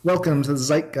Welcome to the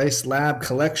Zeitgeist Lab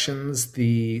Collections,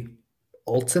 the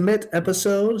ultimate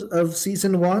episode of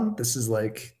season one. This is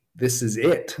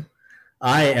it.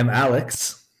 I am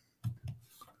Alex.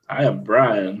 I am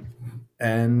Brian.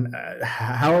 And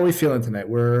how are we feeling tonight?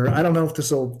 I don't know if this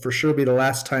will for sure be the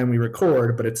last time we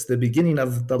record, but it's the beginning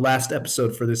of the last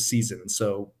episode for this season.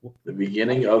 So, The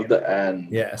beginning of the end.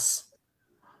 yes.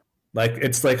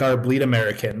 It's like our Bleed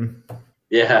American.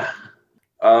 Yeah.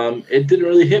 It didn't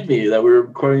really hit me that we were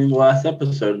recording the last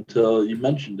episode until you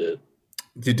mentioned it.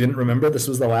 You didn't remember this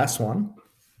was the last one?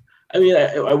 I mean,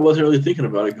 I wasn't really thinking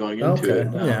about it going into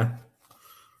it. No. Yeah.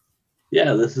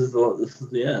 Yeah, this is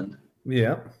the end.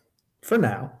 Yeah. For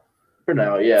now. For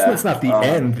now, yeah. It's not the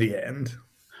end, the end.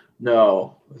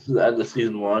 No, this is the end of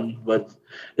season one, but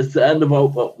it's the end of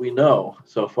what we know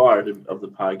so far of the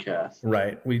podcast.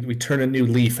 Right. We turn a new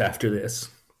leaf after this.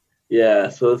 Yeah,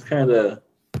 so it's kind of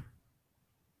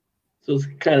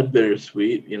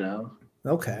bittersweet, you know.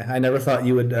 Okay. I never thought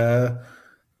you would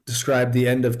describe the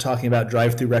end of talking about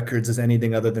drive-through records as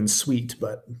anything other than sweet,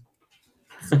 but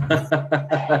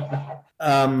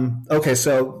okay,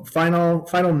 so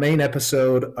final main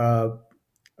episode. Are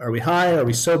we high? Are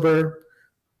we sober?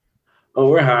 Oh,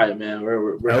 we're high, man.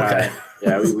 We're Okay. high.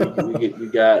 Yeah, we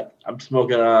got. I'm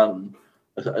smoking on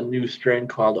a new strain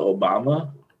called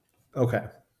Obama. Okay.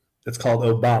 It's called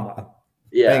Obama.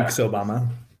 Yeah. Thanks, Obama.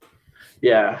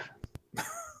 Yeah.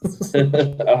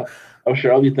 I'm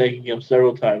sure I'll be thanking him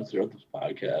several times throughout this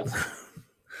podcast.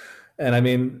 And I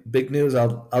mean, big news.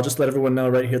 I'll just let everyone know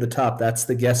right here at the top. That's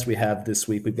the guest we have this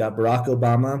week. We've got Barack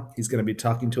Obama. He's going to be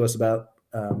talking to us about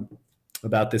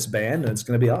this band, and it's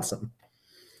going to be awesome.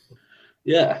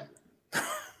 Yeah.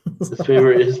 His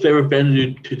favorite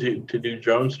band to do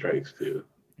drone strikes too.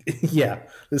 Yeah,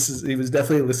 he was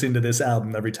definitely listening to this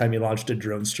album every time he launched a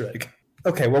drone strike.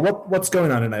 Okay, well, what's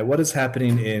going on tonight? What is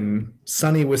happening in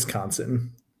sunny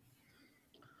Wisconsin?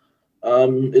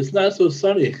 It's not so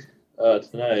sunny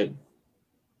tonight.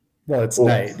 Well, it's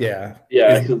night, yeah.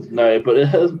 Yeah, it's night, but it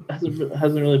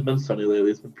hasn't really been sunny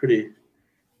lately. It's been pretty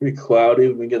cloudy.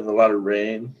 We've been getting a lot of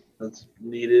rain that's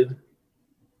needed.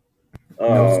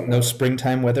 No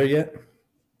springtime weather yet?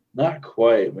 Not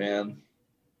quite, man.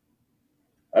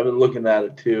 I've been looking at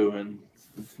it too, and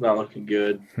it's not looking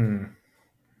good.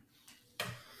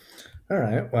 All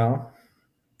right. Well,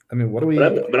 I mean, what do we?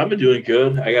 But I've been doing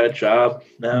good. I got a job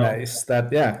now. Nice.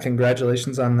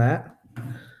 Congratulations on that.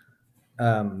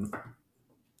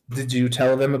 Did you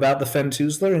tell them about the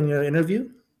Fentuzler in your interview?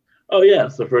 Oh yeah,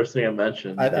 it's the first thing I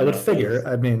mentioned. I would figure.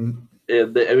 I mean,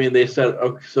 they said,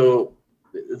 okay, so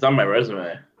it's on my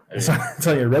resume. It's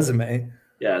on your resume.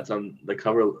 Yeah, it's on the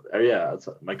cover. Yeah, it's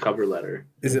my cover letter.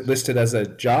 Is it listed as a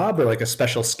job or like a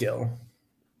special skill?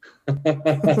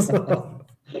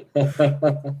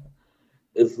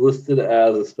 It's listed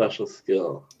as a special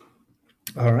skill.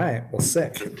 All right. Well,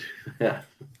 sick. Yeah.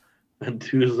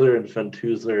 Fentuzler and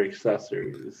Fentuzler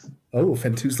accessories. Oh,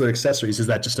 Fentuzler accessories. Is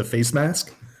that just a face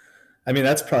mask? I mean,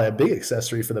 that's probably a big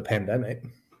accessory for the pandemic.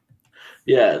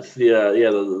 Yeah, it's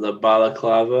the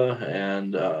balaclava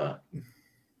and a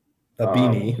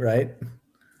beanie, right?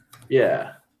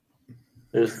 Yeah.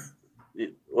 There's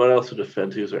what else would a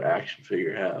Fentuzler action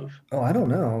figure have? Oh, I don't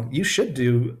know. You should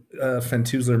do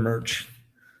Fentuzler merch.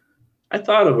 I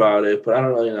thought about it, but I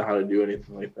don't really know how to do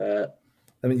anything like that.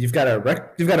 I mean, you've got a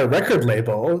record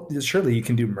label. Surely you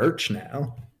can do merch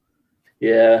now.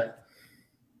 Yeah.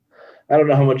 I don't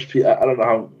know how many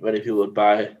people would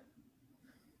buy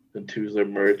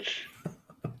Fentuzler merch.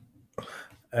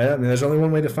 I mean, there's only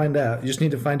one way to find out. You just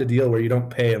need to find a deal where you don't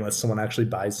pay unless someone actually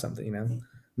buys something. You know,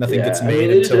 nothing gets made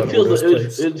until it order's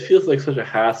placed. It feels like such a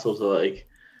hassle to like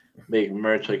make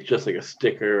merch, like just like a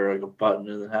sticker or like a button,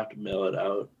 and then have to mail it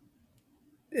out.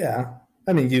 Yeah,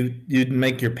 I mean, you'd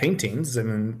make your paintings,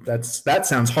 and that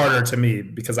sounds harder to me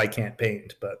because I can't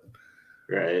paint. But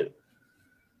right.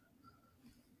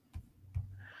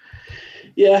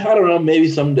 Yeah, I don't know. Maybe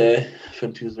someday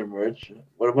Fentuzler merch.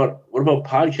 What about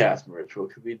podcast merch?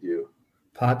 What could we do?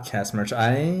 Podcast merch.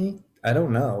 I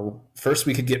don't know. First,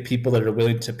 we could get people that are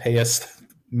willing to pay us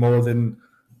more than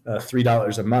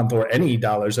 $3 a month, or any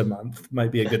dollars a month.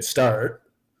 Might be a good start.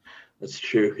 That's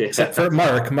true. Yeah. Except for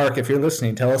Mark. Mark, if you're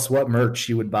listening, tell us what merch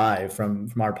you would buy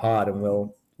from our pod, and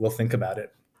we'll think about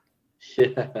it.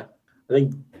 Yeah, I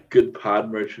think good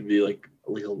pod merch would be like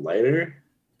a lighter.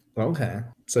 Okay.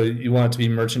 So you want it to be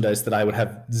merchandise that I would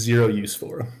have zero use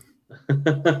for. How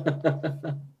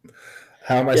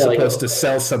am I supposed to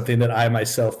sell something that I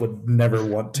myself would never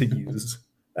want to use?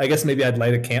 I guess maybe I'd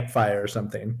light a campfire or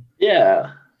something.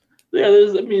 Yeah.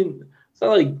 It's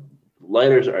not like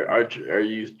lighters are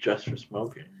used just for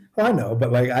smoking. Well, I know,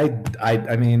 but like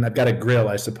I mean, I've got a grill.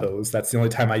 I suppose that's the only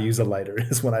time I use a lighter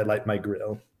is when I light my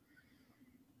grill.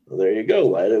 Well, there you go.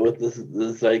 Light it with this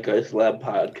Zeitgeist Lab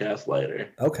podcast lighter.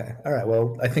 Okay, all right.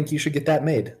 Well, I think you should get that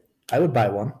made. I would buy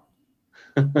one.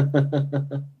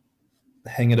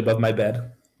 Hang it above my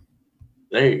bed.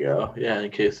 There you go. Yeah,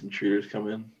 in case intruders come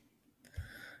in.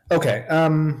 Okay.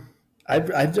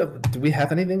 Do we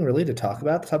have anything really to talk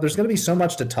about? There's going to be so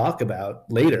much to talk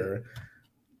about later.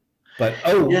 But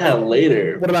yeah,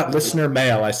 later. What about listener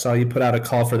mail? I saw you put out a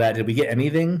call for that. Did we get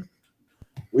anything?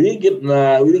 We didn't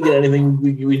get anything.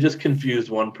 We just confused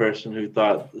one person who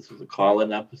thought this was a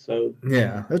call-in episode.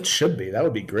 Yeah, it should be. That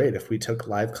would be great if we took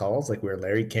live calls, like we were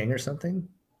Larry King or something.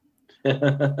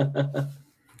 Yeah,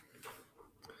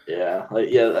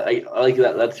 I like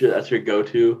that. That's your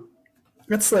go-to.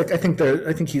 That's like I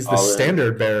think he's the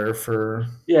standard bearer for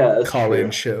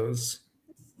call-in shows.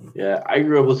 Yeah, I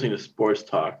grew up listening to sports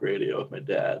talk radio with my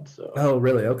dad. So. Oh,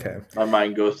 really? Okay. My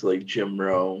mind goes to like Jim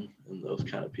Rome and those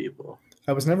kind of people.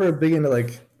 I was never big into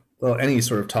any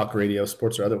sort of talk radio,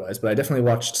 sports or otherwise, but I definitely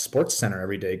watched Sports Center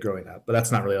every day growing up. But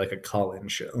that's not really like a call-in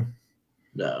show.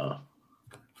 No.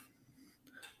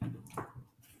 All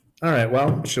right.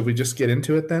 Well, should we just get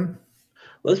into it then?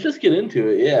 Let's just get into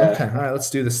it. Yeah. Okay. All right. Let's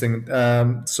do this thing.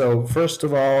 So first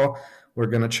of all, we're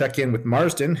going to check in with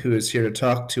Marsden, who is here to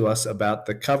talk to us about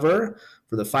the cover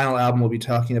for the final album we'll be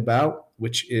talking about,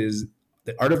 which is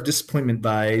The Art of Disappointment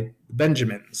by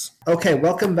Benjamins. Okay,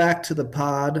 welcome back to the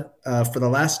pod. For the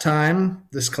last time,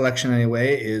 this collection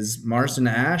anyway, is Marsden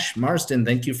Ash. Marsden,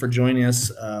 thank you for joining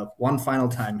us one final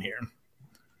time here.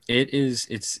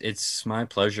 It's my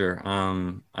pleasure.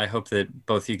 I hope that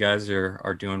both you guys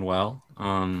are doing well.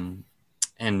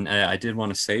 And I did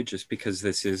want to say, just because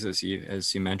this is, as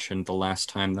you mentioned, the last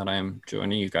time that I'm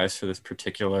joining you guys for this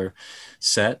particular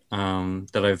set,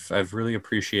 that I've really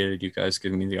appreciated you guys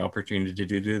giving me the opportunity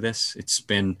to do this. It's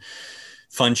been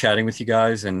fun chatting with you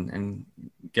guys and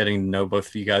getting to know both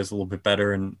of you guys a little bit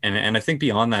better. And I think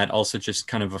beyond that, also just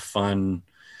kind of a fun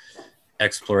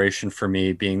exploration for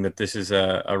me, being that this is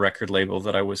a record label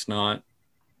that I was not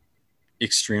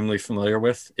extremely familiar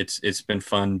with. It's been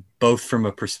fun, both from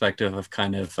a perspective of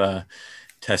kind of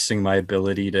testing my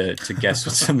ability to guess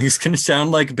what something's going to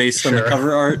sound like based on the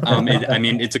cover art. I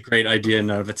mean, it's a great idea in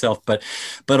and of itself, but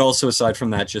also aside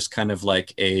from that, just kind of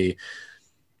like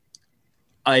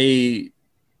I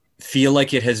feel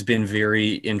like it has been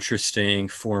very interesting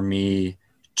for me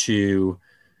to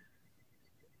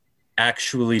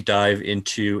actually dive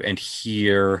into and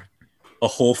hear a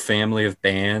whole family of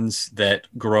bands that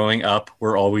growing up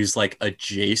were always like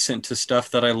adjacent to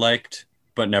stuff that I liked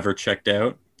but never checked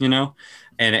out, you know?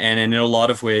 And in a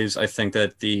lot of ways, I think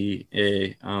that the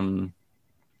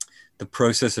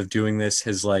process of doing this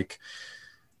has like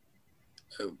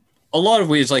a lot of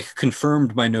ways like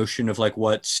confirmed my notion of like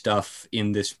what stuff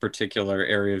in this particular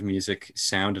area of music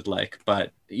sounded like.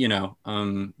 But, you know,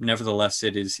 nevertheless,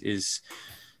 it is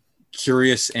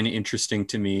curious and interesting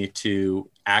to me to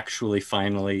actually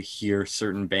finally hear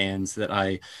certain bands that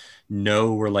I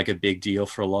know were like a big deal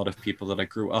for a lot of people that I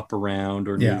grew up around,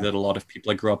 or knew that a lot of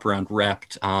people I grew up around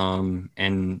repped,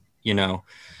 and, you know,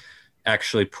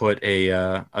 actually put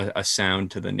a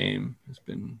sound to the name. It's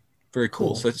been very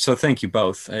cool. So thank you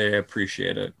both. I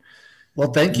appreciate it.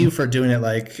 Well, thank you for doing it.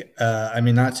 Like, I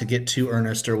mean, not to get too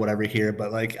earnest or whatever here,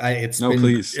 but like, it's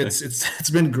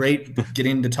been great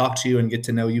getting to talk to you and get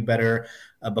to know you better.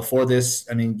 Before this,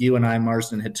 I mean, you and I,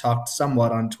 Marsden, had talked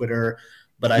somewhat on Twitter,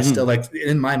 but I still like,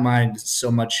 in my mind,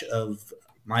 so much of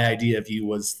my idea of you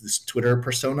was this Twitter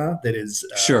persona that is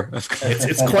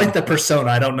it's quite the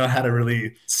persona. I don't know how to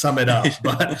really sum it up,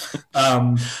 but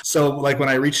so like when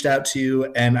I reached out to you,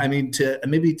 and I mean to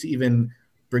even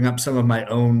bring up some of my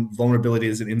own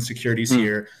vulnerabilities and insecurities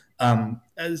here.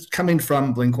 As coming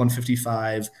from Blink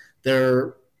 155,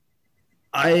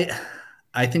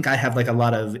 I think I have like a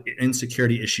lot of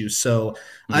insecurity issues. So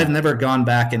I've never gone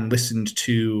back and listened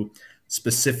to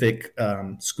specific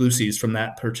exclusives from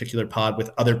that particular pod with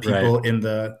other people in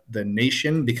the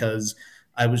nation, because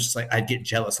I was just like, I'd get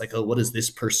jealous. Like, oh, what does this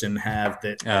person have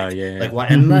that like why?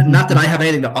 And not that I have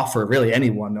anything to offer really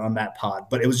anyone on that pod,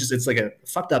 but it's like a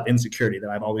fucked up insecurity that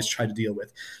I've always tried to deal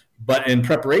with. But in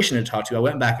preparation to talk to you, I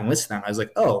went back and listened to that. I was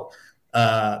like, oh,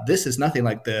 this is nothing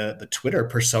like the Twitter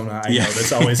persona I know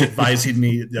that's always advising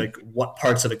me like what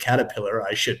parts of a caterpillar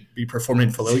I should be performing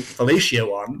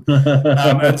fellatio on.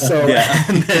 And so,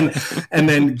 and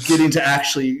then getting to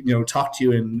actually, talk to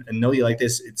you and know you like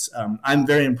this, it's I'm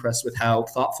very impressed with how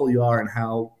thoughtful you are and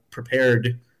how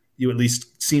prepared you at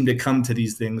least seem to come to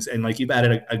these things, and like you've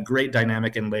added a great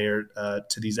dynamic and layer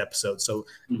to these episodes. So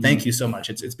thank you so much.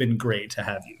 It's been great to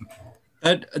have you.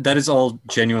 That is all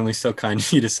genuinely so kind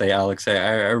of you to say, Alex.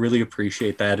 I really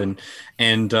appreciate that,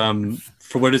 and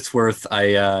for what it's worth,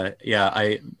 I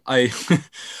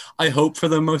I hope for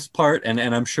the most part, and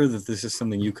I'm sure that this is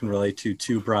something you can relate to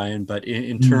too, Brian. But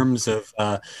in terms of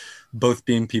both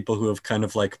being people who have kind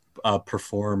of like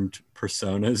performed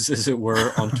personas, as it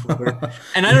were, on Twitter,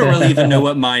 and I don't really even know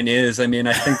what mine is. I mean,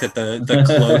 I think that the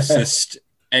closest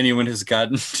anyone has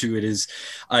gotten to it is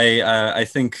I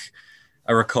think.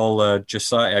 I recall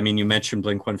Josiah. I mean, you mentioned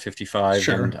Blink 155,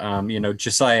 sure. And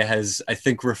Josiah has, I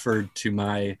think, referred to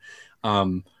my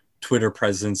Twitter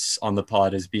presence on the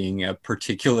pod as being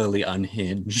particularly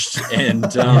unhinged, and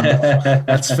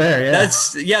that's fair.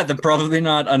 Yeah, that's probably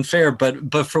not unfair,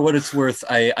 but for what it's worth,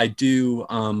 I do,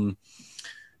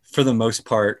 for the most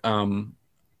part,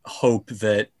 hope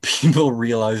that people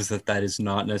realize that is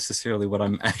not necessarily what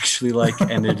I'm actually like,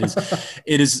 and it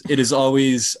is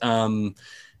always.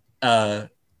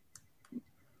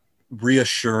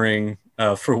 Reassuring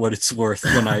for what it's worth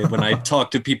when I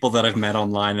talk to people that I've met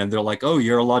online and they're like, oh,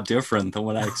 you're a lot different than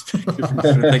what I expected from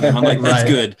sort of thing. And I'm like, that's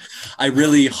good. I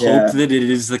really hope that it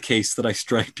is the case that I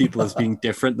strike people as being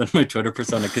different than my Twitter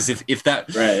persona, because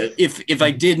if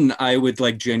I didn't, I would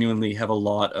like genuinely have a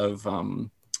lot of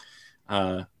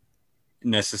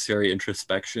necessary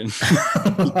introspection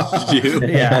to do.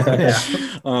 Yeah.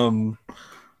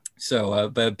 So,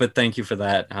 but thank you for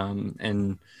that.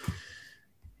 And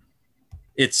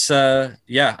it's,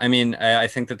 yeah, I mean, I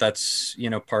think that's,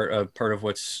 part of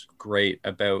what's great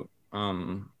about,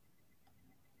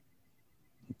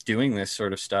 doing this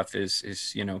sort of stuff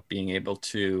is, being able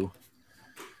to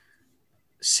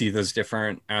see those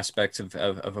different aspects of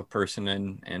a person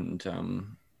and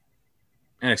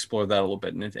explore that a little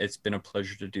bit. And it's been a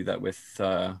pleasure to do that with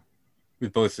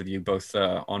both of you, both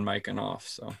on mic and off.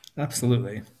 So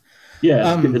absolutely.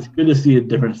 Yeah, it's good to see a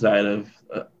different side of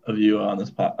you on this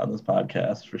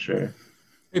podcast for sure.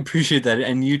 I appreciate that,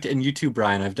 and you too,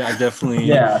 Brian. I've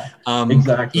definitely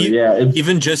exactly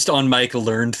even just on mic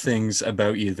learned things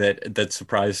about you that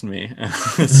surprised me.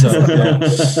 So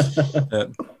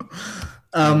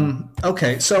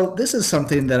okay, so this is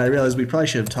something that I realized we probably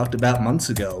should have talked about months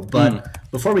ago.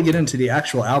 But before we get into the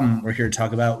actual album we're here to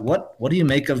talk about, what do you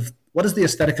make of what is the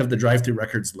aesthetic of the Drive Thru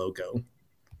Records logo?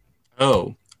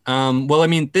 Oh. Well, I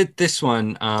mean, this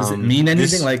one does it mean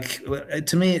anything? Like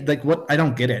to me, like what? I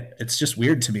don't get it. It's just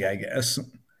weird to me, I guess.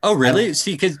 Oh, really?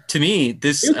 See, because to me,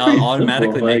 this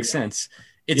automatically makes sense.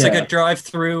 It's like a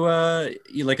drive-through,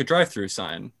 like a drive-through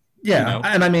sign. Yeah,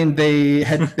 and I mean, they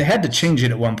had to change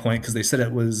it at one point because they said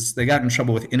they got in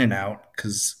trouble with In-N-Out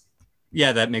because.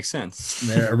 Yeah, that makes sense.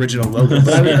 Their original logo,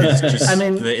 but I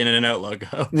mean, the In-N-Out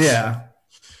logo. Yeah,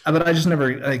 but I just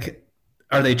never like.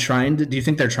 Are they trying to? Do you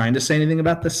think they're trying to say anything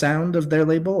about the sound of their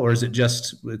label, or is it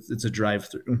just it's a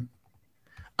drive-through?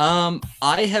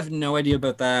 I have no idea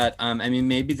about that. I mean,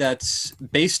 maybe that's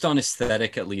based on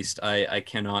aesthetic, at least. I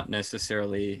cannot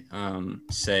necessarily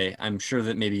say. I'm sure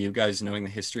that maybe you guys, knowing the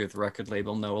history of the record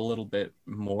label, know a little bit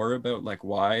more about like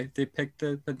why they picked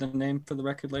the name for the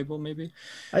record label. Maybe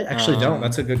I actually don't.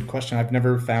 That's a good question. I've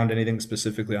never found anything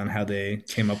specifically on how they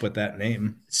came up with that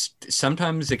name.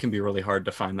 Sometimes it can be really hard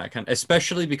to find that kind,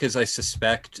 especially because I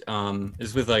suspect,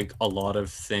 is with like a lot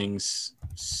of things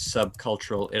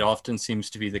subcultural, it often seems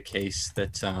to be the case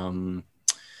that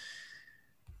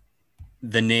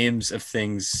the names of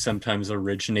things sometimes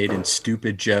originate in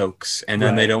stupid jokes, and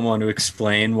then they don't want to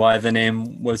explain why the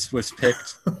name was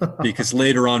picked because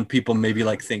later on people maybe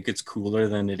like think it's cooler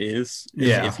than it is.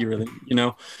 If you really,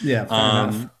 Yeah. Fair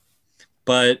enough.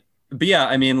 But yeah,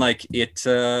 I mean, like it's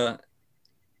a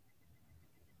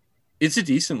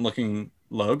decent looking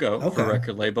logo for a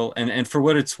record label, and for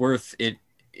what it's worth, it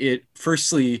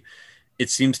firstly, it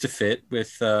seems to fit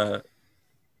with the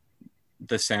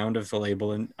sound of the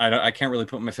label, and I can't really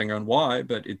put my finger on why,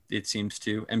 but it seems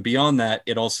to. And beyond that,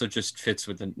 it also just fits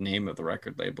with the name of the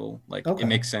record label. Like it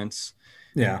makes sense.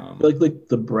 Yeah, like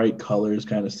the bright colors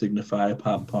kind of signify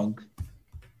pop punk.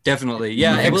 Definitely,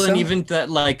 yeah. Well, and even that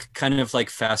like kind of like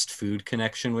fast food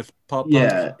connection with pop punk.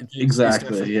 Yeah,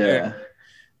 exactly. Yeah.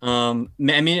 I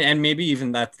mean, and maybe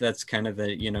even that's kind of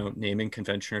the naming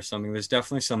convention or something. There's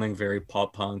definitely something very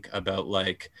pop punk about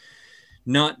like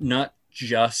not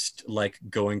just like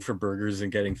going for burgers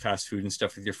and getting fast food and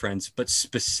stuff with your friends, but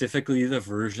specifically the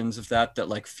versions of that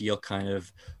like feel kind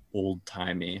of old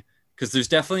timey. Because there's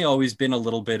definitely always been a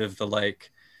little bit of the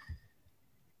like,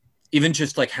 even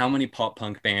just like how many pop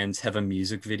punk bands have a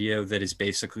music video that is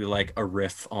basically like a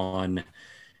riff on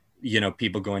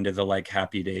people going to the like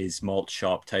Happy Days malt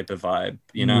shop type of vibe,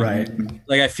 you know? Right.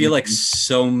 Like I feel like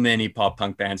so many pop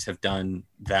punk bands have done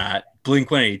that.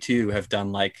 Blink-182 have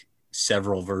done like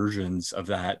several versions of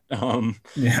that.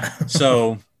 Yeah.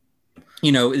 So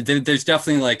there's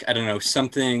definitely like, I don't know,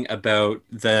 something about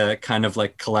the kind of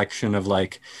like collection of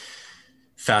like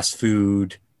fast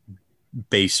food,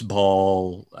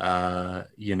 baseball,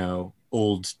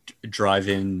 old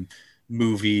drive-in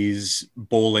movies,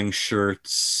 bowling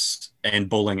shirts, and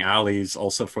bowling alleys,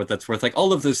 also for what that's worth. Like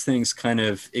all of those things kind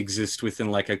of exist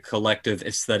within like a collective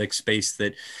aesthetic space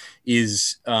that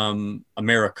is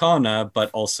Americana, but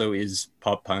also is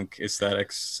pop punk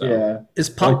aesthetics. So Yeah. Is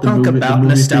Like pop the punk movie about theater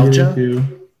nostalgia?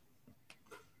 too.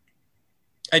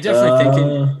 I definitely think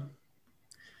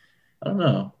I don't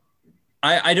know.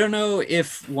 I don't know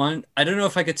if I don't know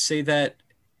if I could say that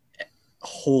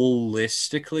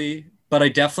holistically, but I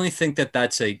definitely think that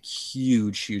that's a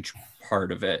huge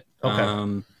part of it.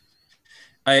 Okay.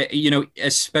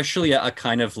 Especially a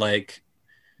kind of like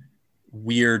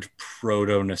weird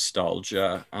proto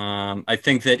nostalgia. I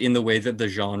think that in the way that the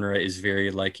genre is very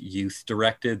like youth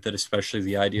directed, that especially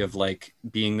the idea of like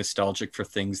being nostalgic for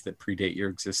things that predate your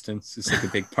existence is like a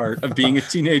big part of being a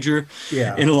teenager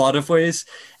Yeah. in a lot of ways.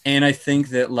 And I think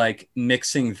that like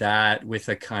mixing that with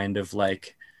a kind of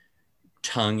like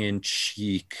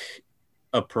tongue-in-cheek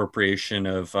appropriation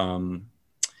of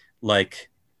like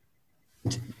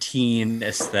teen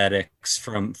aesthetics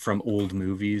from old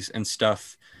movies and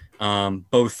stuff,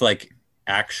 both like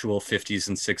actual 50s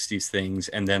and 60s things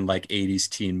and then like 80s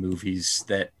teen movies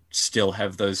that still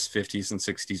have those 50s and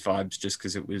 60s vibes just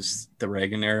because it was the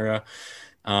Reagan era.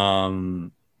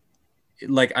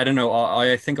 Like I don't know,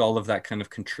 I think all of that kind of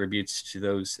contributes to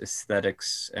those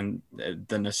aesthetics and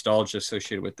the nostalgia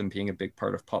associated with them being a big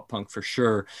part of pop punk for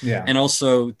sure. Yeah. And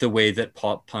also the way that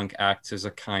pop punk acts as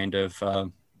a kind of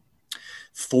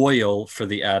foil for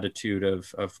the attitude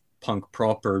of punk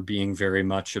proper being very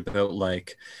much about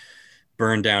like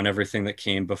burn down everything that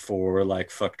came before,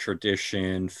 like fuck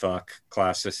tradition, fuck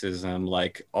classicism,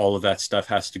 like all of that stuff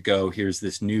has to go. Here's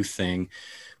this new thing,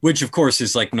 which of course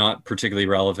is like not particularly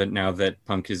relevant now that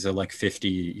punk is a like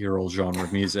 50-year-old genre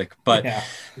of music, but Yeah.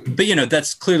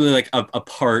 that's clearly like a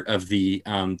part of the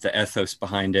ethos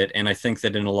behind it. And I think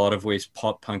that in a lot of ways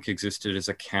pop punk existed as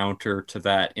a counter to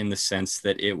that, in the sense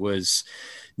that it was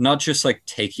not just like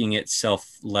taking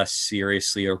itself less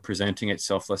seriously or presenting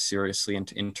itself less seriously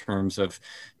in terms of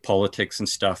politics and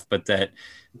stuff, but that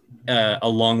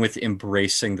along with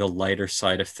embracing the lighter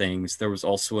side of things, there was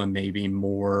also a maybe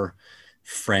more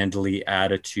friendly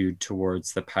attitude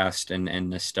towards the past and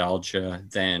nostalgia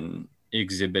than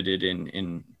exhibited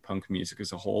in punk music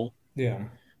as a whole. Yeah.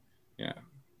 Yeah.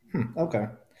 Okay. All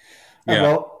right, Yeah.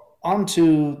 well, on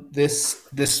to this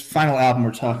final album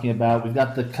we're talking about. We've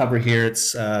got the cover here.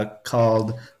 It's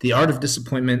called "The Art of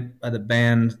Disappointment" by the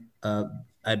band.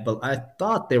 I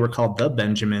thought they were called the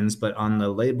Benjamins, but on the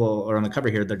label or on the cover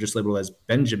here, they're just labeled as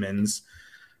Benjamins.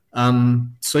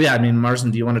 So yeah, I mean, Marsden,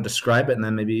 do you want to describe it and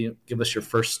then maybe give us your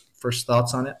first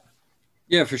thoughts on it?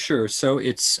 Yeah, for sure. So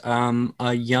it's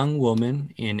a young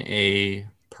woman in a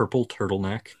purple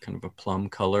turtleneck, kind of a plum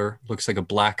color, looks like a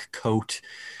black coat,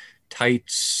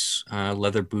 tights,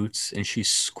 leather boots, and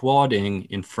she's squatting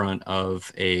in front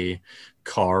of a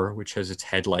car which has its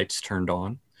headlights turned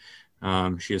on.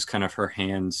 She has kind of her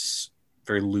hands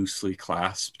very loosely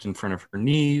clasped in front of her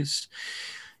knees,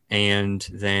 and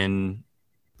then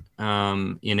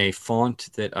in a font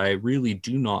that I really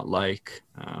do not like.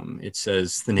 It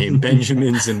says the name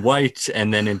Benjamin's in white,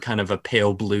 and then in kind of a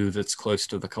pale blue that's close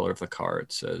to the color of the car,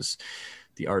 it says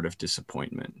 "The Art of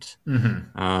Disappointment."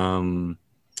 Mm-hmm.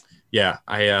 Yeah,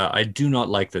 I do not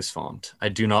like this font. I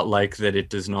do not like that it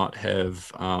does not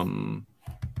have.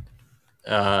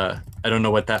 I don't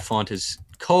know what that font is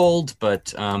called,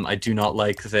 but I do not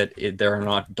like that there are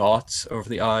not dots over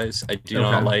the eyes. I do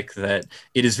not like that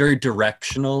it is very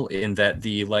directional, in that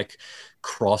the like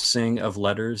crossing of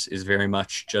letters is very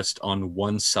much just on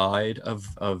one side of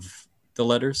the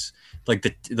letters. Like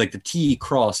the T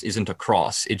cross isn't a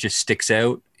cross; it just sticks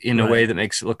out in a way that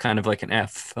makes it look kind of like an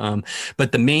F.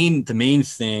 But the main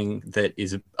thing that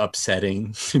is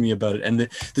upsetting to me about it, and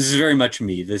this is very much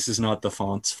me, this is not the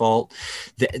font's fault.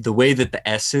 The way that the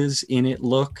S's in it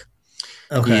look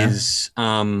is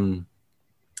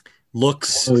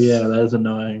looks. Oh yeah, that is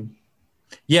annoying.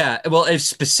 Yeah, well,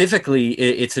 specifically,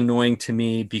 it's annoying to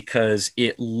me because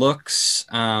it looks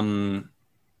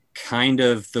kind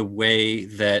of the way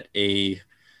that a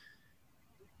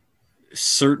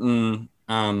certain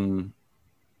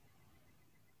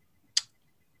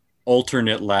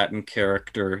alternate Latin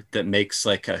character that makes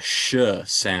like a sh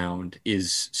sound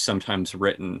is sometimes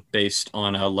written based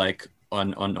on a like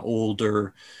on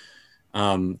older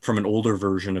from an older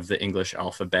version of the English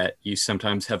alphabet. You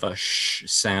sometimes have a sh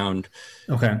sound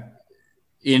Okay.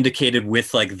 indicated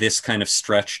with like this kind of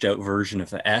stretched out version of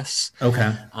the S.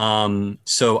 Okay.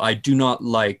 So I do not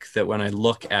like that when I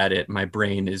look at it, my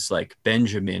brain is like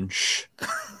Benjamin sh.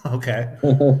 Okay.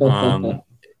 Um,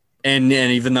 and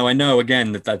even though I know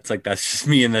again that that's just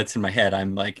me and that's in my head,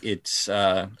 I'm like it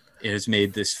has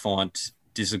made this font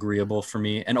disagreeable for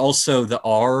me. And also the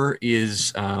R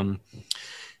is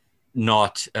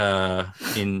not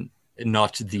in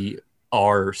not the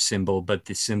R symbol, but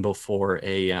the symbol for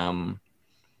a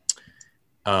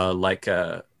like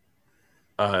a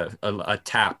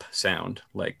tap sound,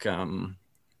 like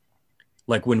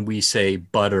when we say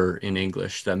butter in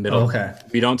English, the middle. Okay.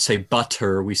 We don't say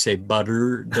butter, we say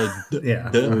butter. Yeah.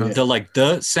 The like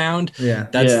the sound. Yeah.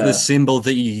 That's Yeah. the symbol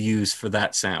that you use for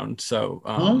that sound. So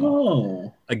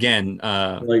again,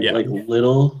 like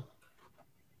little.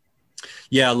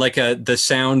 yeah, like the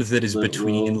sound that is Little.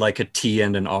 between like a T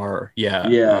and an R. Yeah.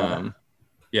 Yeah.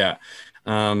 Yeah.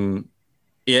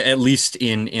 At least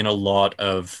in a lot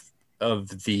of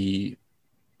the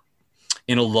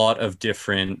in a lot of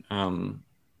different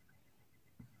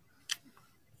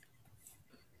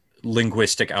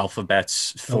linguistic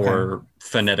alphabets for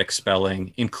phonetic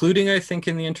spelling, including I think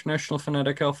in the International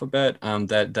Phonetic Alphabet,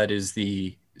 that is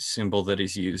the symbol that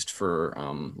is used for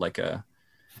like a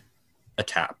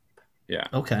tap. Yeah.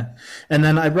 Okay. And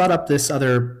then I brought up this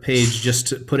other page just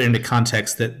to put it into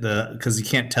context that because you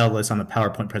can't tell this on the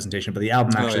PowerPoint presentation, but the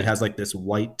album actually has like this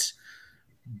white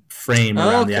frame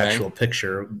around the actual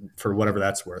picture for whatever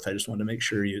that's worth. I just wanted to make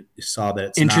sure you saw that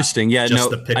it's interesting. Not yeah,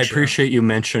 just no, the picture. I appreciate you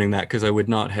mentioning that because I would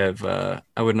not have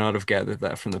gathered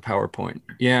that from the PowerPoint.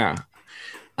 Yeah.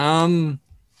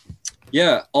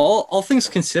 Yeah, all things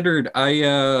considered,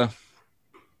 I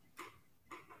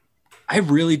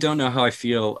really don't know how I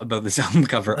feel about this album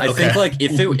cover. I think like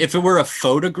if it were a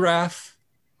photograph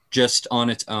just on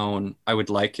its own, I would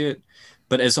like it,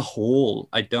 but as a whole,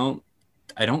 I don't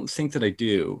think that I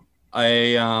do.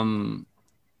 Even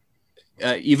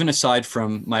aside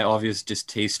from my obvious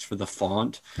distaste for the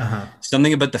font,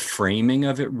 something about the framing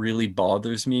of it really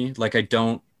bothers me. Like I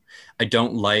don't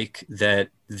like that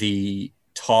the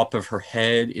top of her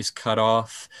head is cut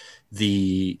off.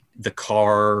 The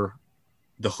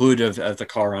hood of the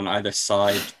car on either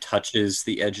side touches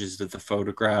the edges of the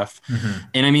photograph.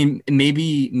 And I mean,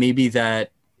 maybe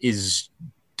that is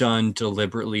done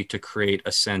deliberately to create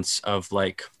a sense of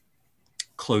like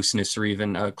closeness or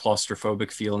even a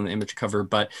claustrophobic feel in the image cover.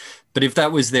 But if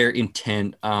that was their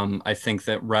intent, I think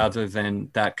that rather than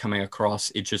that coming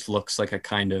across, it just looks like a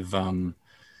kind of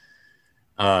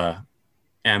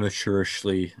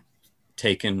amateurishly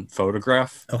taken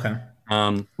photograph. Okay.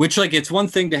 Which like it's one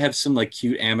thing to have some like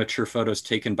cute amateur photos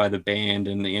taken by the band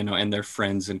and and their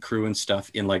friends and crew and stuff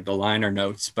in like the liner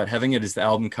notes, but having it as the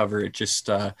album cover, it just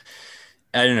I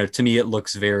don't know, to me it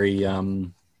looks very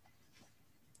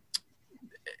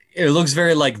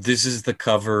like this is the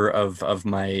cover of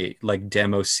my like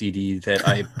demo CD that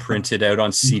I printed out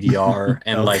on CDR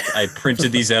and like I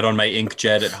printed these out on my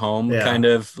inkjet at home, kind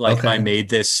of like I made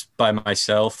this by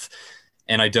myself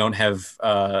and I don't have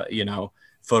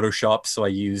Photoshop, so I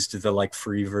used the like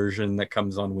free version that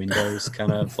comes on Windows,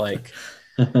 kind of like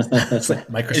it's like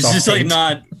Microsoft. It's just Paint. like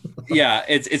not, yeah.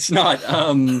 It's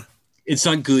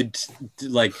not good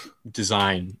like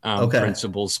design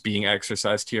principles being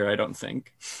exercised here. I don't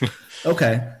think.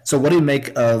 Okay, so what do you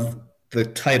make of the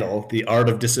title, "The Art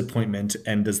of Disappointment,"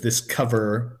 and does this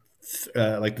cover,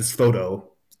 like this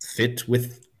photo, fit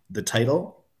with the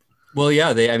title? Well,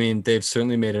 yeah, they've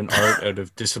certainly made an art out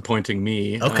of disappointing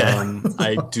me. Okay.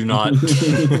 I do not.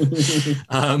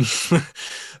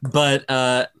 But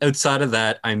outside of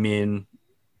that, I mean,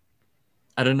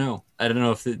 I don't know. I don't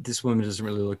know if this woman doesn't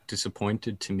really look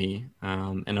disappointed to me,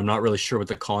 and I'm not really sure what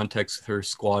the context of her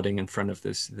squatting in front of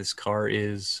this car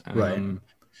is. Right.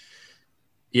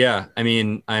 Yeah, I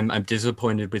mean, I'm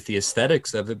disappointed with the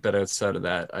aesthetics of it, but outside of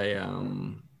that,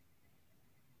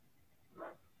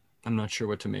 I'm not sure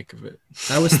what to make of it.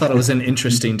 I always thought it was an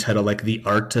interesting title, like "The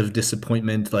Art of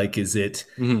Disappointment." Like, is it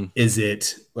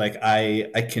like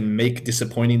I can make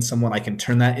disappointing someone, I can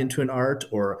turn that into an art,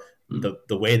 or the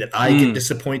way that I get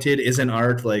disappointed is an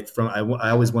art? Like I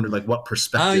always wondered like what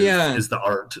perspective is the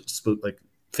art like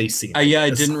facing? I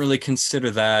didn't really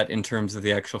consider that in terms of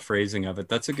the actual phrasing of it.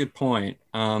 That's a good point.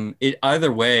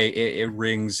 Either way, it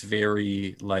rings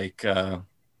very like I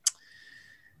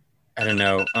don't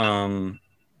know.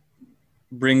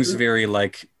 Rings very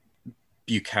like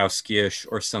Bukowski-ish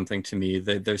or something to me.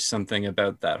 There's something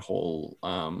about that whole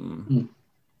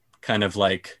kind of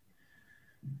like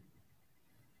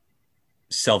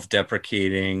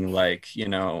self-deprecating, like,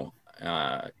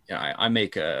 I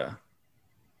make an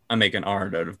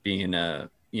art out of being a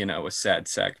sad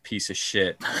sack piece of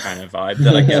shit kind of vibe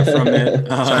that I get from it.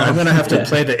 So I'm gonna have to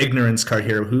play the ignorance card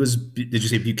here. Did you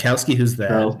say Bukowski? Who's that?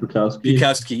 Charles Bukowski.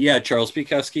 Bukowski, yeah, Charles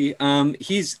Bukowski.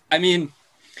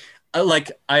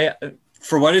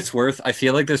 For what it's worth, I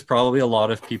feel like there's probably a lot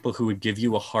of people who would give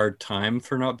you a hard time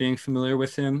for not being familiar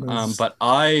with him. But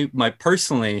I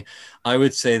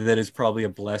would say that it's probably a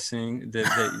blessing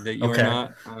that you're Okay.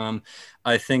 not.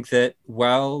 I think that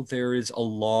while there is a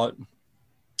lot,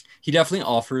 he definitely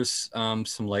offers some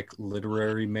like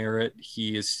literary merit.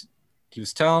 He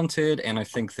was talented, and I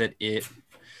think that it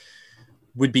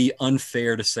would be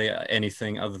unfair to say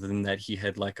anything other than that he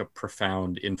had like a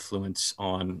profound influence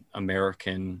on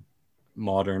American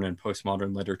modern and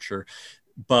postmodern literature.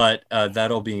 But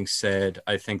that all being said,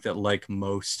 I think that like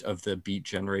most of the Beat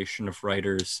generation of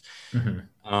writers,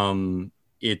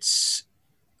 it's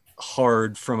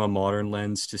hard from a modern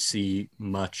lens to see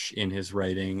much in his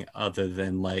writing other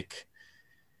than like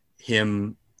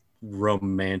him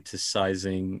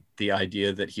romanticizing the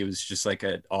idea that he was just like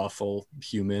an awful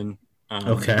human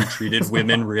who treated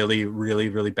women really, really,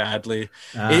 really badly.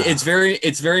 It's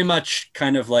very much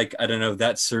kind of like, I don't know,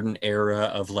 that certain era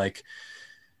of like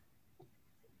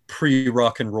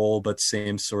pre-rock and roll, but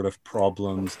same sort of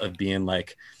problems of being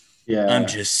like, I'm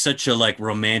just such a like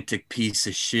romantic piece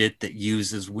of shit that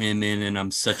uses women, and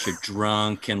I'm such a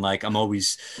drunk, and like I'm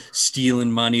always stealing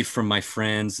money from my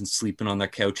friends and sleeping on their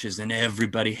couches, and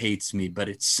everybody hates me, but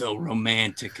it's so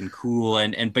romantic and cool.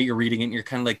 But you're reading it and you're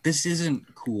kind of like, this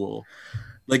isn't cool.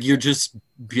 Like you're just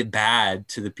bad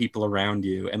to the people around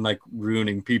you and like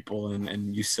ruining people,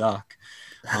 and you suck.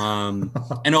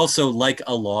 And also like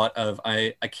a lot of,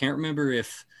 I can't remember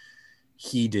if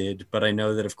he did, but I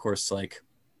know that of course like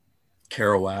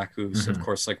Kerouac, who's of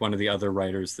course like one of the other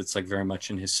writers that's like very much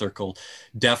in his circle,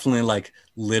 definitely like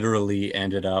literally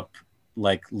ended up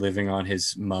like living on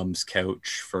his mom's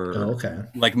couch for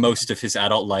like most of his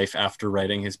adult life after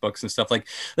writing his books and stuff. Like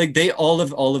they all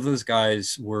of those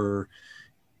guys were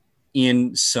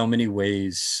in so many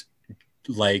ways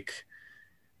like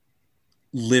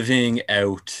living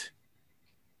out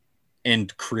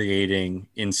and creating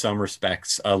in some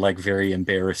respects a like very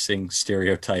embarrassing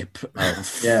stereotype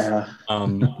of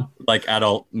like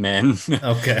adult men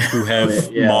who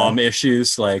have mom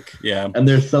issues, like and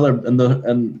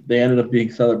they ended up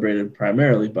being celebrated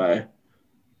primarily by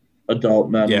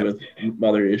adult men with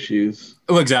mother issues.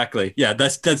 Oh, exactly. Yeah,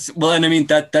 that's well, and I mean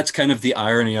that's kind of the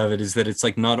irony of it, is that it's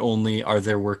like not only are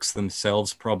their works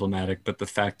themselves problematic, but the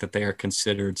fact that they are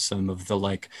considered some of the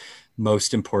like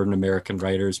most important American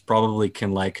writers probably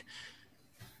can like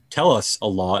tell us a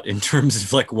lot in terms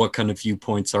of like what kind of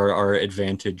viewpoints are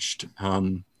advantaged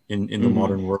in the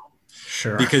modern world.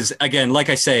 Sure. Because again, like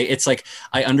I say, it's like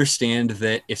I understand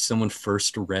that if someone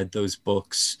first read those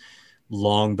books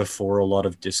long before a lot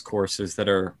of discourses that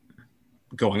are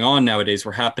going on nowadays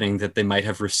were happening, that they might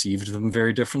have received them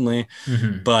very differently.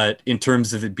 But in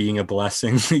terms of it being a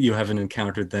blessing that you haven't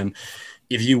encountered them,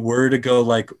 if you were to go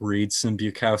like read some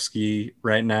Bukowski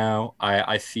right now,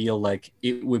 I feel like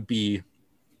it would be,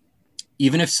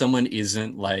 even if someone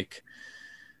isn't like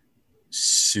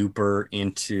super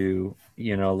into,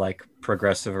 like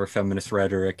progressive or feminist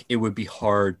rhetoric, it would be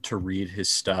hard to read his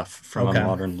stuff from a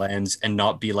modern lens and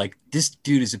not be like, this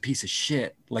dude is a piece of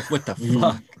shit. Like, what the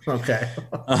fuck?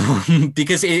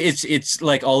 Because it's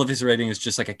like all of his writing is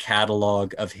just like a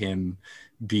catalog of him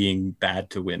being bad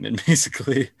to women,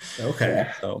 basically. So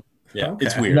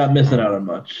it's weird. You're not missing out on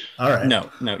much. All right.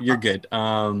 No, you're good.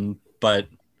 But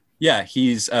yeah,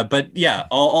 he's but yeah,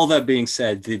 all that being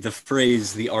said, the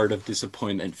phrase "the art of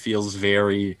disappointment" feels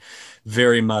very,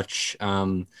 very much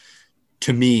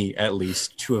to me at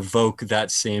least to evoke that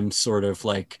same sort of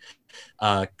like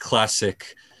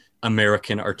classic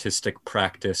American artistic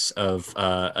practice of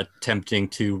attempting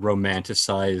to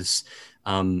romanticize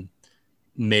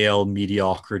male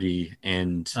mediocrity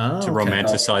and to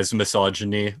romanticize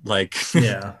misogyny, like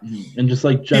and just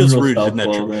like general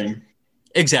self-loathing.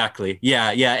 Exactly.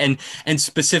 Yeah. And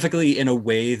specifically in a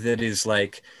way that is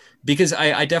like, because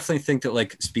I definitely think that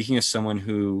like, speaking as someone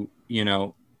who,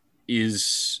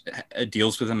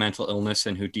 deals with a mental illness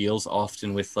and who deals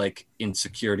often with like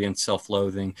insecurity and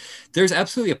self-loathing, there's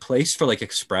absolutely a place for like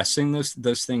expressing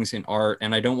those things in art.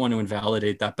 And I don't want to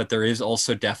invalidate that, but there is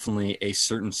also definitely a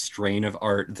certain strain of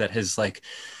art that has like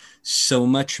so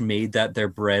much made that their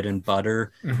bread and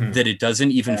butter Mhm. that it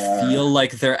doesn't even feel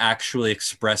like they're actually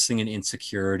expressing an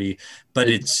insecurity, but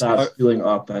It it's stops feeling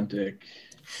authentic.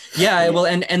 yeah, well,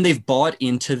 and they've bought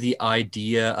into the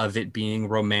idea of it being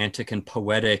romantic and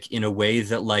poetic in a way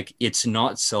that like it's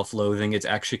not self-loathing, it's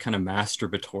actually kind of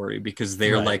masturbatory because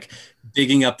they're Right. like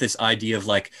digging up this idea of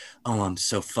like, oh, I'm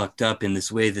so fucked up in this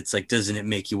way that's like, doesn't it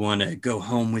make you want to go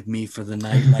home with me for the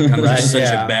night? Like I'm Right, just such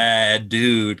yeah. a bad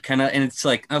dude, kind of, and it's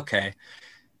like, okay,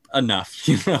 enough,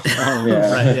 you know?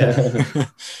 Right, yeah.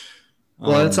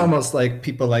 Well, it's Um, almost like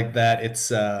people like that.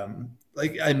 It's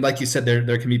like and like you said,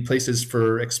 there can be places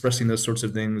for expressing those sorts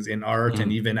of things in art and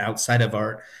mhm. even outside of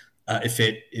art, if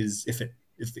it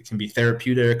can be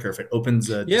therapeutic or if it opens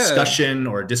a Yeah, discussion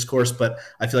or a discourse. But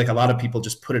I feel like a lot of people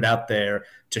just put it out there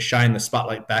to shine the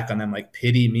spotlight back on them. Like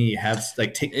pity me,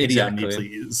 take pity on me, exactly.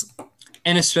 please.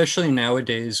 And especially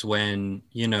nowadays when,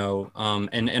 you know,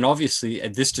 and obviously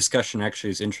this discussion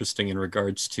actually is interesting in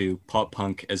regards to pop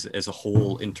punk as a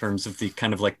whole in terms of the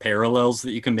kind of like parallels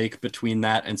that you can make between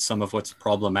that and some of what's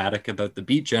problematic about the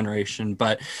Beat Generation.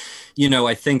 But, you know,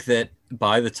 I think that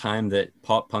by the time that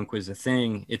pop punk was a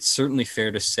thing, it's certainly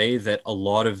fair to say that a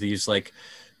lot of these like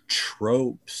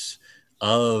tropes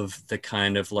of the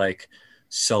kind of like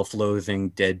self-loathing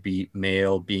deadbeat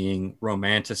male being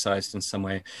romanticized in some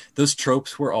way, those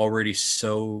tropes were already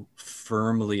so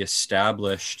firmly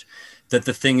established that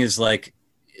the thing is like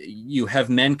you have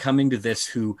men coming to this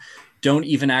who don't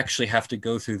even actually have to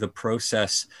go through the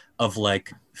process of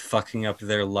like fucking up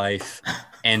their life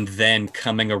and then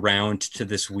coming around to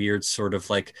this weird sort of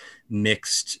like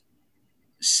mixed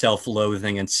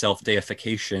self-loathing and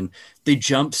self-deification. They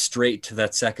jump straight to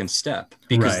that second step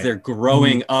because Right. they're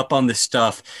growing up on this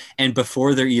stuff, and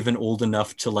before they're even old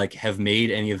enough to like have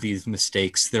made any of these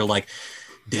mistakes, they're like,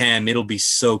 damn, it'll be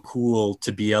so cool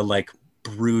to be a like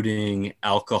brooding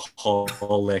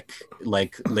alcoholic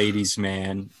like ladies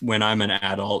man when I'm an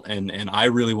adult, and I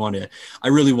really want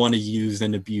to use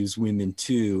and abuse women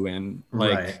too, and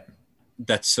Right. like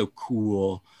that's so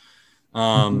cool.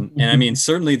 And I mean,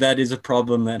 certainly that is a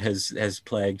problem that has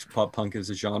plagued pop punk as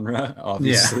a genre, Yeah.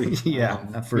 obviously.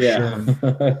 Yeah. For Yeah.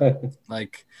 sure.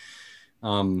 Like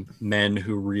men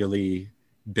who really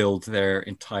build their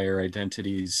entire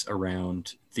identities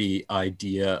around the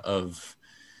idea of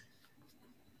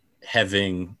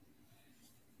having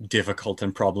difficult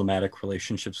and problematic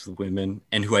relationships with women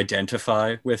and who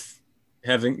identify with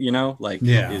having, you know, like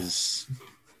Yeah. is,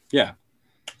 yeah,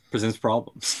 presents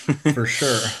problems. For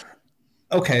sure.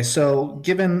 Okay, so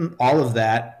given all of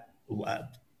that,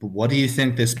 what do you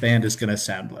think this band is going to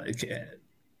sound like?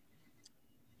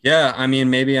 Yeah, I mean,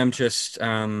 maybe I'm just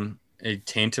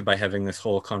tainted by having this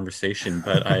whole conversation,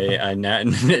 but I now,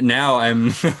 now I'm,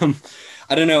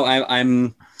 I don't know,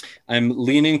 I'm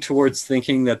leaning towards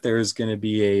thinking that there's going to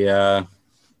be a,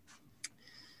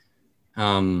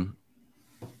 um,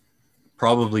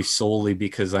 probably solely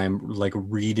because I'm like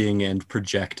reading and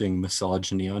projecting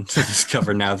misogyny onto this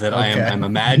cover now that Okay. I'm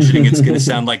imagining it's going to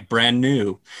sound like Brand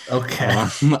New, Okay.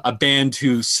 a band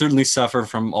who certainly suffer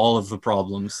from all of the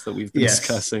problems that we've been Yes.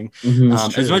 discussing.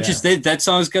 Mhm. True, As much yeah. as that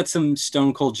song's got some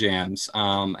stone cold jams,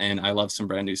 and I love some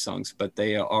Brand New songs, but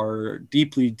they are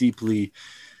deeply, deeply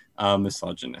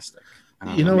misogynistic.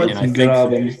 You know And what? I Some good think,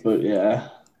 albums, but yeah.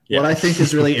 What yeah, I think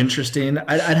is really interesting.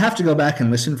 I'd have to go back and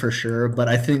listen for sure, but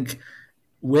I think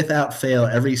without fail,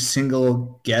 every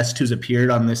single guest who's appeared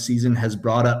on this season has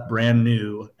brought up Brand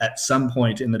New at some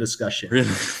point in the discussion. really,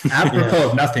 Apropos Yeah.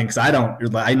 of nothing, because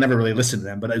I never really listened to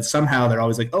them, but somehow they're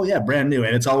always like, oh yeah, Brand New,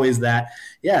 and it's always that,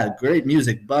 yeah, great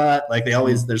music, but like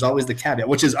there's always the caveat,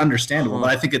 which is understandable. Uh-huh.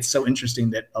 But I think it's so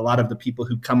interesting that a lot of the people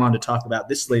who come on to talk about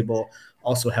this label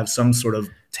also have some sort of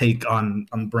take on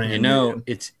You Brand know, New.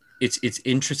 it's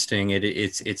interesting.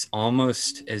 It's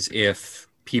almost as if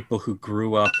people who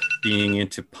grew up being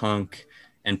into punk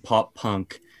and pop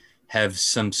punk have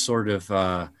some sort of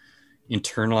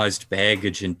internalized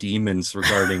baggage and demons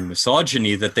regarding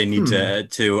misogyny that they need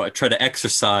to try to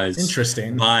exercise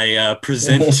Interesting. by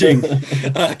presenting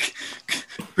uh,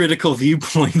 critical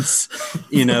viewpoints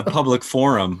in a public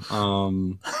forum.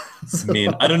 I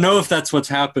mean, I don't know if that's what's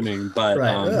happening, but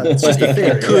Right. It's just a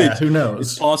theory. it could. Yeah, who It's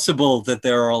knows? possible that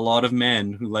there are a lot of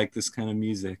men who like this kind of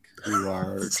music who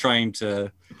are trying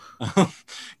to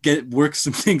work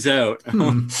some things out.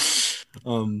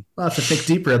 I'll have to think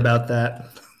deeper about that.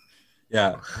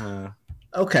 Yeah.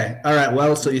 Okay. All right.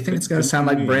 Well, so you think it's going to sound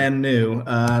like Me. Brand New.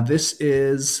 This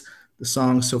is the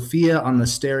song Sophia on the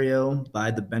Stereo by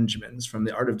the Benjamins from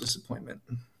The Art of Disappointment.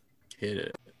 Hit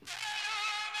it.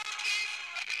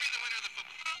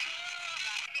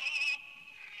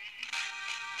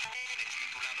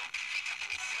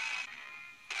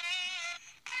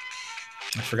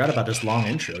 I forgot about this long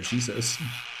intro. Jesus.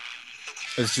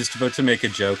 I was just about to make a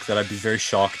joke that I'd be very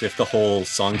shocked if the whole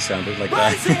song sounded like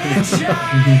that. To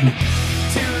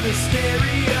the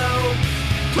stereo,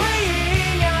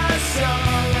 playing a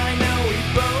song I know we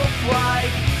both like.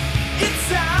 It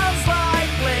sounds like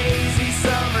lazy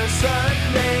summer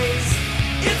Sundays.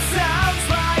 It sounds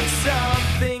like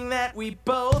something that we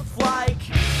both like.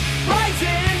 Rise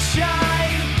and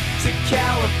shine to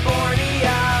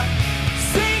California,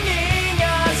 singing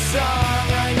a song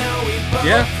I know we both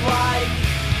like.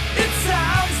 It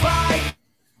sounds like.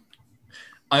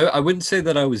 I wouldn't say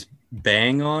that I was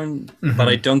bang on, but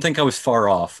I don't think I was far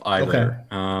off either.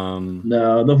 Okay.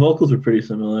 No, the vocals are pretty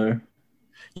similar.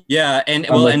 Yeah, and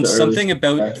Unlike well, and the early something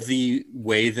about stuff. the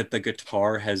way that the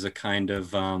guitar has a kind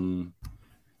of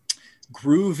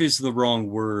groove is the wrong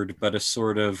word, but a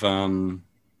sort of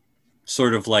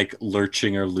like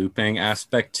lurching or looping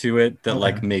aspect to it that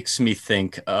like makes me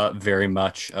think very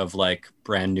much of like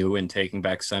Brand New and Taking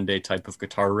Back Sunday type of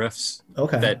guitar riffs.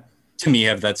 Okay. That to me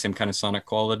have that same kind of sonic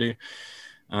quality.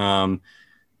 The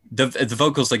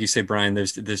vocals, like you say, Brian,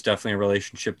 there's definitely a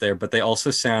relationship there, but they also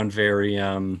sound very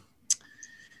and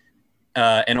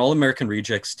All American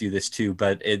Rejects do this too,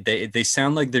 but they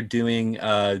sound like they're doing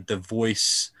the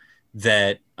voice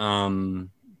that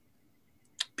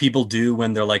people do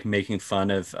when they're like making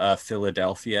fun of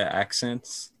Philadelphia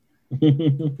accents.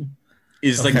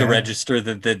 Is like the register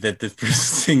that this person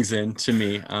sings in to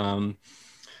me.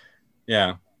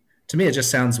 Yeah. To me, it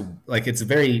just sounds like it's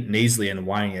very nasally and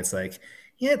whiny. It's like,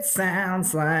 it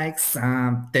sounds like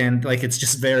something. Like it's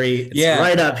just very, it's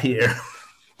right up here.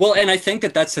 Well, and I think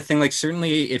that that's the thing. Like,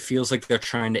 certainly it feels like they're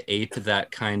trying to ape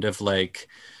that kind of like,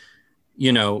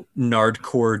 you know,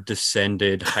 nardcore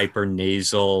descended, hyper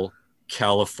nasal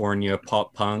California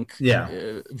pop punk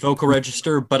vocal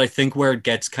register. But I think where it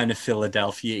gets kind of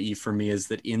Philadelphia-y for me is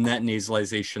that in that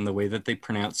nasalization, the way that they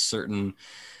pronounce certain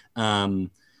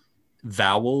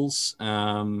vowels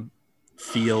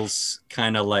feels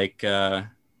kind of like I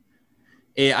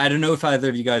don't know if either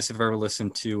of you guys have ever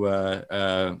listened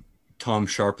to Tom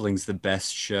Sharpling's The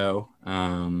Best Show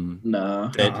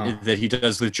that he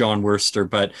does with John Worster,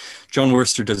 but John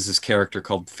Worster does this character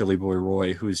called Philly Boy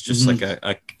Roy, who's just like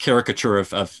a caricature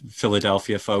of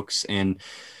Philadelphia folks, and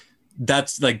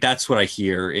that's what I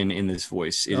hear in this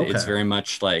voice. It's very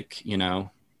much like, you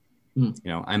know,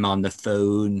 I'm on the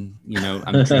phone, you know,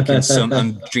 I'm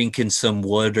drinking some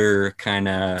water, kind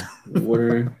of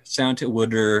Water sound to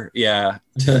water. Yeah.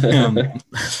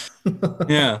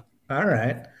 Yeah. All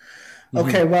right.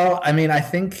 Okay. Well, I mean, I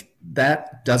think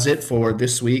that does it for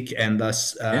this week, and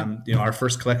thus, you know, our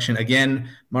first collection. Again,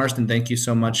 Marston, thank you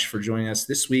so much for joining us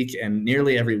this week and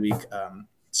nearly every week.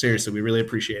 Seriously, we really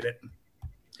appreciate it.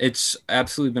 It's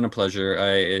absolutely been a pleasure.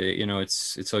 You know,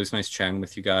 it's always nice chatting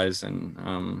with you guys,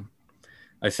 and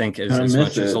I think as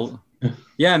much as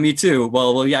yeah, me too.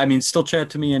 Well, yeah. I mean, still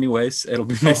chat to me anyways. It'll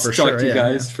be nice to talk to you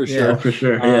guys for sure. For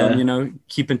sure. You know,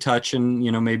 keep in touch, and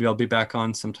you know, maybe I'll be back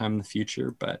on sometime in the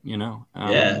future. But you know,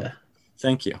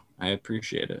 thank you. I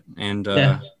appreciate it. And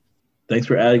thanks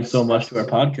for adding so much to our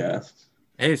podcast.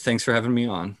 Hey, thanks for having me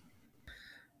on.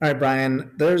 All right, Brian.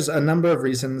 There's a number of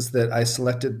reasons that I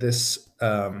selected this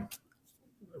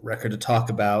record to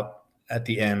talk about at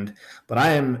the end, but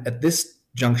I am at this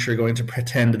juncture going to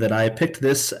pretend that I picked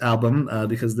this album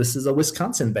because this is a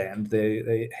Wisconsin band.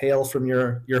 They hail from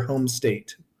your home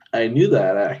state. I knew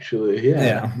that, actually.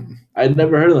 Yeah. I'd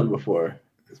never heard of them before,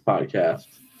 this podcast.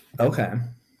 Okay.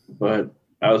 But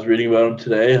I was reading about them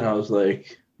today, and I was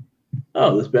like,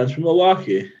 oh, this band's from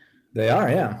Milwaukee. They are,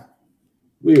 yeah.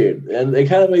 Weird. And it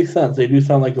kind of makes sense. They do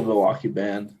sound like a Milwaukee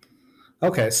band.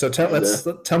 Okay, so tell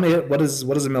me what is a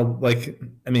like?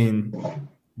 I mean,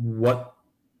 what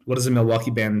does a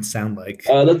Milwaukee band sound like?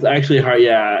 That's actually hard.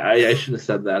 Yeah, I should have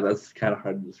said that. That's kind of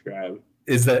hard to describe.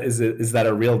 Is that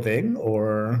a real thing,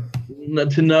 or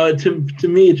to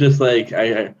me, just like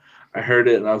I heard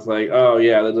it and I was like, oh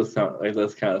yeah, that does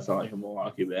kind of sound like a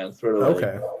Milwaukee band, sort of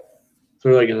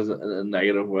like in a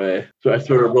negative way. So I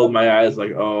sort of rolled my eyes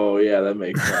like, oh yeah, that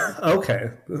makes sense.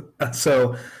 Okay,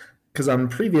 so. Because on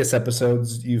previous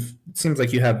episodes, it seems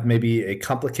like you have maybe a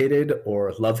complicated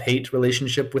or love-hate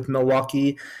relationship with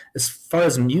Milwaukee. As far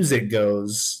as music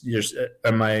goes,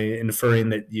 am I inferring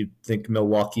that you think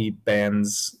Milwaukee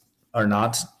bands are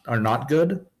not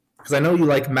good? Because I know you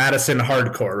like Madison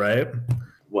hardcore, right?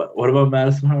 What about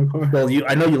Madison hardcore? Well,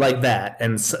 I know you like that,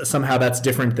 and somehow that's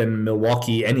different than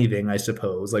Milwaukee anything, I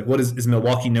suppose. Like, what is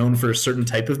Milwaukee known for a certain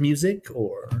type of music,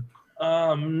 or?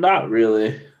 Not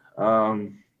really.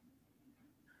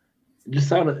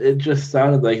 It just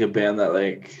sounded like a band that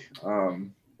like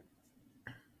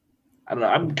I don't know.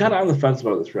 I'm kind of on the fence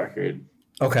about this record.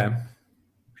 Okay.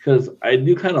 Because I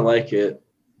do kind of like it,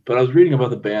 but I was reading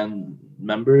about the band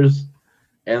members,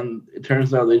 and it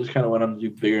turns out they just kind of went on to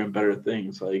do bigger and better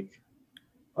things. Like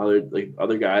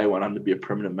other guy went on to be a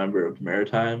permanent member of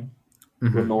Maritime, the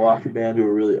Milwaukee band, who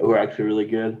were actually really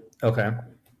good. Okay.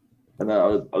 And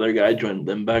then other guy joined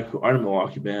Limbeck, who aren't a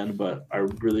Milwaukee band, but are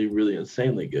really, really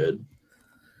insanely good.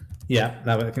 Yeah,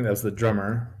 I think that was the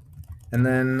drummer. And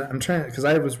then I'm trying, because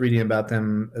I was reading about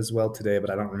them as well today, but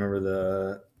I don't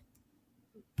remember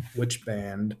which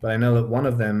band. But I know that one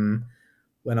of them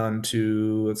went on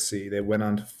to, they went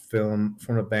on to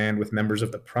form a band with members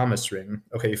of the Promise Ring.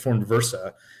 Okay, formed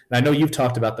Versa. And I know you've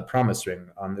talked about the Promise Ring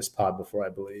on this pod before, I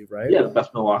believe, right? Yeah, the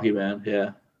best Milwaukee band,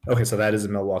 yeah. Okay, so that is a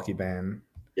Milwaukee band.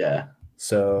 Yeah.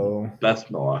 So best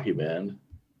Milwaukee band.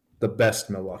 The best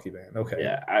Milwaukee band. Okay.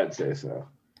 Yeah, I'd say so.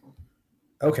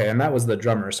 Okay, and that was the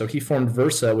drummer. So he formed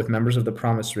Versa with members of the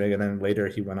Promise Ring, and then later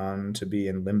he went on to be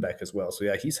in Limbeck as well. So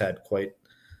yeah, he's had quite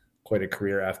a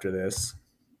career after this.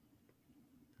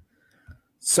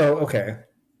 So okay,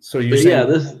 so you're saying, yeah,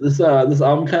 this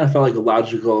album kind of felt like a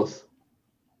logical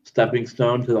stepping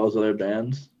stone to those other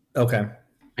bands. Okay,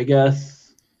 I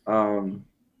guess, even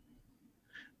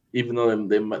though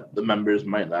the members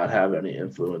might not have any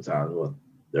influence on what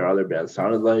their other bands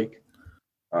sounded like,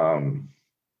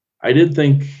 I did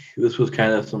think this was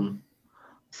kind of some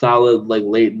solid like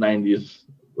late '90s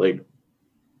like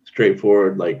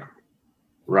straightforward like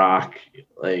rock,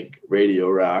 like radio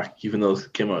rock, even though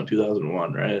it came out in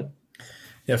 2001, right?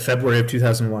 Yeah, February of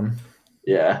 2001.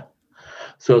 Yeah,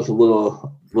 so it's a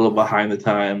little behind the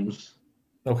times.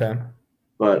 Okay,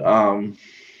 but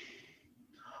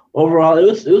overall,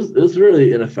 it was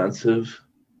really inoffensive.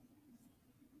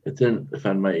 It didn't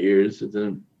offend my ears. It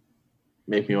didn't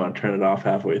make me want to turn it off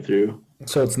halfway through.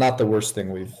 So it's not the worst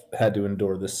thing we've had to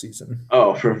endure this season.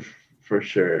 Oh, for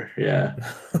sure, yeah.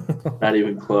 Not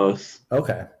even close.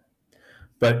 Okay.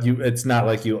 But it's not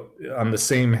like you, on the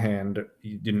same hand,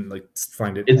 you didn't like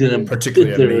find it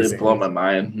particularly amazing. Really blow my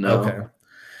mind. No. Okay.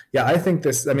 Yeah, I think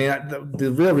this. I mean,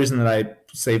 the real reason that I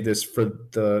saved this for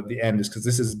the end is because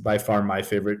this is by far my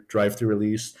favorite drive-through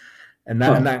release, and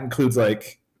that includes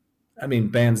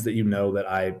bands that that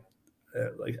I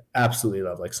like absolutely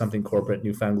love, like Something Corporate,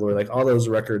 New Found Glory, like all those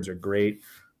records are great,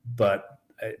 but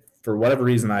for whatever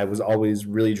reason, I was always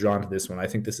really drawn to this one. I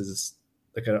think this is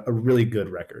like a really good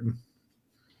record.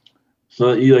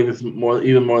 So you like this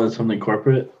even more than Something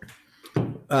Corporate?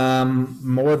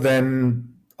 More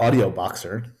than Audio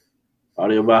Boxer.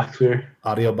 Audio Boxer.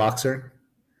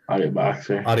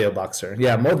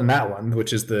 Yeah, more than that one,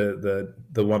 which is the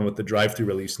one with the drive-through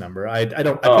release number. I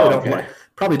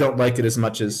probably don't like it as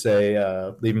much as say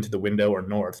Leaving to the Window or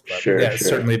North, but it's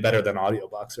certainly better than Audio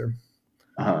Boxer.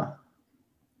 I'm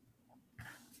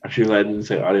actually glad I didn't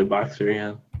say Audio Boxer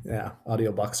again. Yeah,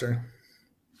 Audio Boxer.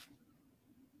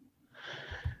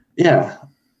 Yeah.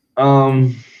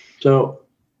 So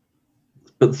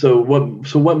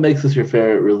what makes this your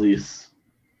favorite release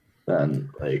then?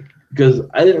 Like, because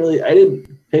I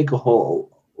didn't take a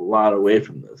whole lot away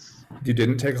from this. You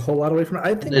didn't take a whole lot away from it?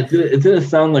 I think it didn't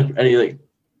sound like any it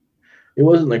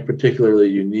wasn't like particularly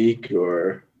unique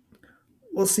or.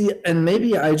 Well, see, and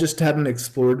maybe I just hadn't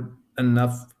explored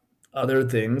enough other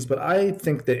things, but I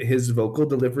think that his vocal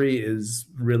delivery is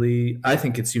really, I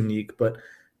think it's unique, but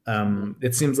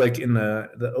it seems like in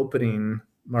the opening,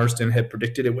 Marsden had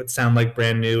predicted it would sound like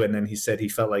Brand New, and then he said he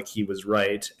felt like he was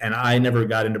right. And I never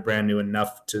got into Brand New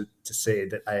enough to say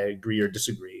that I agree or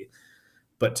disagree.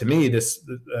 But to me, this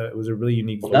was a really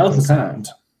unique vocal sound.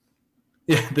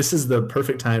 Yeah, this is the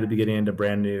perfect time to be getting into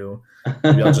Brand New.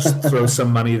 Maybe I'll just throw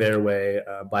some money their way,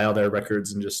 buy all their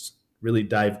records, and just really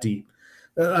dive deep.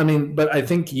 But I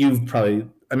think you've probably...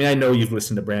 I know you've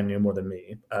listened to Brand New more than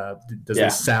me. Does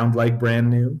it sound like Brand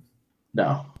New?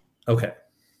 No. Okay.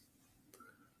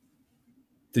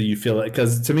 Do you feel like...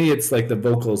 Because to me, it's like the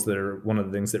vocals that are one of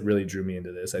the things that really drew me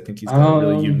into this. I think he's got a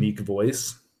really unique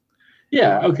voice.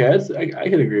 Yeah, okay. I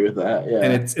can agree with that, yeah.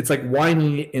 And it's like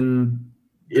whiny in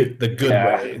the good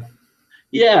way.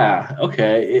 Yeah,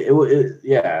 okay.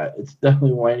 It's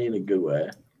definitely whiny in a good way.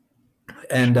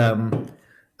 And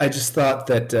I just thought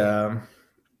that...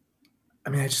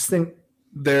 I just think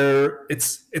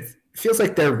it feels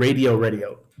like they're radio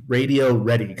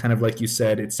ready, kind of like you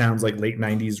said. It sounds like late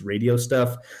 90s radio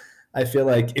stuff. I feel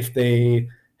like if they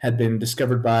had been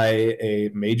discovered by a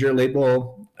major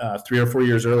label 3 or 4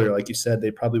 years earlier, like you said,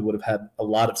 they probably would have had a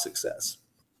lot of success.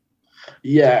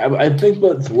 Yeah, I think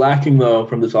what's lacking, though,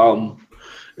 from this album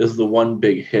is the one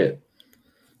big hit.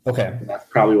 Okay. And that's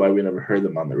probably why we never heard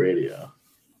them on the radio.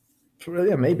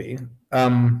 Yeah, maybe.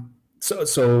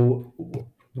 So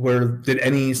did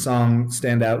any song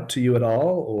stand out to you at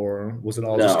all, or was it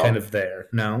all just kind of there?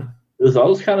 No, it was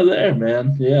all just kind of there,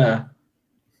 man. Yeah.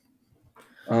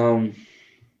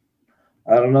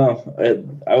 I don't know.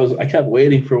 I kept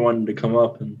waiting for one to come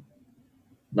up, and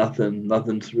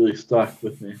nothing's really stuck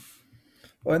with me.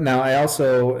 Well, now I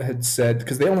also had said,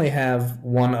 because they only have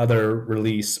one other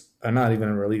release, or not even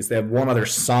a release, they have one other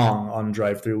song on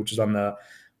Drive Through, which is on the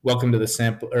Welcome to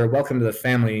the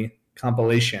Family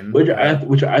compilation, which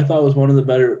I thought was one of the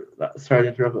better. Sorry to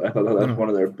interrupt. I thought that's one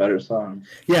of their better songs.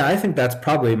 Yeah, I think that's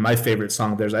probably my favorite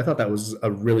song of theirs. I thought that was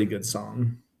a really good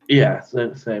song. Yeah,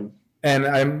 same. And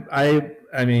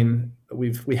I mean,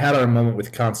 we had our moment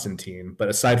with Constantine, but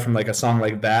aside from like a song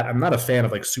like that, I'm not a fan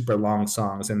of like super long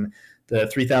songs. And the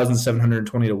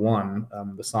 3,720 to 1,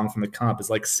 the song from the comp, is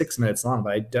like 6 minutes long,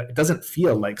 but it doesn't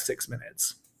feel like 6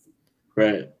 minutes.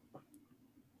 Right.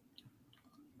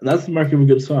 And that's the mark of a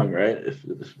good song, right? If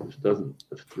it's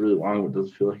really long, it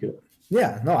doesn't feel like it.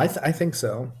 Yeah, no, I think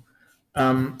so.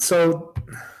 So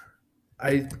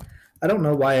I don't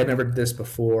know why I never did this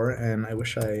before, and I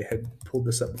wish I had pulled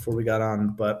this up before we got on,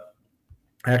 but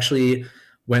I actually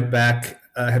went back.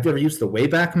 Have you ever used the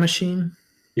Wayback Machine?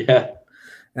 Yeah.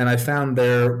 And I found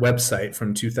their website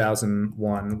from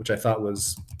 2001, which I thought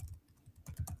was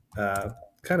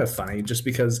kind of funny, just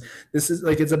because this is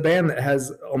like, it's a band that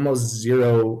has almost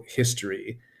zero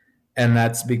history, and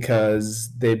that's because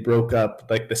they broke up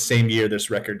like the same year this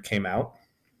record came out.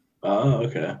 Oh,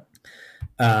 okay.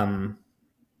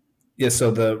 Yeah,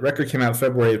 so the record came out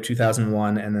February of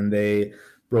 2001, and then they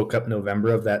broke up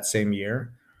November of that same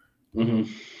year. Mm-hmm.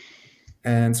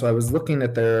 And so I was looking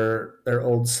at their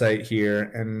old site here,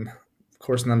 and of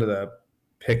course none of the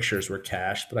pictures were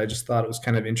cached, but I just thought it was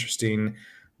kind of interesting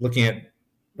looking at,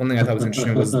 one thing I thought was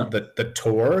interesting was the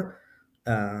tour.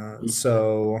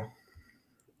 So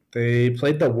they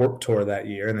played the Warped Tour that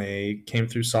year, and they came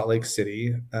through Salt Lake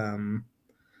City.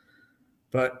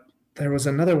 But there was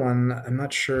another one, I'm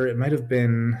not sure, it might have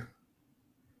been,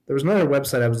 there was another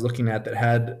website I was looking at that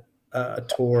had a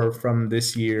tour from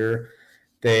this year.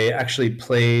 They actually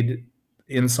played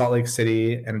in Salt Lake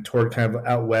City and toured kind of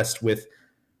out west with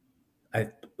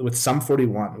Sum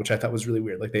 41, which I thought was really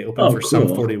weird. Like they opened for cool. Sum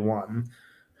 41.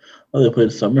 Oh, they played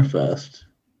Summerfest.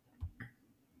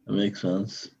 That makes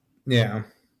sense. Yeah.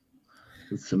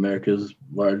 It's America's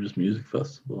largest music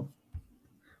festival.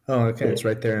 Oh, okay. It's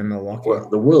right there in Milwaukee. Well,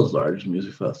 the world's largest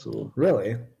music festival.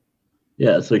 Really?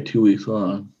 Yeah, it's like 2 weeks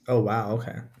long. Oh, wow.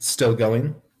 Okay. Still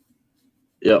going?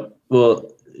 Yep.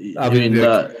 Well, I mean,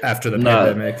 after the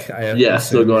pandemic.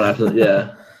 Still going after.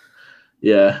 Yeah.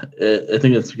 Yeah. I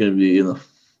think it's going to be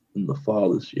in the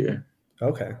fall this year.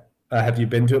 Okay. Have you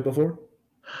been to it before?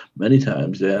 Many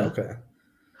times, yeah. Okay.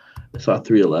 I saw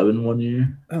 311 one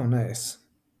year. Oh, nice.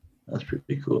 That's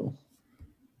pretty cool.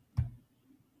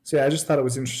 So yeah, I just thought it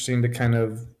was interesting to kind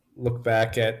of look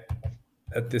back at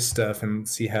this stuff and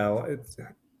see how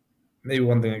maybe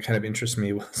one thing that kind of interests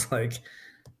me was like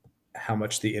how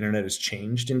much the internet has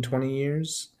changed in 20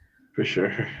 years. For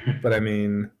sure. But I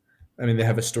mean they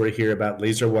have a story here about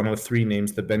Laser 103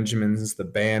 names the Benjamins the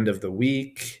band of the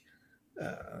week.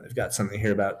 They've got something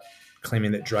here about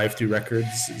claiming that Drive Through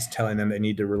Records is telling them they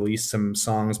need to release some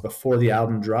songs before the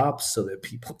album drops so that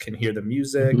people can hear the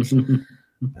music.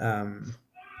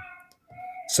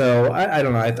 So I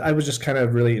don't know. I was just kind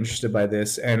of really interested by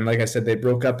this. And like I said, they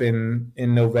broke up in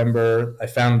November. I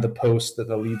found the post that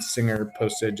the lead singer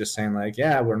posted just saying like,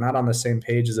 yeah, we're not on the same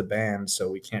page as a band,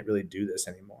 so we can't really do this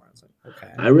anymore. I was like,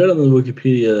 okay. I read on the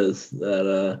Wikipedia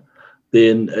that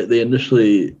they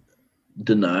initially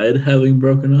denied having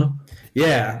broken up.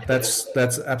 Yeah, that's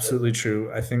absolutely true.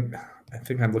 I think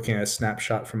I'm looking at a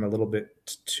snapshot from a little bit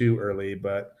too early,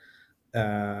 but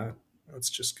let's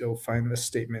just go find this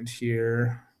statement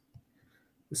here.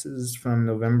 This is from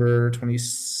November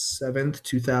 27th,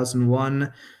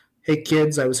 2001. Hey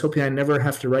kids, I was hoping I never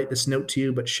have to write this note to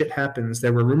you, but shit happens.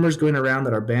 There were rumors going around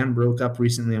that our band broke up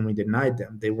recently and we denied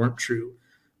them. They weren't true.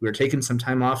 We were taking some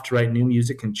time off to write new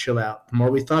music and chill out. The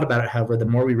more we thought about it, however, the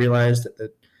more we realized that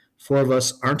the four of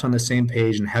us aren't on the same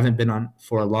page and haven't been on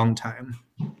for a long time.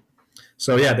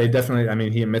 So yeah, they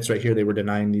definitely, he admits right here they were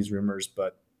denying these rumors,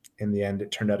 but in the end,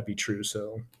 it turned out to be true.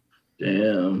 So,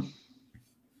 damn.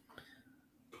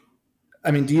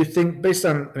 Do you think, based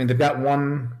on, they've got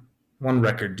one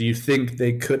record. Do you think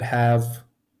they could have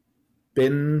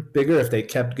been bigger if they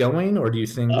kept going, or do you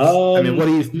think? What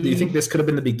do you think this could have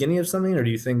been the beginning of something, or do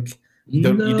you think you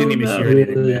didn't even hear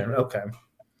anything there? Okay.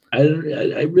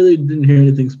 I really didn't hear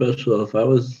anything special. If I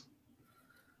was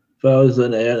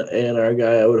an A&R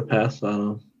guy, I would have passed on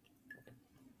them.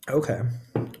 Okay.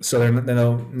 So there's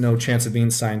no chance of being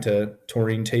signed to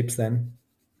Taurine Tapes then?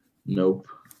 Nope.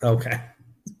 Okay.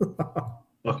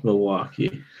 Fuck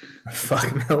Milwaukee.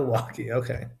 Fuck Milwaukee.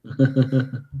 Okay.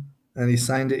 And he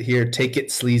signed it here, Take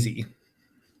It Sleazy,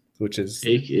 which is...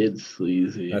 Take It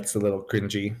Sleazy. That's a little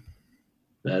cringy.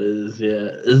 That is, yeah.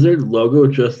 Is their logo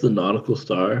just the nautical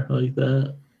star like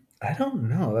that? I don't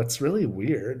know. That's really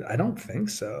weird. I don't think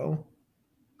so.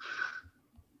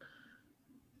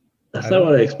 That's not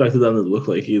what I expected them to look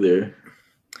like either.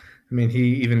 I mean,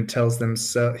 he even tells them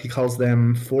so. He calls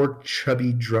them 4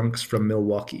 chubby drunks from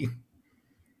Milwaukee.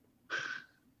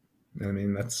 I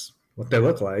mean, that's what they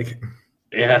look like.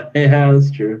 Yeah,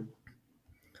 that's true.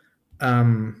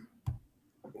 I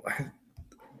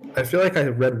feel like I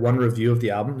read one review of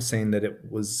the album saying that it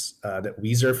was that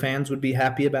Weezer fans would be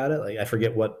happy about it. Like, I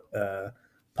forget what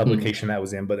publication that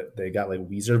was in, but they got like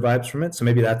Weezer vibes from it. So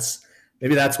maybe that's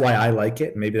why I like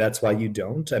it. Maybe that's why you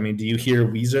don't. I mean, do you hear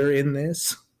Weezer in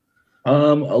this?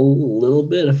 A little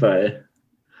bit if I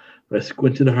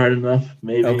squinted hard enough,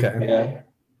 maybe. Okay. Yeah.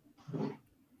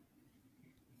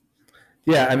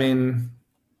 Yeah, I mean,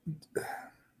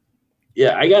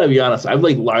 yeah, I gotta be honest. I've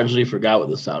like largely forgot what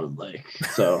this sounded like.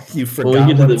 So you forgot when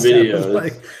we get to what the it sounded video.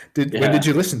 like. When did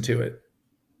you listen to it?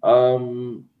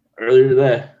 Earlier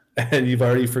today. And you've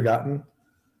already forgotten?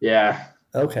 Yeah.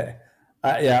 Okay.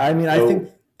 Yeah, I mean, I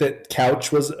think that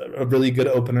Couch was a really good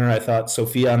opener. I thought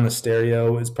Sophia on the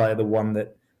Stereo is probably the one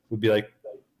that would be like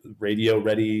radio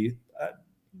ready.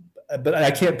 But I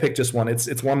can't pick just one.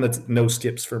 It's one that's no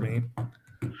skips for me.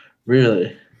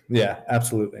 Really? Yeah,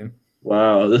 absolutely.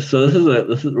 Wow.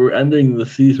 We're ending the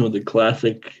season with a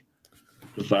classic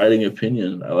dividing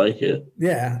opinion. I like it.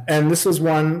 Yeah, and this was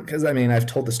one because I mean I've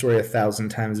told the story 1,000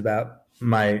 times about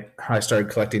how I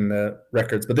started collecting the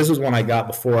records, but this was one I got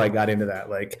before I got into that.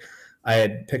 Like, I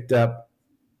had picked up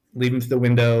Leaving Through the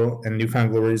Window and Newfound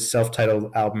Glory's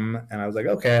self-titled album, and I was like,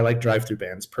 okay, I like drive-through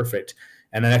bands, perfect.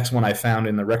 And the next one I found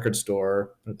in the record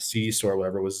store, the CD store,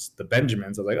 whatever, was the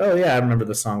Benjamins. I was like, oh yeah, I remember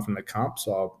the song from the comp,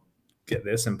 so I'll get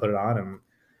this and put it on. And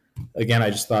again, I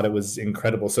just thought it was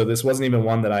incredible. So this wasn't even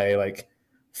one that I like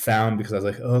found because I was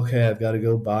like, okay, I've got to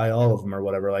go buy all of them or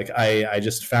whatever. Like, I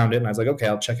just found it and I was like, okay,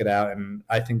 I'll check it out. And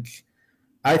I think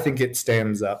it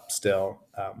stands up still,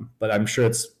 but I'm sure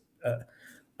it's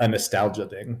a nostalgia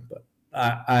thing. But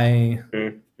I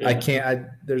can't.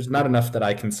 There's not enough that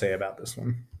I can say about this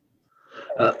one.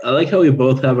 I like how we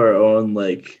both have our own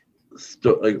like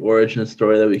origin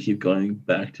story that we keep going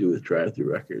back to with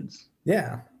drive-through records.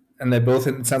 Yeah. And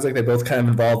it sounds like they both kind of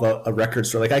involve a record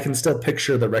store. Like, I can still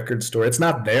picture the record store. It's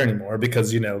not there anymore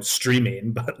because,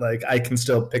 streaming, but like I can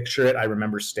still picture it. I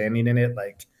remember standing in it.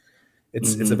 Like,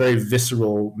 it's a very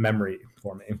visceral memory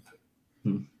for me.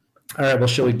 All right. Well,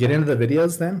 shall we get into the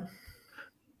videos then?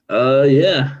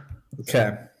 Yeah.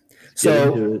 Okay.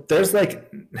 So there's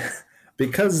like,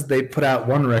 because they put out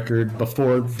one record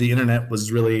before the internet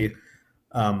was really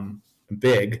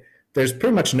big, there's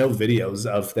pretty much no videos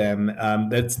of them.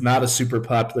 It's not a super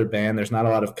popular band. There's not a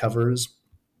lot of covers.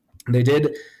 They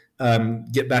did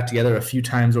get back together a few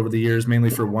times over the years, mainly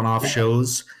for one-off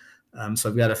shows. So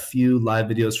I've got a few live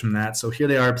videos from that. So here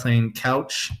they are playing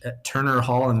Couch at Turner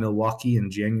Hall in Milwaukee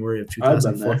in January of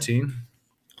 2014.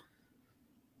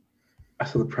 I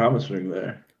saw the Promise Ring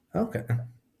there. Okay.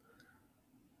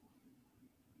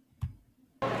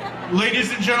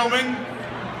 Ladies and gentlemen,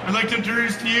 I'd like to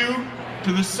introduce to you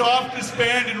to the softest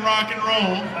band in rock and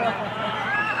roll,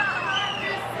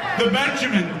 the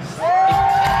Benjamins.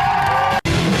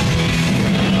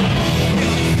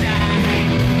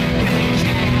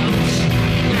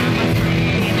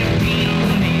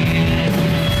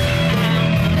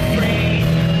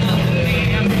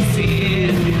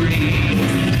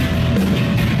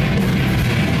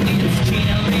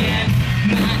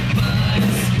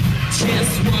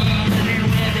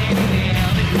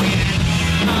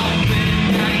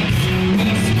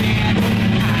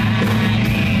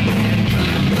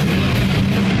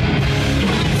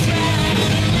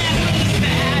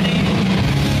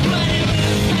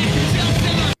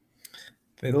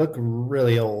 They look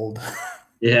really old.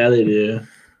 Yeah, they do.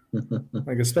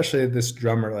 Like, especially this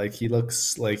drummer, like, he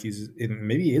looks like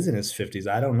maybe he is in his 50s.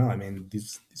 I don't know. I mean,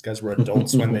 these guys were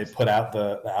adults when they put out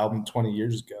the album 20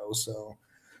 years ago. So,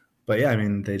 but yeah, I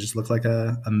mean, they just look like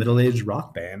a middle-aged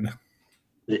rock band.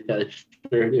 Yeah, they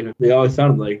sure do. They always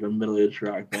sounded like a middle-aged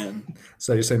rock band.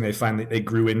 So you're saying they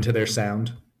grew into their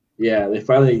sound? Yeah, they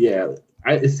finally. Yeah,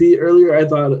 I see. Earlier, I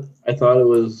thought it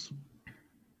was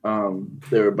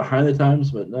they were behind the times,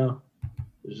 but no,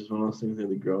 it's just one of those things that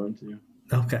they grow into.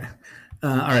 Okay.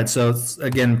 All right. So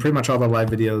again, pretty much all the live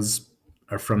videos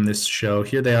are from this show.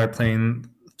 Here they are playing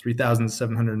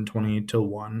 3,720 to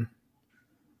 1.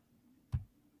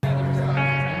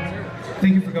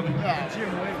 Thank you for coming.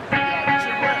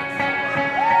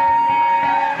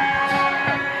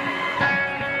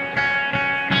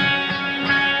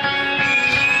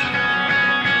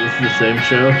 This is the same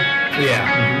show?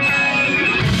 Yeah.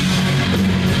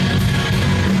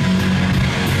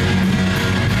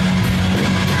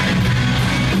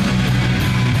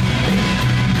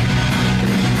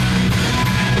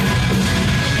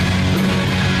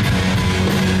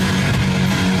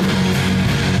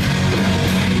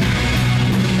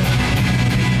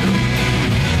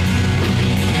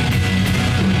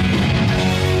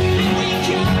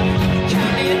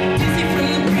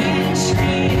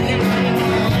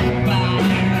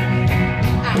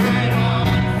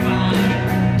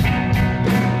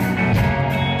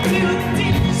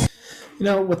 You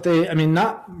know what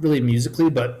not really musically,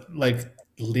 but like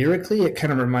lyrically, it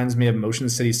kind of reminds me of Motion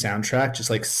City Soundtrack, just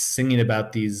like singing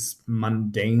about these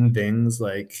mundane things,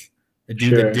 like do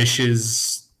the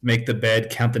dishes, make the bed,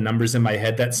 count the numbers in my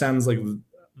head. That sounds like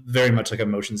very much like a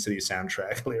Motion City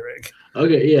Soundtrack lyric.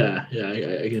 Okay, yeah,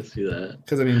 I can see that.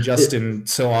 Because Justin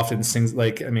so often sings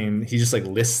he just like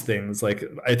lists things. Like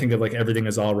I think of like Everything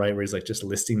Is All Right, where he's like just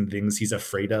listing things he's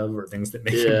afraid of or things that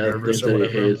make him nervous or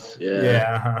whatever.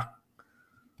 Yeah.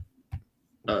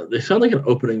 They sound like an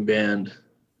opening band.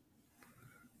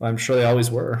 Well, I'm sure they always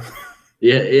were.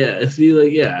 Yeah. See,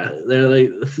 they're like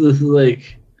this is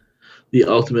like the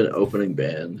ultimate opening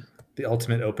band. The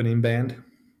ultimate opening band.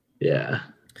 Yeah.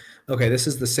 Okay, this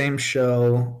is the same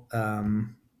show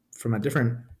from a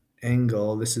different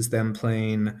angle. This is them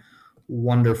playing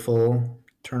Wonderful,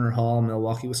 Turner Hall,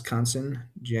 Milwaukee, Wisconsin,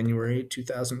 January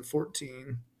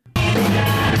 2014.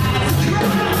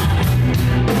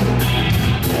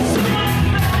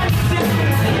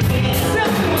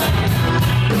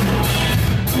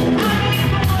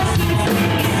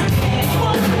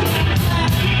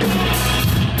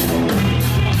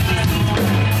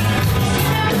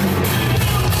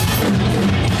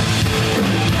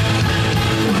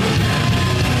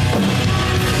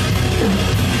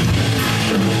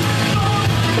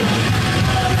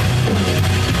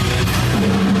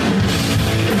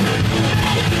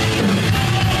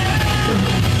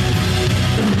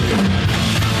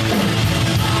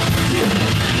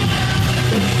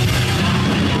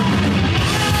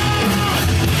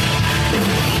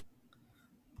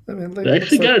 They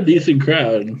actually got a decent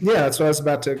crowd. Yeah, that's what I was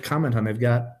about to comment on. They've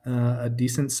got a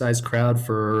decent sized crowd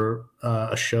for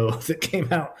a show that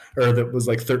came out, or that was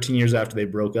like 13 years after they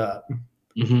broke up.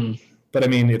 Mm-hmm.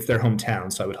 But it's their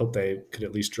hometown, so I would hope they could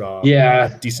at least draw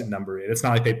a decent number. It's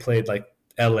not like they played like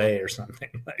LA or something.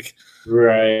 Like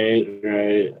Right.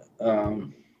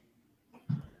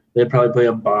 They'd probably play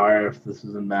a bar if this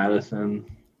was in Madison.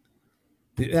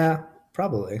 Yeah,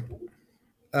 probably.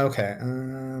 Okay.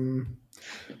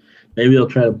 Maybe I'll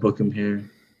try to book him here.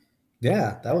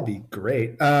 Yeah, that would be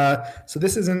great. So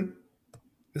this isn't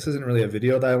really a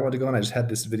video that I wanted to go on. I just had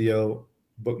this video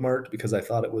bookmarked because I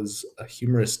thought it was a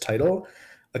humorous title.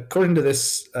 According to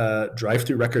this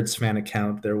Drive-Thru Records fan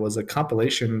account, there was a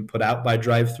compilation put out by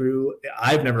Drive-Thru.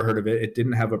 I've never heard of it. It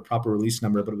didn't have a proper release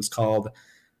number, but it was called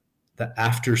the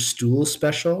After Stool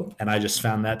Special, and I just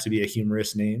found that to be a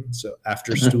humorous name. So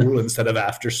After Stool instead of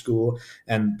After School,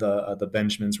 and the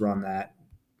Benjamins were on that.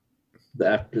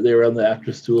 They were on the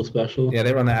After Stool Special? Yeah,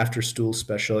 they were on the After Stool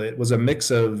Special. It was a mix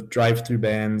of drive-through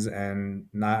bands and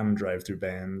non-drive-through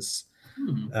bands.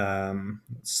 Let's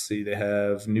see. They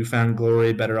have Newfound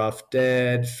Glory, Better Off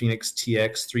Dead, Phoenix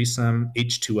TX, Threesome,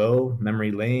 H2O,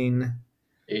 Memory Lane,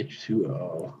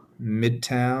 H2O,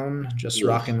 Midtown, Just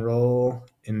Rock and Roll,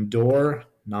 Endure,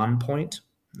 Nonpoint.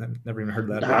 I've never even heard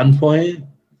of that. Nonpoint?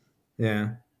 Yeah.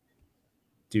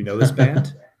 Do you know this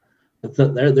band?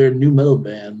 They're a new metal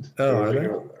band. Oh,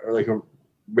 or like a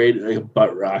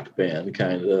butt rock band,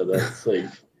 kind of. That's like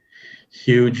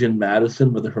huge in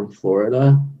Madison, but they're from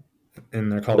Florida.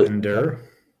 And they're called Endure?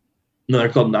 No, they're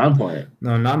called Nonpoint.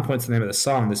 No, Nonpoint's the name of the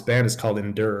song. This band is called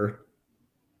Endure.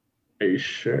 Are you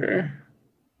sure?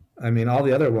 All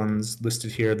the other ones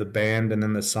listed here, the band and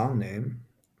then the song name.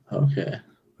 Okay.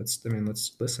 Let's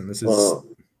listen. This is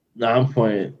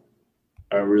Nonpoint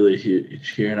are really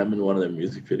huge here, and I'm in one of their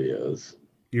music videos.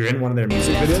 You're in one of their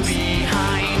music videos?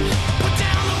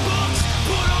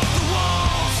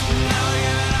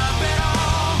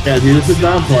 Yeah, dude, this is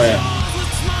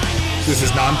Nonpoint. This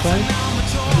is Nonpoint?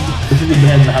 This is the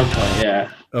band Nonpoint,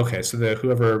 yeah. Okay, so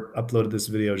whoever uploaded this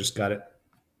video just got it.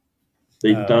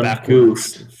 They done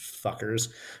goofed. Fuckers.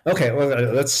 Okay, well,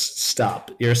 let's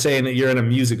stop. You're saying that you're in a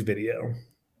music video.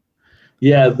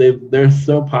 Yeah, they're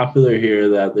so popular here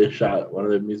that they shot one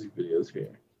of their music videos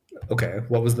here. Okay,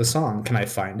 what was the song? Can I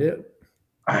find it?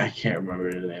 I can't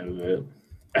remember the name of it.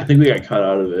 I think we got cut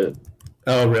out of it.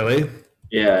 Oh, really?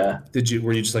 Yeah.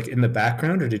 Were you just like in the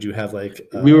background, or did you have like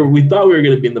we thought we were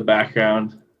gonna be in the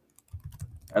background,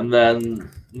 and then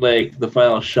like the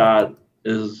final shot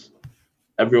is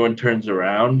everyone turns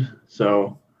around,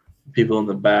 so people in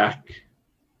the back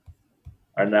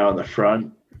are now in the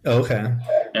front. Oh, okay.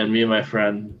 And me and my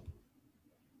friend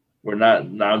were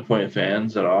not non-point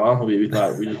fans at all. We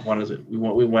thought we just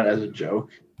we went as a joke.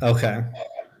 Okay.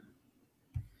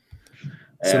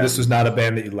 So this was not a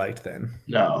band that you liked then?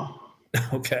 No.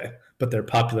 Okay, but they're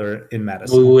popular in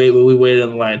Madison. We waited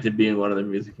in line to be in one of the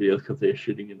music videos because they're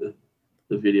shooting in the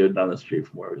video down the street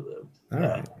from where we live. All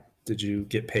right. Did you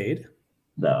get paid?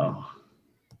 No.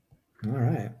 All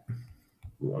right.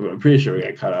 I'm pretty sure we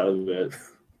got cut out of it.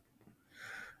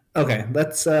 Okay,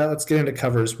 let's get into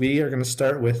covers. We are going to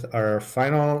start with our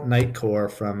final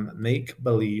Nightcore from Make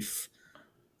Believe.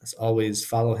 As always,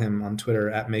 follow him on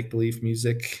Twitter at Make Believe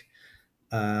Music.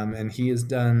 And he has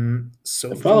done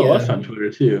Sophia. Follow us on Twitter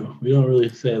too. We don't really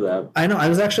say that. I know. I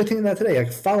was actually thinking that today.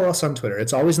 Follow us on Twitter.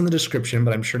 It's always in the description,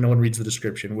 but I'm sure no one reads the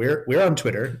description. We're on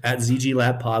Twitter at ZG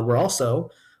Lab Pod. We're also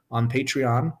on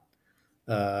Patreon,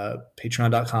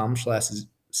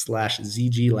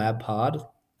 patreon.com/ZG Lab Pod.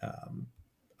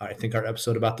 I think our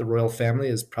episode about the royal family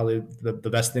is probably the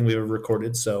best thing we've ever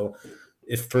recorded. So,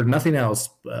 if for nothing else,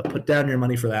 put down your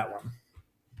money for that one.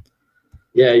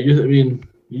 Yeah, you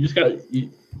just got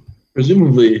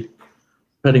presumably,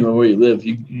 depending on where you live,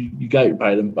 you got your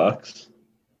Biden bucks.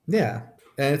 Yeah,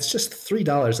 and it's just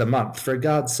 $3 a month, for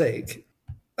God's sake.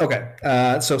 Okay,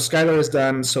 so Skylar has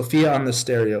done Sophia on the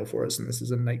stereo for us, and this is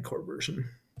a Nightcore version.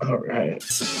 All right.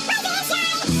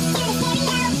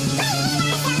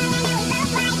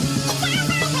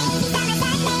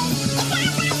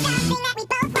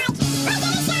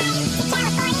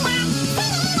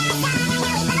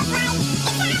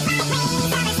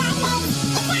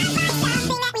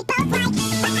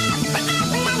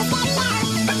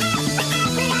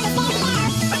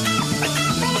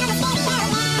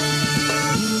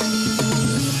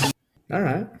 All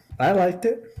right. I liked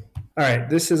it. All right.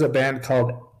 This is a band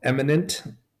called Eminent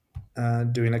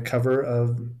doing a cover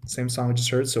of the same song we just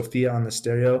heard, Sophia on the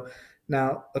stereo.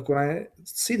 Now, look, when I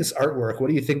see this artwork, what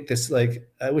do you think this, like,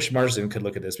 I wish Marsden could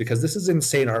look at this because this is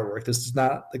insane artwork. This is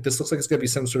not, like, this looks like it's going to be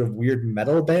some sort of weird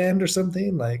metal band or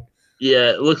something. Like,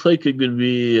 yeah, it looks like it could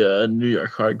be a New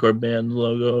York hardcore band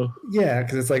logo. Yeah,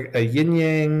 because it's like a yin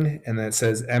yang, and then it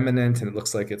says Eminent, and it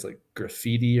looks like it's like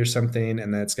graffiti or something,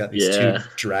 and then it's got these two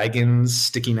dragons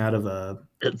sticking out of a.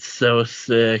 It's so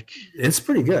sick. It's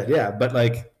pretty good, yeah, but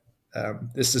like,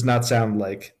 this does not sound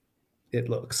like it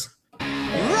looks.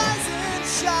 Rise and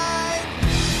shine to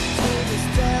the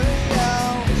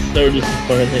stereo. So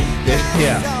disappointing.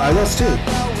 Yeah, I was too.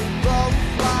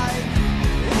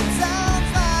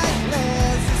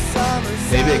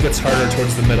 Maybe it gets harder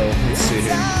towards the middle. Let's see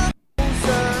here.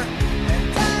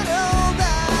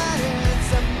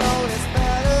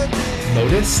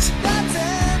 Modest?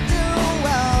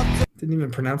 Didn't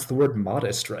even pronounce the word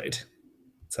modest right.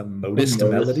 It's a modest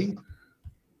melody.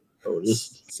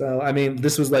 Modest. So, I mean,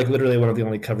 this was like literally one of the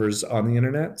only covers on the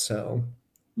internet. So,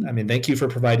 I mean, thank you for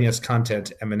providing us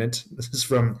content, Eminent. This is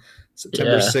from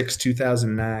September 6,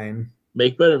 2009.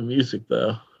 Make better music,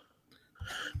 though.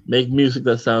 Make music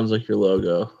that sounds like your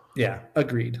logo. Yeah,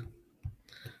 agreed.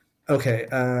 Okay,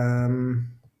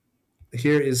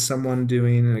 here is someone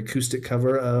doing an acoustic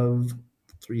cover of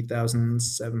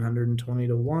 3,720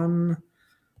 to 1,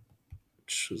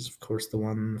 which was, of course, the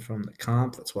one from the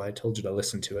comp. That's why I told you to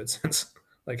listen to it, since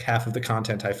like half of the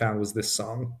content I found was this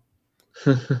song.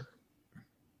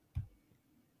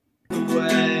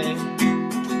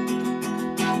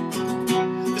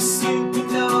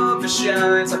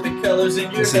 Shines like the colors in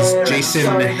your This is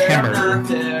Jason Hammer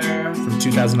from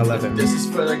 2011. This is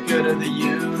for the good of the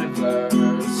universe.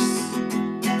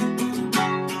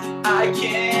 I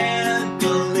can't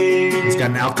believe he's got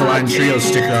an Alkaline Trio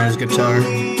sticker on his guitar.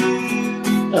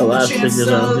 A lot of stickers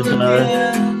on his guitar.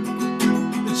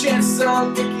 The chances are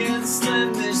looking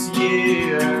slim this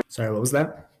year. Sorry, what was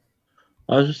that?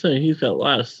 I was just saying he's got a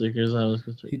lot of stickers on his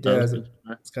guitar. He does.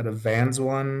 It's got a Vans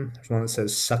one. There's one that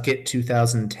says "Suck It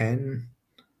 2010."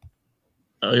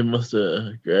 Oh, he must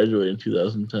have graduated in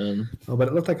 2010. Oh, but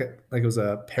it looked like it was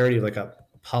a parody of like a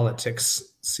politics.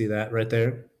 See that right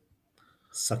there?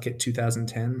 "Suck It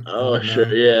 2010." Oh,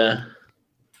 sure, yeah.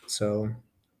 So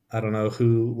I don't know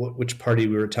which party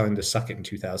we were telling to suck it in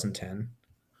 2010.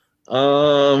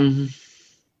 I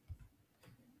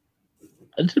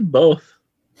did both.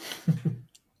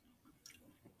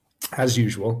 As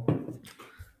usual.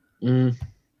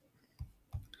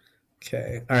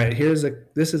 Okay. All right.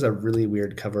 This is a really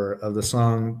weird cover of the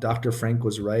song "Dr. Frank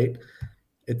Was Right."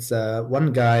 It's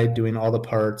one guy doing all the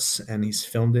parts, and he's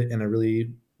filmed it in a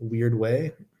really weird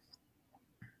way.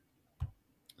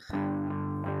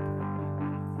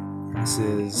 This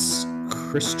is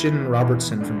Christian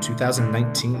Robertson from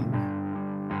 2019.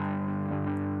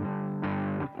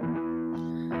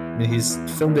 I mean, he's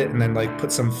filmed it and then like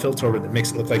put some filter over it that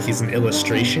makes it look like he's an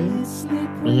illustration.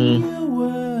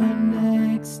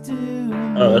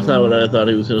 Oh, that's not what I thought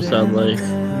he was going to sound like.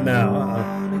 No.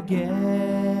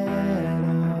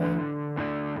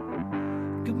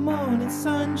 Good morning,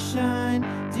 sunshine.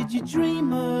 Did you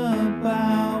dream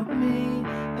about me?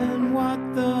 And what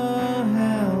the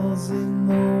hell's in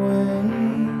the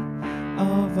way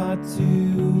of our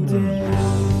today?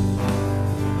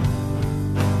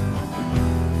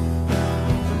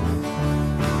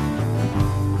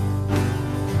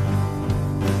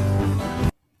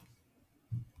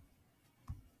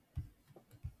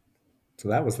 So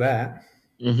that was that.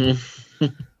 Mm-hmm.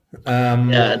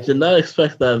 Yeah, I did not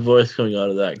expect that voice coming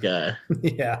out of that guy.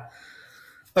 Yeah.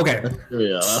 Okay.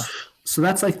 Yeah. So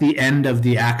that's like the end of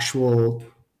the actual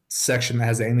section that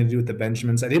has anything to do with the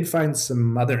Benjamins. I did find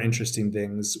some other interesting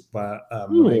things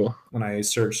when I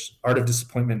searched Art of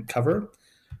Disappointment cover.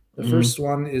 The first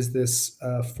one is this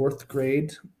fourth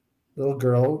grade little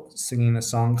girl singing a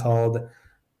song called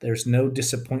 "There's No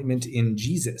Disappointment in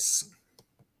Jesus."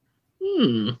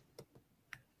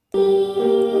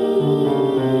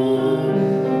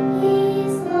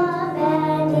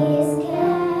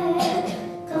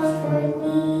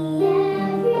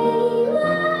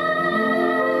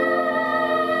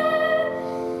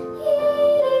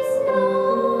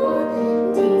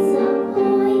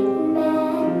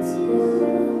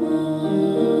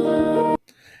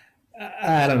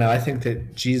 I don't know. I think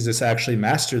that Jesus actually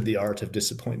mastered the art of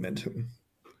disappointment.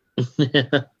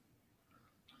 Yeah.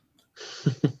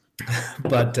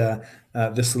 But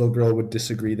this little girl would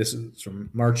disagree. This is from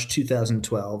March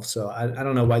 2012. So I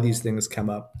don't know why these things come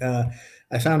up.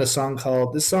 I found a song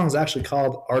this song is actually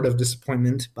called Art of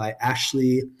Disappointment by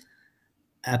Ashley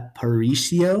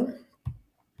Aparicio.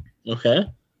 Okay.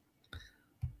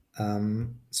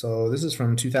 So this is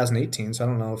from 2018. So I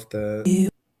don't know if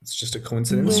it's just a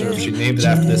coincidence or if she named it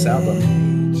after this album.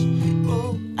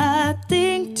 I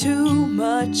think too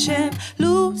much and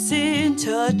losing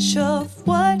touch of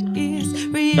what is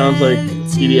reality. Sounds like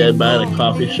CD I'd buy at a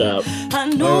coffee shop. I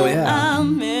know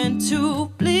I'm meant to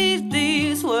believe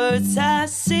these words I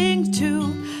sing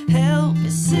to help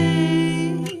me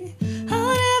see.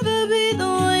 I'll never be the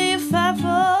one you fight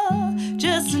for,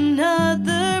 just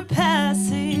another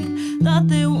passing thought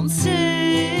they won't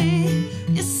say.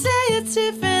 You say it's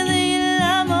different than you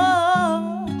lie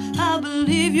more. I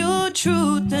believe your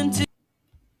truth until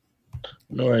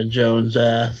Nora Jones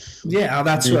ass. Yeah,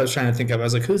 that's what I was trying to think of. I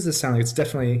was like, who's this sound like? It's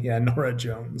definitely, Nora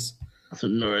Jones. That's a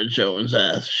Nora Jones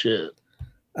ass shit.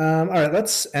 All right,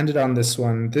 let's end it on this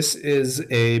one. This is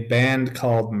a band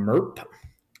called Merp.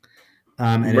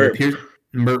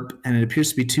 Merp, and it appears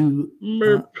to be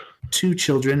two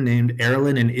children named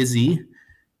Erilyn and Izzy.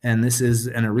 And this is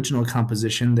an original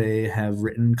composition they have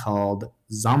written called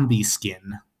Zombie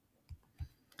Skin.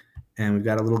 And we've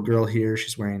got a little girl here.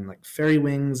 She's wearing like fairy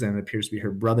wings, and it appears to be her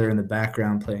brother in the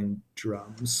background playing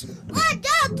drums.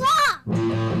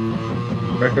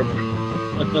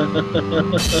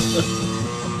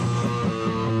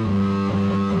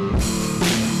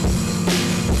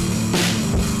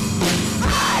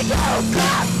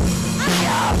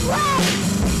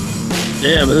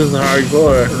 Damn, this is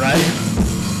hardcore. Right?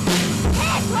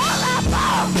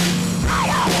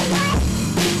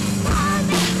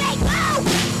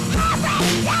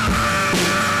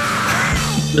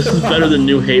 This is better than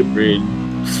New Hatebreed.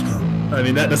 I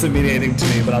mean, that doesn't mean anything to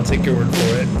me, but I'll take your word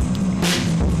for it.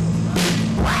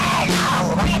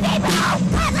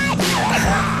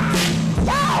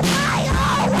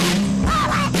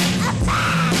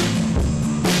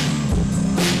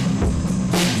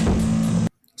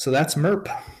 So that's Merp.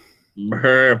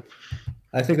 Merp.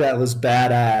 I think that was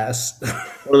badass.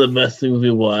 One of the best things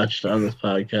we watched on this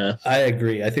podcast. I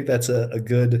agree. I think that's a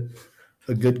good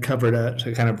cover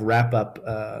to kind of wrap up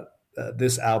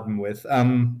this album with.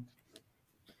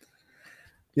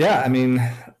 Yeah, I mean,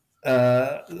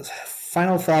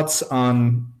 final thoughts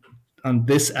on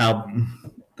this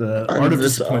album, The Art of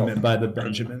Disappointment by the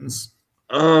Benjamins.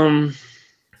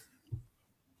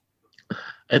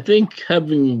 I think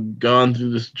having gone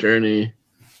through this journey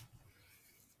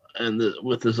and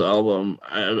with this album,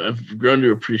 I've grown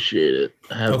to appreciate it.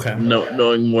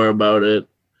 Knowing more about it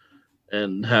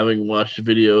and having watched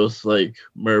videos like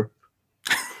Merp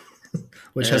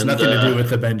which has nothing to do with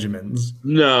the Benjamins.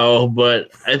 No,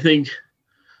 but I think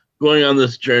going on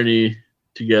this journey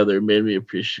together made me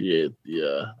appreciate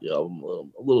the album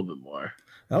a little bit more.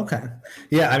 Okay.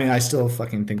 Yeah, I mean, I still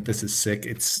fucking think this is sick.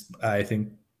 It's, I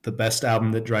think, the best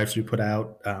album that Drive Thru put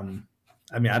out.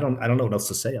 I mean, I don't know what else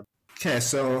to say. Okay,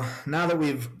 so now that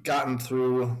we've gotten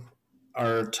through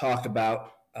our talk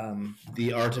about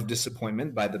The Art of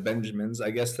Disappointment by the Benjamins, I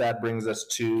guess that brings us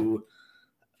to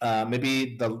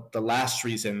maybe the last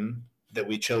reason that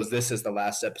we chose this as the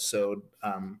last episode.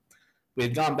 We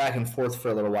had gone back and forth for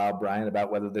a little while, Brian, about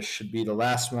whether this should be the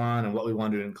last one and what we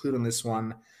wanted to include in this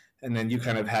one. And then you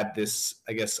kind of had this,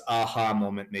 I guess, aha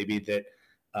moment maybe that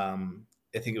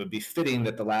I think it would be fitting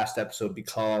that the last episode be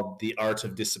called The Art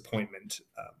of Disappointment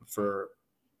for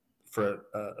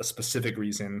a specific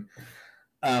reason.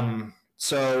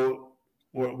 So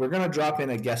we're going to drop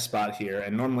in a guest spot here.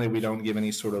 And normally we don't give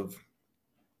any sort of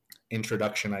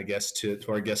introduction, I guess, to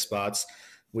our guest spots.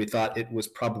 We thought it was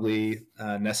probably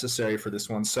necessary for this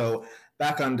one. So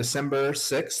back on December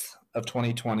 6th of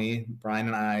 2020, Brian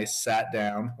and I sat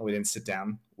down. Well, we didn't sit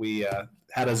down. We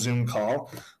had a Zoom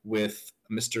call with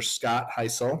Mr. Scott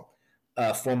Heisel,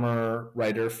 former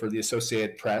writer for the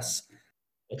Associated Press.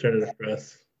 Alternative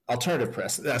Press.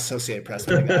 The Associated Press.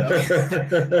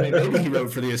 Maybe he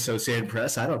wrote for the Associated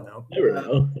Press. I don't know. Never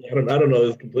know. I don't know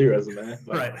his complete resume.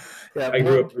 Right. Yeah. I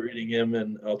grew up reading him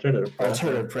in Alternative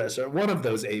Press, or one of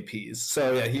those APs.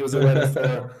 So yeah, he was a writer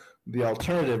for the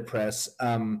Alternative Press.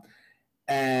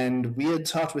 And we had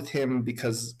talked with him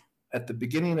because at the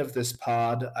beginning of this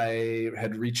pod, I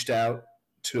had reached out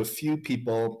to a few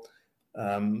people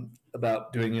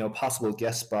about doing, possible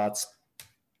guest spots.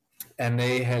 And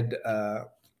they had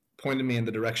pointed me in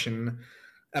the direction.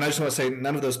 And I just want to say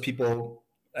none of those people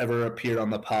ever appeared on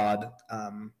the pod.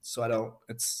 So I don't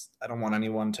want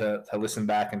anyone to listen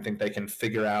back and think they can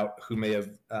figure out who may have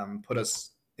put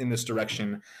us in this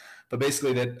direction. But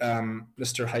basically that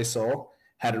Mr. Heisel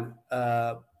had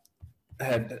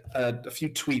a few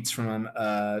tweets from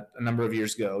a number of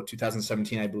years ago,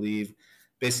 2017, I believe,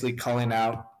 basically calling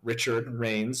out Richard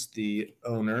Rains, the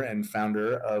owner and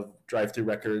founder of Drive Thru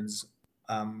Records,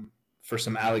 for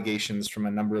some allegations from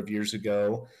a number of years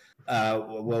ago.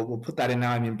 We'll put that in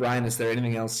now. I mean, Brian, is there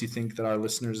anything else you think that our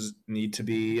listeners need to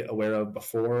be aware of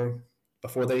before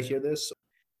they hear this?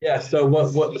 Yeah. So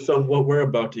what we're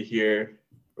about to hear,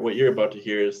 or what you're about to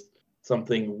hear, is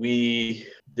something we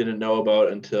didn't know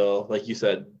about until, like you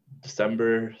said,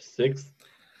 December 6th.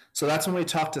 So that's when we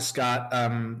talked to Scott.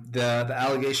 The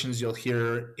allegations you'll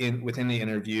hear within the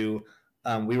interview,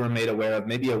 we were made aware of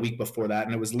maybe a week before that,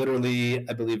 and it was literally,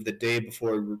 I believe, the day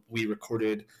before we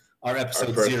recorded our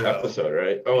episode first 0. Episode,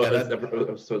 right? Oh, yeah,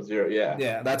 episode 0. Yeah.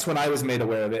 Yeah, that's when I was made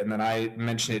aware of it, and then I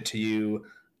mentioned it to you.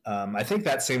 I think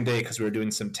that same day because we were doing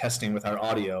some testing with our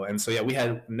audio, and so yeah, we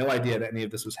had no idea that any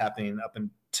of this was happening up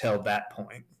until that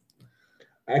point.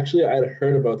 Actually, I had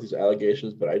heard about these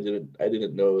allegations, but I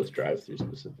didn't know it was Drive Thru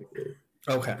specifically.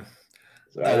 Okay.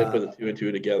 So I didn't put the two and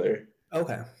two together.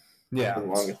 Okay. Yeah. For the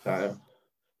longest time.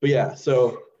 But yeah,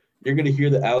 so you're gonna hear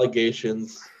the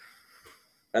allegations,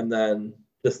 and then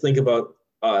just think about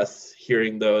us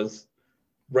hearing those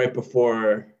right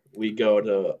before we go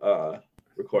to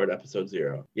record episode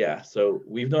 0. Yeah, so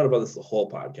we've known about this the whole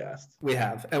podcast. We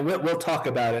have, and we'll talk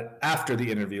about it after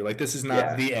the interview. Like, this is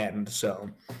not the end,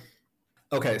 so.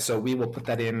 Okay, so we will put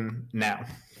that in now.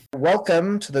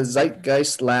 Welcome to the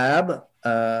Zeitgeist Lab,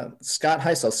 Scott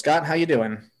Heisel. Scott, how you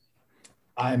doing?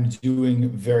 I'm doing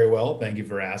very well. Thank you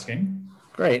for asking.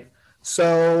 Great.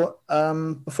 So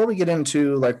before we get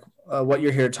into what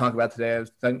you're here to talk about today,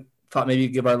 I thought maybe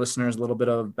you'd give our listeners a little bit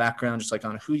of background, just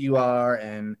on who you are.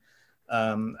 And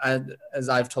as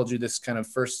I've told you, this kind of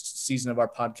first season of our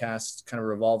podcast kind of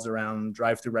revolves around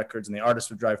Drive Thru Records and the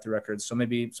artists of Drive Thru Records. So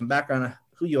maybe some background on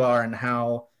who you are and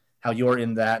how you're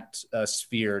in that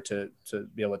sphere to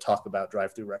be able to talk about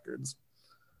Drive Thru Records.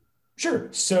 Sure.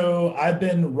 So I've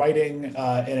been writing in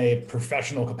a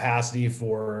professional capacity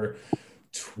for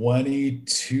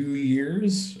 22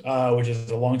 years, which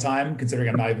is a long time considering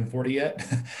I'm not even 40 yet.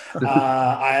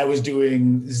 I was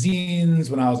doing zines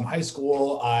when I was in high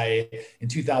school. In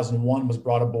 2001, was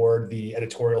brought aboard the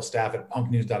editorial staff at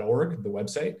punknews.org, the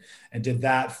website, and did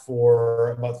that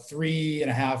for about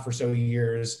 3.5 or so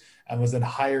years, and was then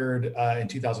hired in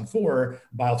 2004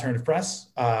 by Alternative Press,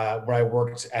 where I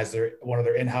worked as one of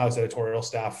their in-house editorial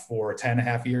staff for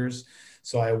 10.5 years.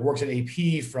 So I worked at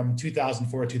AP from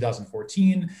 2004 to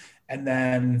 2014, And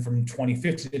then from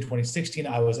 2015 to 2016,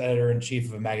 I was editor-in-chief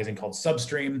of a magazine called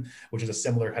Substream, which is a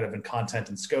similar kind of in content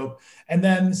and scope. And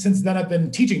then since then, I've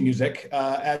been teaching music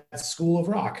at School of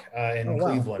Rock in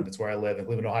Cleveland. It's where I live in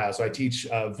Cleveland, Ohio. So I teach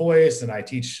voice and I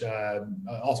teach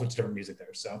all sorts of different music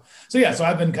there. So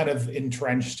I've been kind of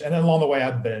entrenched. And then along the way,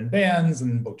 I've been in bands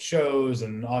and booked shows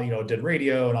and all, did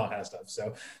radio and all kind of stuff.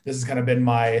 So this has kind of been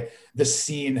the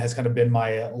scene has kind of been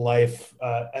my life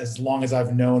as long as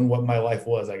I've known what my life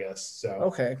was, I guess. So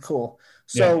okay, cool.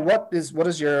 So what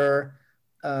is your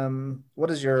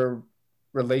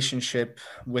relationship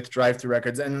with Drive-Thru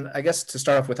Records? And I guess to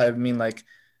start off with, I mean, like,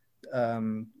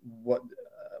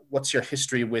 what's your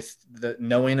history with the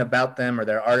knowing about them or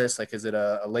their artists? Like, is it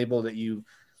a label that you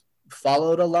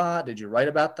followed a lot? Did you write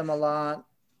about them a lot?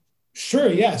 Sure,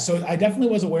 yeah. So I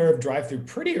definitely was aware of Drive-Thru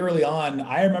pretty early on.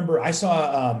 I remember I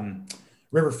saw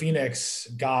River Phoenix.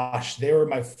 Gosh, they were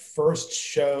my first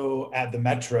show at the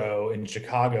Metro in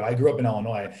Chicago. I grew up in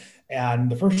Illinois. And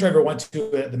the first show I ever went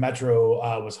to at the Metro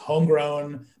was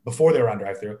Homegrown, before they were on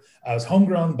Drive-Thru. I was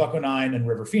Homegrown, Bucko 9, and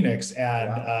River Phoenix.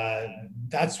 And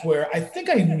that's where I think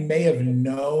I may have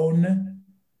known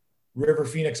River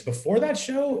Phoenix before that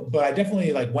show, but I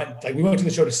definitely we went to the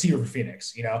show to see River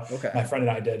Phoenix, my friend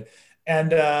and I did.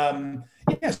 And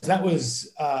so that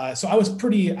was, so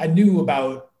I knew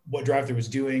about what Drive-Thru was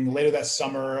doing. Later that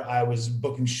summer, I was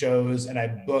booking shows and I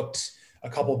booked a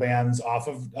couple bands off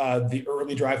of the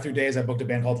early Drive-Thru days. I booked a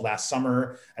band called Last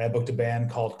Summer and I booked a band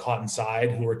called Caught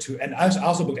Inside, who were two, and I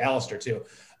also booked Alistair too.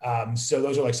 So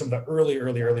those are like some of the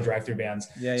early Drive-Thru bands.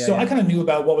 I kind of knew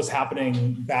about what was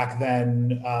happening back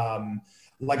then.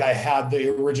 I had the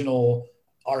original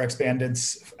RX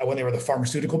Bandits when they were the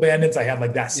Pharmaceutical Bandits. I had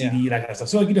like that CD, that kind of stuff.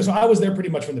 So, so I was there pretty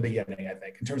much from the beginning, I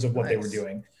think, in terms of what they were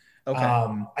doing. Okay.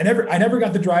 I never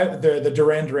got the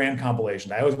Duran Duran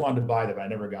compilation. I always wanted to buy them, but I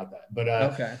never got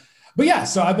that. But yeah,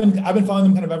 so I've been following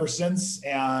them kind of ever since,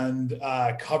 and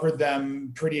covered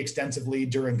them pretty extensively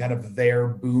during kind of their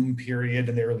boom period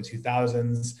in the early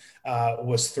 2000s.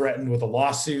 Was threatened with a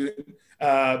lawsuit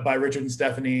by Richard and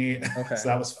Stephanie, so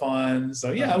that was fun.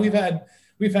 So yeah, we've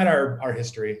had our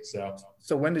history.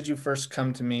 So when did you first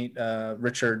come to meet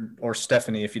Richard or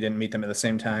Stephanie? If you didn't meet them at the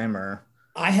same time, or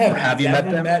have you met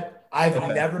them? I've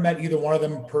never met either one of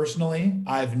them personally.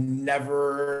 I've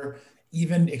never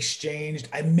even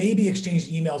I maybe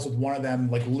exchanged emails with one of them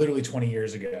like literally 20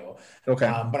 years ago. Okay.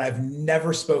 But I've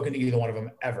never spoken to either one of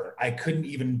them ever. I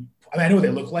know what they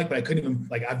look like, but I couldn't even,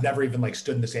 I've never even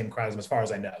stood in the same crowd as far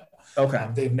as I know. Okay.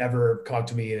 They've never come up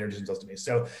to me and introduced themselves to me.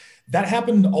 So that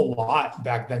happened a lot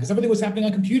back then because everything was happening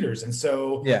on computers. And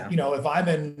so, if I'm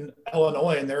in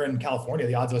Illinois and they're in California,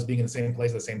 the odds of us being in the same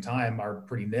place at the same time are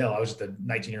pretty nil. I was just a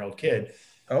 19-year-old kid.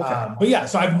 Okay. But yeah,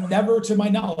 so I've never, to my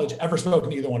knowledge, ever spoken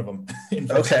to either one of them.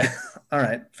 Okay. All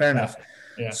right. Fair enough.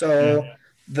 Yeah. So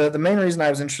the main reason I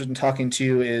was interested in talking to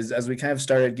you is as we kind of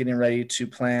started getting ready to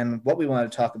plan what we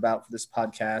wanted to talk about for this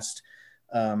podcast,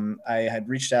 I had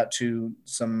reached out to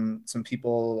some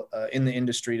people in the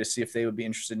industry to see if they would be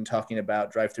interested in talking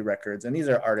about Drive-Thru Records. And these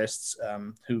are artists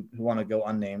who want to go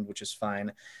unnamed, which is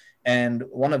fine. And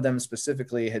one of them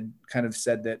specifically had kind of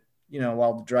said that,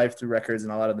 while the Drive-Thru Records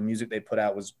and a lot of the music they put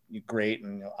out was great,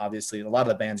 and obviously a lot of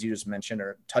the bands you just mentioned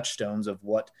are touchstones of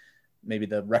what maybe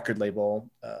the record label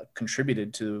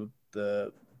contributed to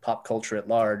the pop culture at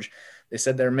large. They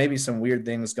said there may be some weird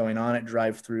things going on at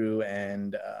Drive-Thru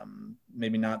and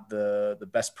maybe not the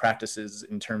best practices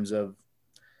in terms of,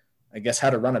 I guess, how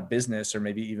to run a business or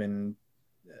maybe even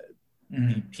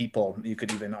people, you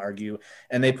could even argue.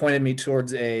 And they pointed me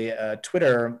towards a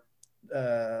Twitter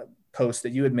post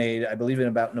that you had made, I believe in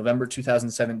about November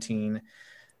 2017.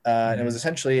 And it was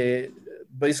essentially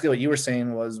basically what you were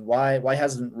saying was why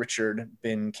hasn't Richard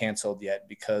been canceled yet?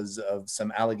 Because of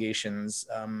some allegations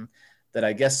that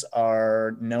I guess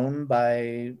are known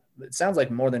by, it sounds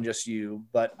like more than just you,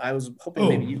 but I was hoping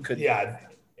maybe you could. Yeah,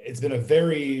 it's been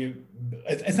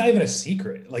it's not even a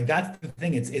secret. That's the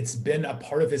thing. It's been a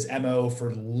part of his MO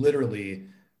for literally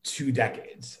 2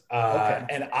 decades.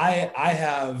 And I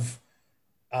have,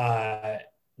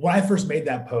 when I first made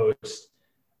that post,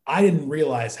 I didn't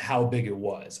realize how big it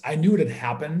was. I knew it had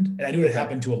happened, and I knew it had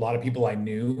happened to a lot of people I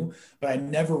knew, but I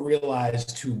never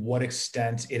realized to what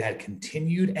extent it had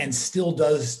continued and still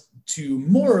does to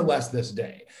more or less this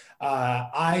day.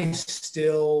 I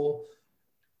still,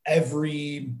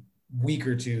 every week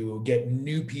or two, get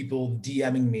new people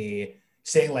DMing me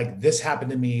saying this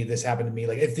happened to me, this happened to me.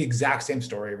 It's the exact same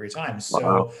story every time.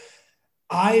 So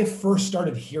I first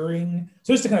started hearing,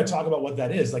 so just to kind of talk about what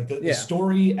that is, the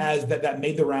story as that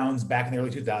made the rounds back in the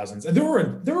early 2000s. And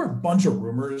there were a bunch of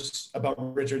rumors about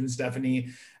Richard and Stephanie.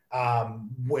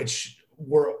 which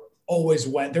were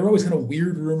always there were always kind of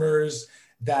weird rumors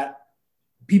that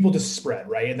people just spread,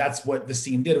 right? And that's what the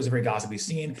scene did. It was a very gossipy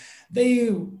scene.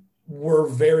 They were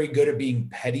very good at being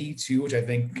petty too, which I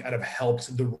think kind of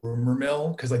helped the rumor mill,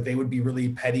 because like they would be really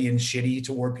petty and shitty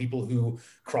toward people who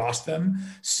crossed them.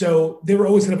 So they were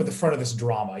always kind of at the front of this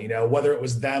drama, you know, whether it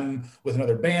was them with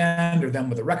another band or them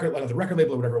with another record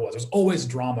label or whatever it was. There was always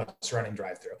drama surrounding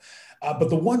Drive-Thru. But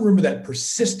the one rumor that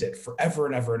persisted forever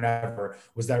and ever and ever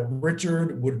was that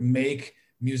Richard would make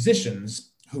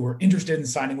musicians who were interested in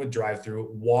signing with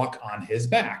Drive-Thru walk on his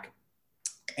back.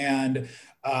 And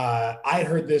I had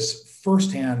heard this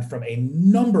firsthand from a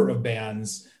number of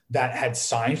bands that had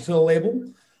signed to the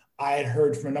label. I had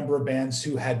heard from a number of bands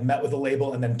who had met with a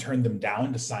label and then turned them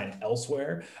down to sign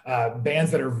elsewhere.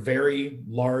 Bands that are very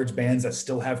large, bands that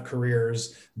still have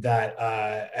careers, that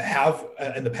have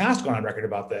in the past gone on record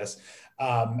about this,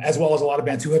 as well as a lot of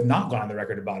bands who have not gone on the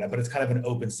record about it, but it's kind of an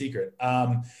open secret.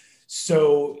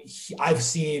 So I've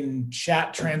seen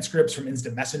chat transcripts from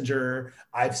Instant Messenger.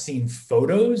 I've seen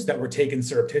photos that were taken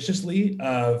surreptitiously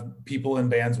of people in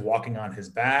bands walking on his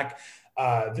back.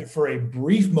 For a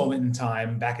brief moment in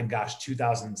time, back in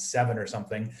 2007 or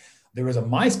something, there was a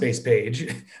MySpace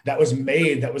page that was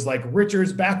made that was like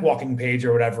Richard's back walking page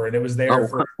or whatever. And it was there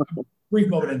for a brief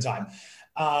moment in time.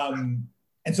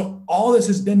 And so all this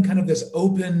has been kind of this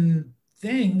open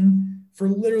thing for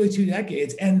literally 2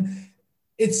 decades. And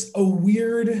it's a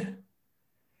weird,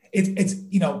 it's,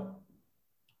 you know,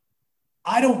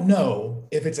 I don't know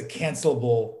if it's a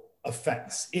cancelable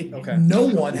offense. No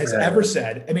one has ever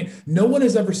said, I mean, no one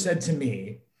has ever said to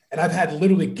me, and I've had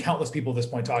literally countless people at this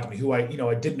point talk to me who I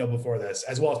didn't know before this,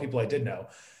 as well as people I did know.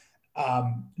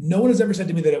 No one has ever said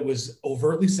to me that it was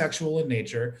overtly sexual in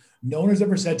nature. No one has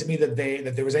ever said to me that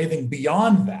there was anything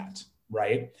beyond that,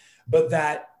 right? But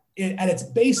that at its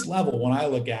base level, when I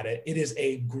look at it, it is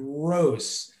a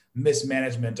gross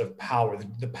mismanagement of power.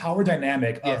 The power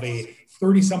dynamic of a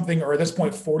 30-something, or at this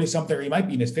point 40-something, or he might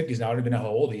be in his 50s now, I don't even know how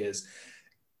old he is,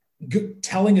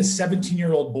 telling a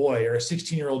 17-year-old boy or a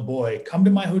 16-year-old boy, come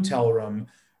to my hotel room,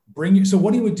 bring you. So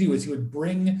what he would do is he would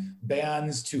bring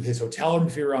bands to his hotel room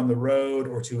if he were on the road,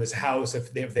 or to his house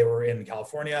if they were in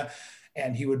California.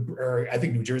 And he would, or I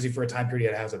think New Jersey for a time period, he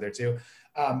had a house out there too.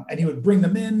 And he would bring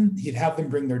them in, he'd have them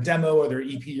bring their demo or their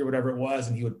EP or whatever it was,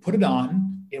 and he would put it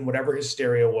on in whatever his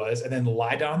stereo was, and then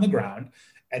lie down on the ground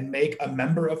and make a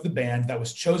member of the band that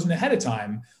was chosen ahead of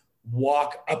time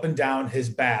walk up and down his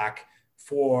back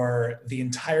for the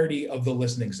entirety of the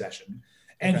listening session.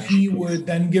 And he would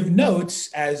then give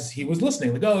notes as he was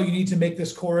listening, like, oh, you need to make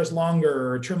this chorus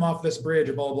longer, or trim off this bridge,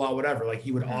 or blah, blah, blah, whatever. Like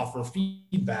he would offer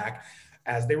feedback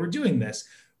as they were doing this,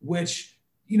 which,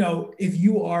 you know, if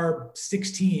you are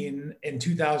 16 in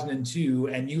 2002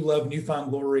 and you love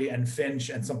Newfound Glory and Finch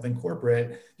and Something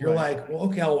Corporate, you're like, well,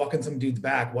 okay, I'll walk in some dude's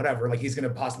back, whatever. Like he's going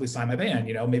to possibly sign my band,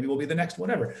 you know, maybe we'll be the next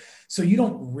whatever. So you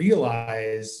don't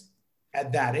realize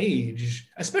at that age,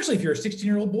 especially if you're a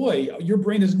 16-year-old boy, your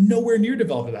brain is nowhere near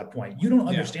developed at that point. You don't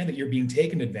understand that you're being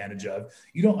taken advantage of.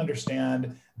 You don't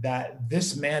understand that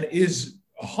this man is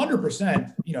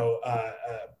 100%, you know,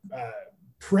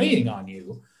 preying on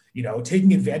you, you know,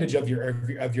 taking advantage of your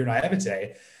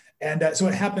naivete. And so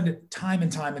it happened time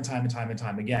and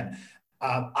time again.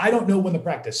 I don't know when the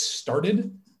practice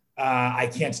started. I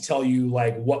can't tell you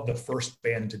like what the first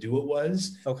band to do it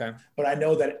was. Okay. But I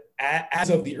know that as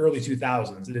of the early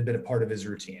 2000s, it had been a part of his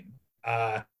routine.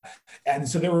 And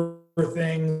so there were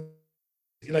things,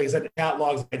 like I said,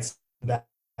 catalogs that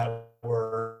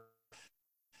were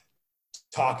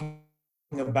talking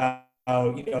about,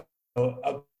 you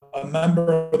know, a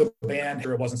member of the band,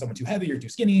 or it wasn't someone too heavy or too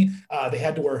skinny. They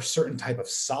had to wear a certain type of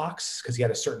socks because he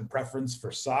had a certain preference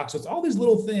for socks. So it's all these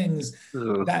little things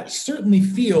that certainly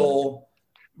feel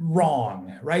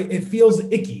wrong, right? It feels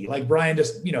icky, like Brian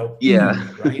just, you know,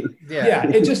 right? Yeah,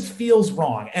 it just feels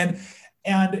wrong.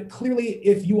 And clearly,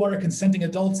 if you are a consenting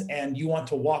adult and you want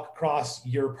to walk across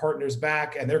your partner's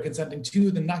back and they're consenting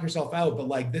too, then knock yourself out. But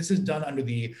like this is done under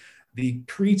the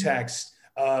pretext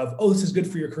of, oh, this is good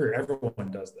for your career.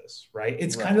 Everyone does this, right?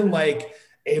 It's kind of like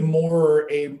a more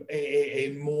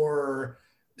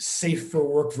safe for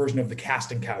work version of the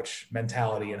casting couch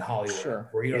mentality in Hollywood,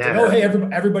 where you know, like, oh, hey,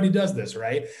 everybody does this,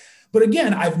 right? But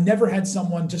again, I've never had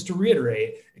someone, just to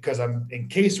reiterate, because in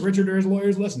case Richard or his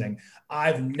lawyers listening,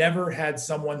 I've never had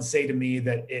someone say to me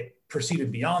that it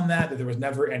proceeded beyond that there was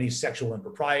never any sexual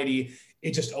impropriety.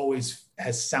 It just always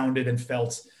has sounded and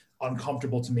felt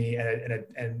uncomfortable to me,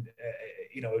 and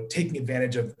you know, taking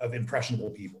advantage of impressionable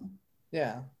people.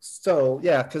 Yeah. So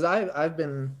yeah, because I've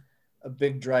been a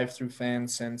big Drive-Thru fan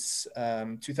since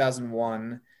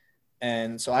 2001,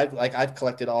 and so I've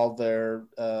collected all their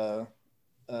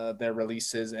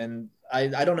releases, and I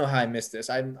don't know how I missed this.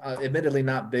 I'm admittedly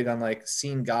not big on like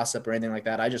seeing gossip or anything like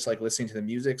that. I just like listening to the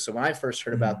music. So when I first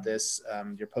heard about this,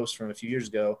 your post from a few years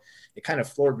ago, it kind of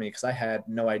floored me because I had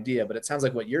no idea. But it sounds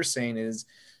like what you're saying is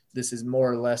this is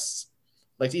more or less,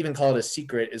 like, to even call it a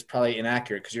secret is probably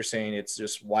inaccurate, because you're saying it's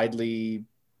just widely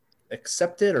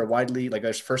accepted, or widely, like,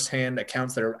 there's firsthand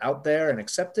accounts that are out there and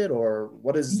accepted, or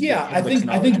what is I think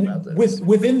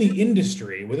within the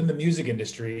industry, within the music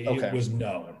industry, it was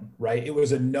known, right? It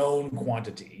was a known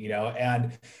quantity, you know.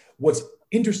 And what's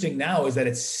interesting now is that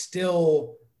it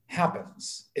still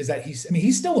happens, is that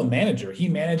he's still a manager. He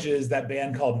manages that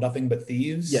band called Nothing But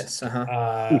Thieves. Yes.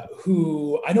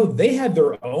 Who I know they had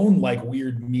their own like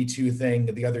weird Me Too thing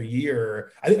the other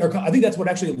year. I think that's what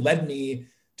actually led me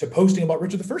to posting about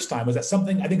Richard the first time, was that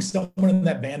I think someone in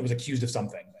that band was accused of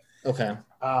something. Okay.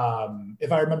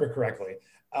 If I remember correctly.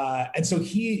 And so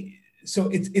he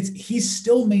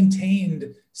still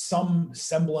maintained some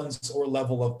semblance or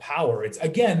level of power. It's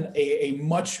again, a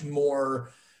much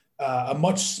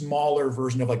smaller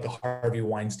version of like the Harvey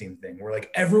Weinstein thing, where like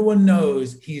everyone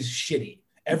knows he's shitty.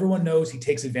 Everyone knows he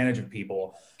takes advantage of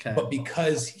people, but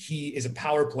because he is a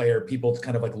power player, people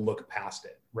kind of like look past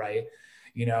it. Right.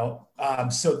 You know,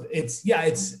 so any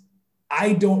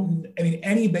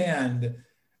band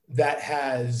that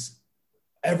has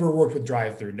ever worked with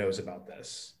Drive-Thru knows about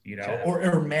this, you know,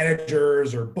 or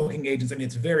managers or booking agents. I mean,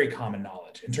 it's very common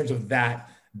knowledge in terms of that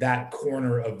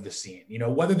corner of the scene. You know,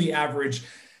 whether the average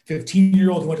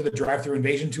 15-year-old who went to the Drive-Thru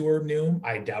Invasion tour knew,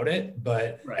 I doubt it,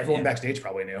 but everyone backstage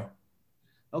probably knew.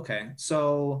 Okay,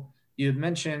 so you had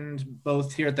mentioned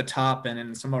both here at the top and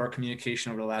in some of our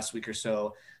communication over the last week or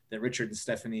so that Richard and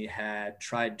Stephanie had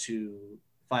tried to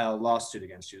file a lawsuit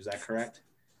against you. Is that correct?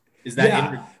 Is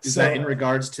that in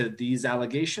regards to these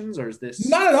allegations, or is this?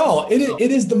 Not at all.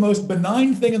 It is the most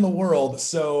benign thing in the world.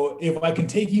 So if I can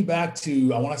take you back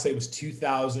to, I want to say it was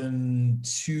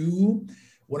 2002,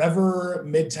 whenever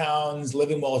Midtown's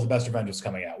Living Well is the Best Revenge was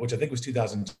coming out, which I think was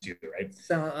 2002, right?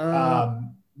 So,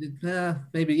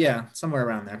 maybe, somewhere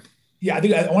around there. Yeah, I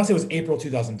want to say it was April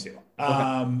 2002.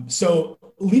 Okay. So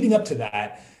leading up to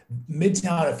that,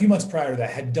 Midtown, a few months prior to that,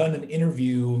 had done an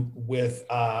interview with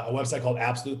a website called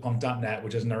absolutepunk.net,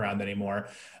 which isn't around anymore.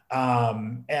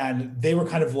 And they were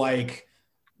kind of like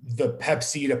the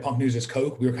Pepsi to punk news is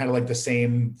Coke. We were kind of like the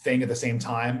same thing at the same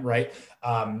time, right?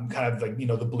 Kind of like, you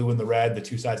know, the blue and the red, the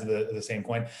two sides of the same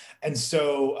coin. And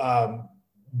so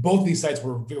both these sites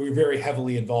were very, very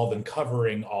heavily involved in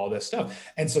covering all this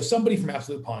stuff. And so somebody from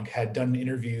Absolute Punk had done an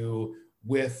interview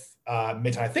with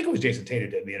Midtown. I think it was Jason Tate who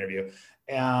did the interview.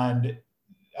 And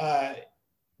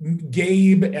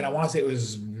Gabe, and I want to say it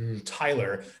was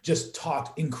Tyler, just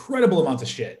talked incredible amounts of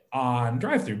shit on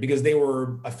Drive-Thru because they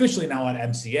were officially now on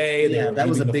MCA. That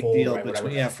was a big deal.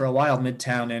 For a while,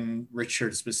 Midtown and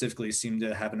Richard specifically seemed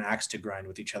to have an axe to grind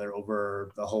with each other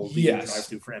over the whole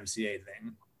Drive-Thru for MCA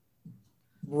thing.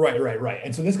 Right.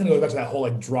 And so this kind of goes back to that whole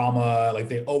like drama, like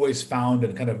they always found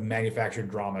and kind of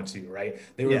manufactured drama too, right?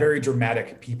 They were very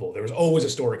dramatic people. There was always a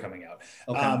story coming out.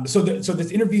 Okay. So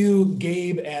this interview,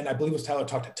 Gabe and I believe it was Tyler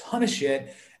talked a ton of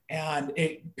shit, and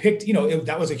it picked, you know,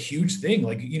 that was a huge thing.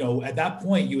 Like, you know, at that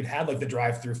point you had had like the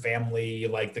Drive-Thru family,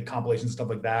 like the compilations, stuff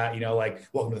like that, you know, like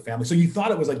Welcome to the Family. So you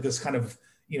thought it was like this kind of,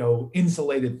 you know,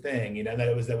 insulated thing, you know,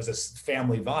 that was a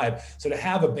family vibe. So to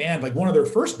have a band, like one of their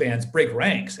first bands, break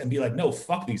ranks and be like, no,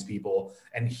 fuck these people,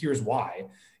 and here's why,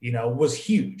 you know, was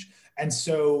huge. And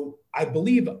so I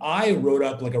believe I wrote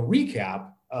up like a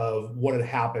recap of what had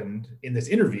happened in this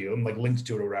interview and like linked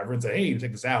to it or whatever and said, hey,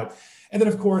 check this out. And then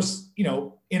of course, you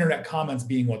know, internet comments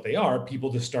being what they are, people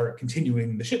just start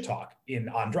continuing the shit talk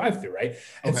on Drive-Thru, right?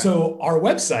 And so our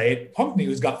website, Punk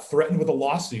News, got threatened with a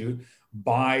lawsuit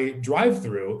by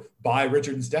Drive-Thru, by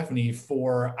Richard and Stephanie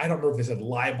for, I don't know if they said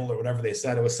libel or whatever they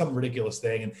said. It was some ridiculous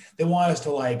thing. And they want us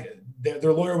to like,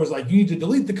 their lawyer was like, you need to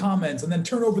delete the comments and then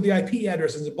turn over the IP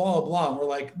addresses and blah, blah, blah. And we're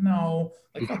like, no,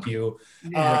 like, fuck you.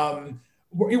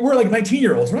 We're like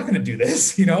 19-year-olds. We're not going to do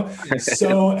this, you know?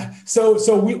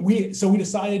 So we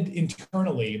decided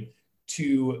internally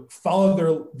to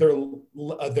follow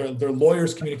their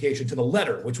lawyer's communication to the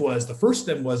letter, which was, the first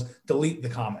thing was delete the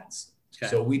comments.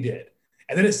 Okay. So we did.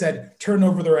 And then it said, turn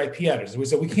over their IP addresses. We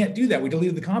said, we can't do that. We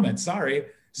deleted the comments. Sorry.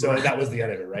 So that was the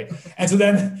editor, right? And so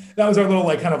then that was our little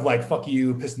like kind of like fuck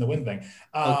you, piss in the wind thing.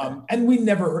 And we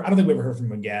never, I don't think we ever heard from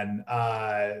him again.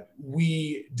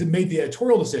 We made the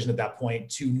editorial decision at that point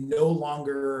to no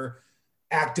longer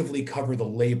actively cover the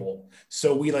label.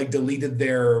 So we like deleted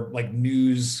their like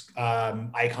news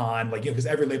icon, like, because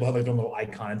every label had like their little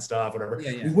icon and stuff, whatever.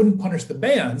 We wouldn't punish the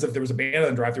bands. If there was a band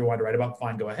on the drive-thru we wanted to write about,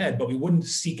 fine, go ahead. But we wouldn't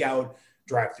seek out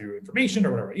drive-thru information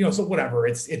or whatever, so whatever.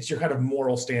 It's your kind of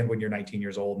moral stand when you're 19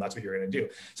 years old, and that's what you're going to do.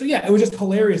 So yeah, it was just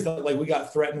hilarious that like we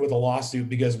got threatened with a lawsuit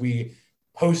because we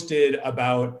posted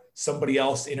about somebody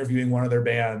else interviewing one of their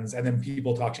bands, and then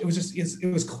people talk. It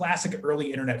was classic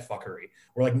early internet fuckery,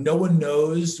 where like no one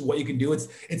knows what you can do.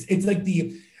 It's like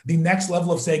the next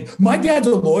level of saying my dad's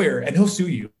a lawyer and he'll sue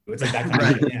you. It's like that kind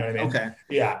of thing, you know what I mean? Okay.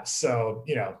 Yeah. So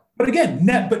but again,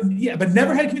 but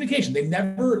never had communication. They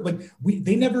never I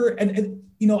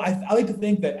like to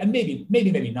think that, and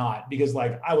maybe not, because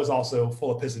like I was also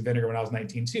full of piss and vinegar when I was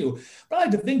 19 too. But I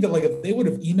like to think that like if they would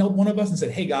have emailed one of us and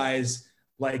said, hey guys,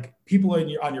 like people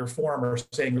on your forum are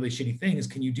saying really shitty things,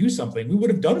 can you do something? We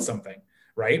would have done something,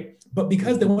 right? But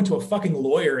because they went to a fucking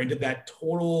lawyer and did that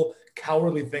total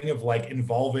cowardly thing of like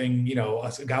involving,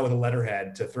 a guy with a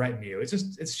letterhead to threaten you, it's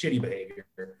shitty behavior.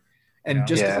 And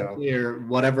just to be clear,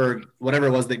 whatever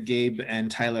it was that Gabe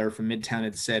and Tyler from Midtown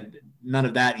had said, none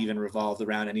of that even revolved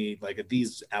around any like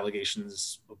these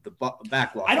allegations of the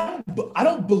backlog. I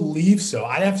don't believe so.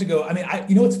 I'd have to go. I mean,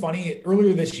 it's funny.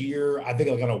 Earlier this year, I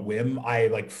think like on a whim, I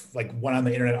like went on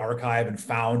the Internet Archive and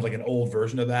found like an old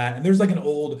version of that. And there's like an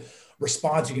old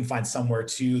response you can find somewhere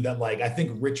too that like I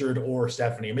think Richard or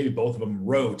Stephanie, or maybe both of them,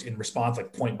 wrote in response,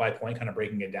 like point by point, kind of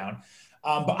breaking it down.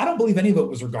 But I don't believe any of it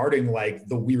was regarding like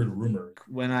the weird rumor.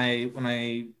 When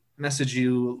I messaged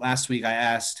you last week, I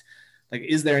asked, like,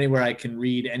 is there anywhere I can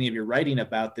read any of your writing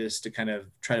about this to kind of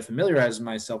try to familiarize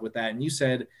myself with that? And you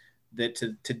said that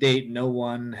to date, no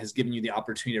one has given you the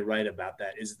opportunity to write about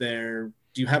that.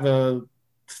 Do you have a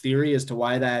theory as to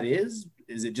why that is?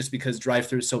 Is it just because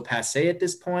drive-thru is so passé at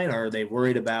this point, or are they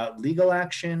worried about legal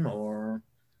action, or?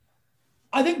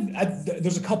 I think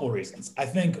there's a couple of reasons. I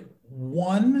think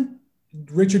one,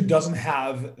 Richard doesn't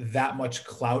have that much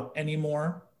clout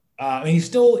anymore. I mean, he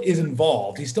still is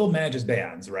involved. He still manages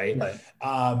bands, right?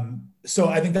 So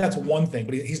I think that's one thing,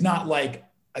 but he's not like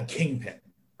a kingpin,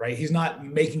 right? He's not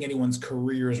making anyone's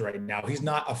careers right now. He's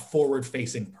not a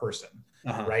forward-facing person,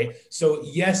 right? So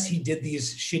yes, he did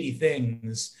these shitty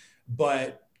things,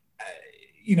 but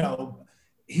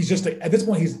he's just at this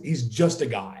point he's just a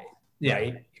guy,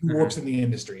 right? Who works in the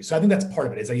industry. So I think that's part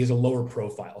of it, is that he has a lower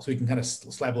profile, so he can kind of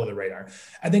slap below the radar.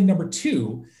 I think number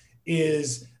two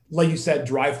is, like you said,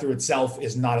 drive-thru itself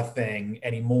is not a thing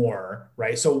anymore,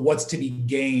 right? So what's to be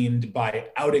gained by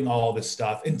outing all this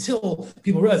stuff until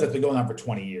people realize that they're going on for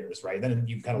 20 years, right? Then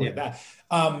you kind of look at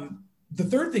that. The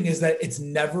third thing is that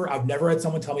I've never had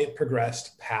someone tell me it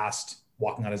progressed past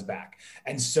walking on his back.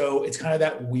 And so it's kind of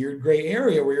that weird gray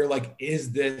area where you're like,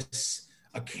 is this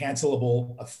a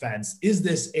cancelable offense? Is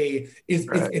this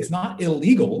it's not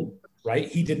illegal, right?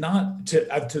 He did not, to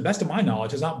the best of my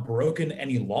knowledge, has not broken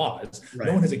any laws. Right.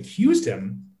 No one has accused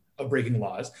him of breaking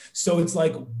laws. So it's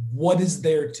like, what is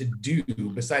there to do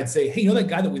besides say, hey, that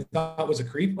guy that we thought was a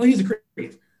creep? Well, he's a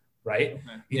creep, right?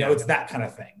 Okay. It's that kind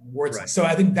of thing. So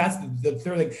I think that's the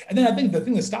third thing. And then I think the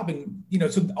thing that's stopping,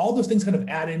 so all those things kind of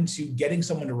add into getting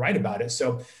someone to write about it.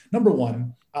 So number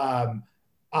one, I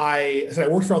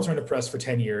worked for Alternative Press for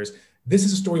 10 years. This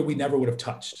is a story we never would have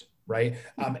touched, right?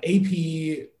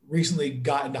 AP recently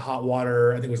got into hot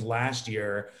water, I think it was last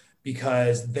year,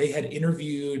 because they had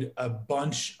interviewed a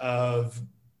bunch of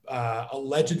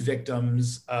alleged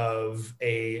victims of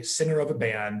a singer of a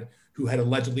band who had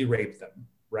allegedly raped them,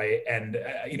 right? And,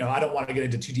 I don't want to get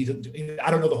into too detailed,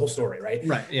 I don't know the whole story, right?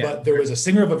 Right. Yeah. But there was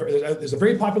there's a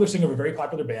very popular singer of a very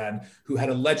popular band who had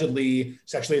allegedly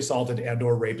sexually assaulted and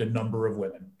or raped a number of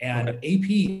women. And AP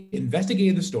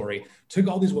investigated the story, took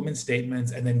all these women's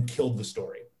statements, and then killed the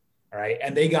story. All right.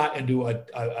 And they got into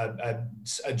a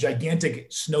gigantic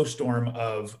snowstorm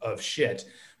of shit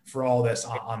for all this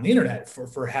on the internet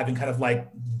for having kind of like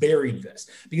buried this,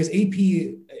 because AP,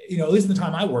 at least in the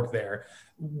time I worked there,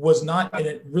 was not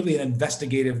really an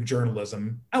investigative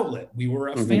journalism outlet. We were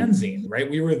a fanzine, right?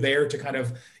 We were there to kind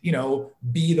of,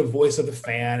 be the voice of the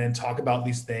fan and talk about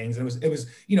these things. And it was,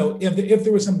 if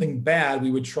there was something bad,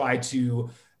 we would try to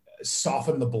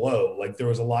soften the blow. Like there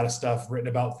was a lot of stuff written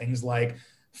about things like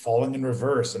Falling in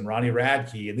Reverse and Ronnie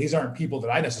Radke. And these aren't people that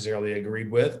I necessarily agreed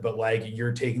with, but like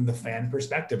you're taking the fan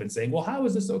perspective and saying, well, how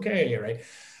is this okay, right?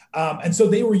 And so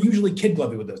they were usually kid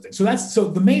glovey with those things. So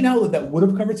the main outlet that would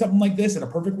have covered something like this in a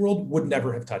perfect world would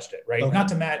never have touched it, right?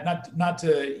 Okay. Not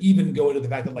to even go into the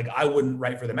fact that like I wouldn't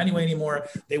write for them anyway anymore.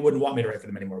 They wouldn't want me to write for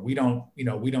them anymore. We don't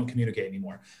communicate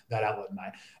anymore, that outlet and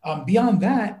I. Beyond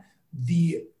that,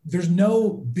 there's no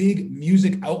big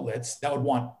music outlets that would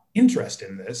want interest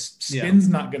in this. Spin's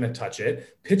not going to touch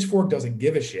it. Pitchfork doesn't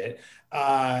give a shit.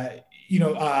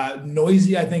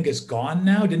 Noisy, I think, is gone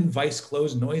now. Didn't Vice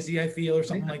close Noisy, I feel, or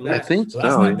something like that? I think so.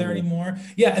 That's not there anymore.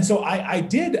 Yeah. And so I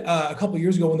did a couple of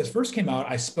years ago when this first came out,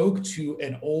 I spoke to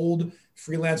an old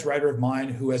freelance writer of mine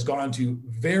who has gone on to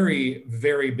very,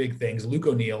 very big things, Luke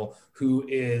O'Neill, who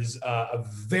is a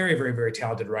very, very, very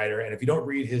talented writer. And if you don't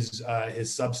read his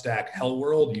Substack, Hell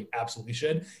World, you absolutely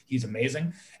should. He's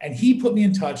amazing. And he put me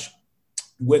in touch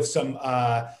with some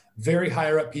very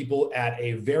higher up people at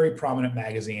a very prominent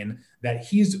magazine that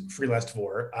he's freelanced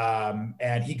for.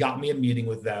 And he got me a meeting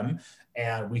with them.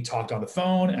 And we talked on the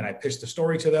phone and I pitched the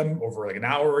story to them over like an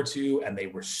hour or two. And they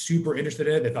were super interested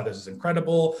in it. They thought this was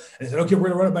incredible. And they said, okay, we're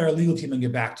going to run it by our legal team and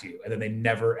get back to you. And then they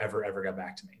never, ever, ever got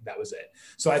back to me. That was it.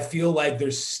 So I feel like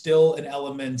there's still an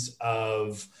element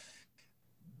of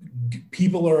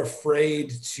people are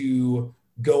afraid to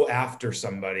go after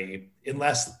somebody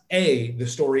unless A, the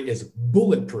story is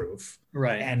bulletproof,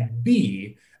 right? And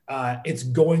B, it's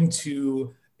going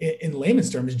to, in layman's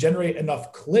terms, generate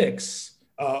enough clicks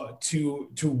to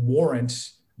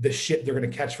warrant the shit they're going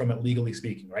to catch from it, legally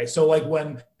speaking, right? So like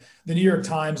when the New York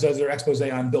Times does their expose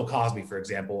on Bill Cosby, for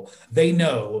example, they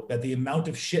know that the amount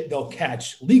of shit they'll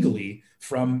catch legally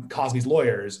from Cosby's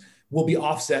lawyers will be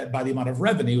offset by the amount of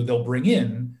revenue they'll bring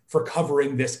in for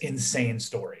covering this insane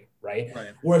story, right?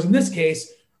 Whereas in this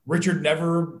case, Richard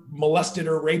never molested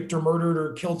or raped or murdered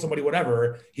or killed somebody,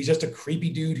 whatever. He's just a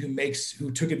creepy dude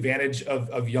who took advantage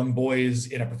of young boys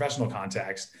in a professional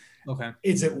context. Okay.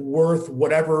 Is it worth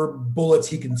whatever bullets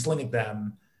he can sling at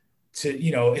them to,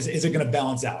 is it going to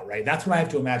balance out, right? That's what I have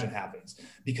to imagine happens,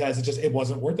 because it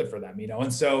wasn't worth it for them,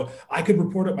 And so I could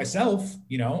report it myself,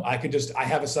 I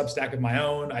have a Substack of my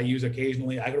own. I use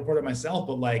occasionally, I could report it myself,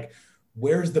 but like,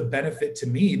 where's the benefit to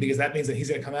me? Because that means that he's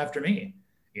going to come after me.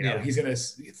 He's going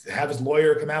to have his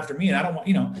lawyer come after me, and I don't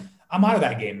want, I'm out of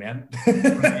that game, man.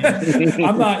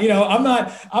 I'm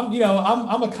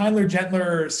a kindler,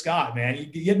 gentler Scott, man.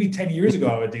 You give me 10 years ago,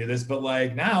 I would do this, but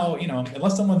like now,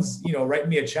 unless someone's, writing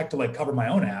me a check to like cover my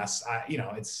own ass,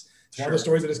 it's one of those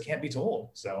stories that just can't be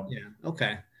told. So, yeah.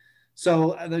 Okay.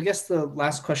 So I guess the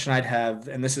last question I'd have,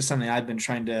 and this is something I've been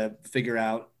trying to figure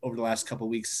out over the last couple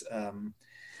of weeks.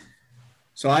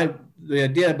 The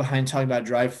idea behind talking about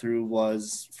drive-through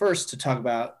was first to talk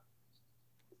about,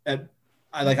 I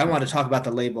want to talk about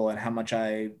the label and how much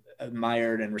I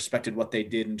admired and respected what they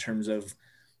did in terms of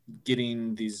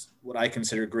getting these, what I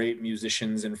consider great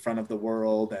musicians in front of the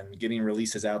world and getting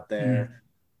releases out there.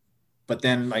 But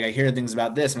then like I hear things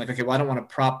about this, I'm like, okay, well, I don't want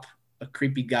to prop a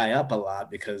creepy guy up a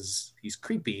lot because he's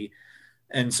creepy.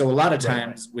 And so a lot of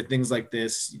times with things like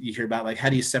this, you hear about like, how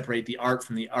do you separate the art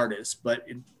from the artist? But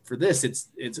for this, it's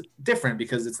different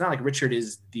because it's not like Richard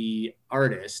is the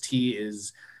artist. He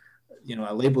is,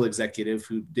 a label executive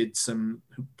who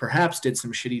perhaps did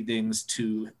some shitty things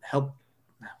to help.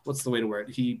 What's the way to word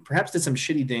it? He perhaps did some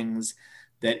shitty things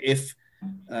that if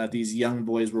these young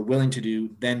boys were willing to do,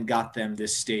 then got them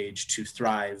this stage to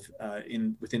thrive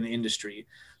within the industry.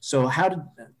 So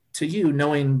to you,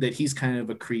 knowing that he's kind of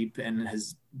a creep and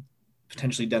has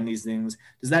potentially done these things,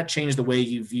 does that change the way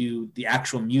you view the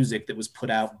actual music that was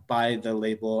put out by the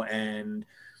label and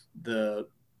the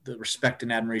respect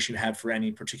and admiration you have for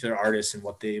any particular artist and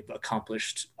what they've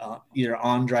accomplished either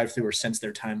on drive-through or since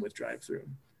their time with drive-through?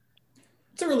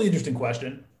 It's a really interesting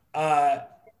question. I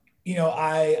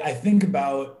think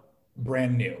about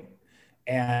Brand New,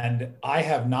 and I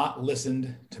have not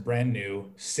listened to Brand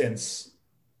New since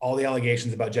all the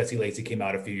allegations about Jesse Lacey came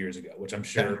out a few years ago, which I'm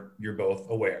sure you're both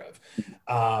aware of.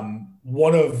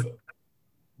 One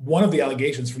of the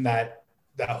allegations from that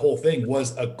whole thing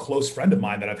was a close friend of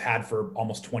mine that I've had for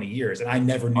almost 20 years, and I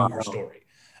never knew her story.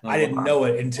 I didn't know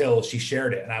it until she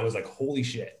shared it, and I was like, holy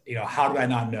shit, how did I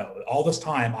not know? All this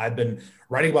time I've been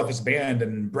writing about this band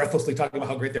and breathlessly talking about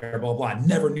how great they are, blah, blah, blah. I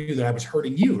never knew that I was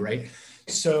hurting you, right?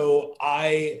 So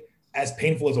as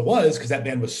painful as it was, because that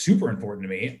band was super important to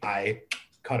me, I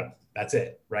cut him. That's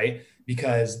it, right?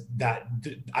 Because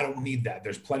I don't need that.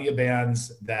 There's plenty of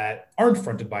bands that aren't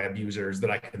fronted by abusers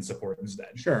that I can support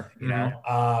instead. Sure.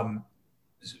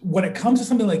 When it comes to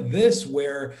something like this,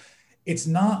 where it's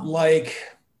not like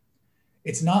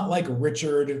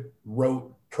Richard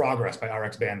wrote Progress by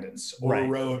RX Bandits, or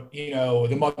wrote,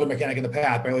 The Mother Mechanic in the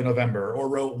Path by Early November, or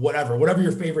wrote whatever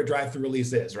your favorite drive-through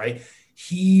release is, right?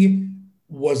 He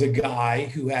was a guy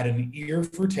who had an ear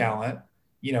for talent,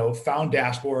 you know, found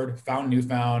Dashboard, found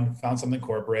Newfound, found something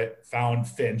corporate, found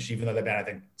Finch, even though that band I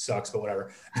think sucks, but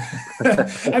whatever.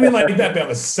 I mean, like that band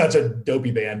was such a dopey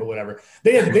band, but whatever.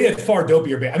 They had far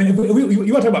dopier bands. I mean, you want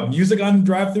to talk about music on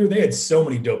Drive Through? They had so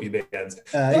many dopey bands.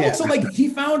 Also, like he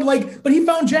found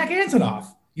Jack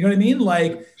Antonoff. You know what I mean?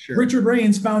 Like Richard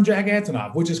Rains found Jack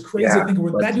Antonoff, which is crazy. I think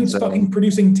that dude's fucking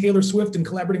producing Taylor Swift and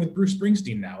collaborating with Bruce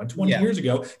Springsteen now. And 20 years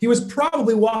ago, he was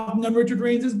probably walking on Richard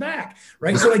Rains' back,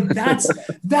 right? So like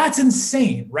that's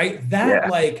insane, right?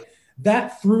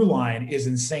 That through line is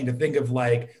insane to think of,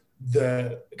 like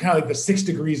the kind of like the 6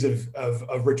 degrees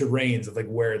of Richard Rains, of like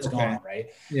where it's gone, right?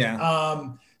 Yeah.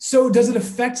 So does it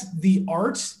affect the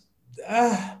art?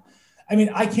 I mean,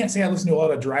 I can't say I listen to a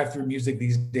lot of drive-through music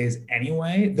these days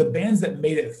anyway. The bands that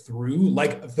made it through,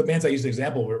 like the bands I used as an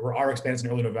example, were RX Bandits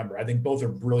and Early November. I think both are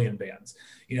brilliant bands.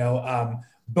 You know,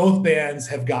 both bands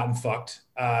have gotten fucked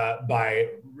by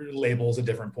labels at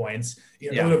different points.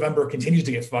 You know, Early November continues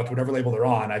to get fucked, whatever label they're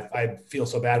on. I feel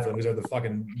so bad for them because they're the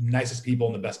fucking nicest people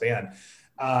and the best band.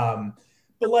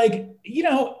 But like, you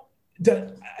know,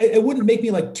 it wouldn't make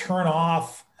me like turn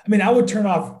off. I mean, I would turn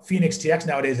off Phoenix TX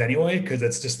nowadays anyway, because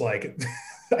it's just like,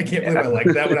 I can't believe I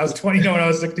liked that when I was 20, when I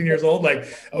was 16 years old. Like,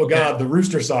 oh God, the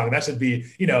Rooster song, that should be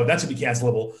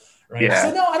cancelable, right? Yeah.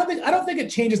 So no, I don't think it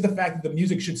changes the fact that the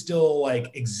music should still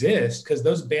like exist, because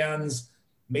those bands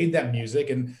made that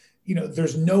music, and you know,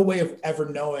 there's no way of ever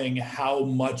knowing how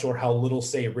much or how little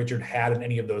say Richard had in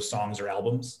any of those songs or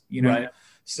albums, you know? Right.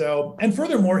 So, and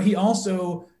furthermore, he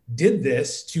also did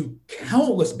this to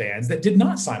countless bands that did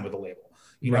not sign with the label.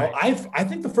 You know, I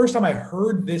think the first time I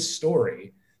heard this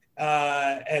story,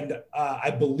 and I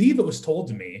believe it was told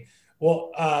to me,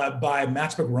 by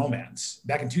Matchbook Romance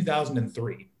back in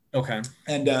 2003. Okay.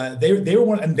 And they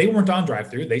weren't on Drive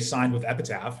Through. They signed with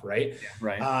Epitaph, right? Yeah,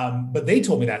 right. But they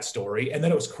told me that story, and then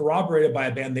it was corroborated by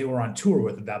a band they were on tour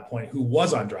with at that point, who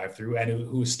was on Drive Through and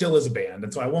who still is a band.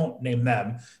 And so I won't name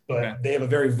them, but they have a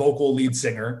very vocal lead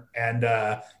singer, and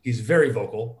he's very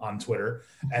vocal on Twitter.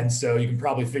 And so you can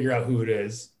probably figure out who it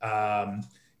is.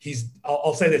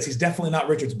 I'll say this: he's definitely not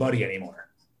Richard's buddy anymore,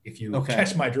 if you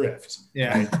catch my drift.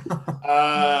 Yeah.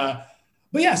 Right?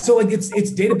 But yeah, so like it's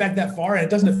dated back that far, and it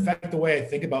doesn't affect the way I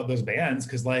think about those bands,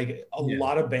 because like a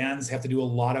lot of bands have to do a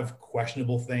lot of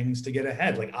questionable things to get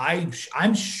ahead. Like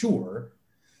I'm sure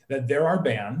that there are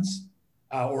bands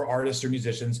or artists or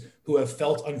musicians who have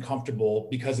felt uncomfortable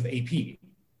because of AP,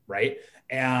 right?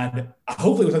 And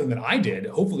hopefully it was something that I did.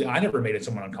 Hopefully I never made it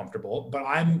someone uncomfortable, but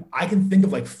I can think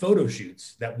of like photo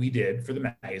shoots that we did for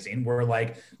the magazine where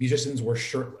like musicians were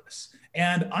shirtless.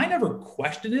 And I never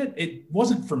questioned it. It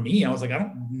wasn't for me. I was like, I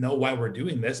don't know why we're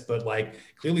doing this, but like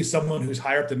clearly someone who's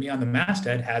higher up than me on the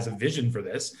masthead has a vision for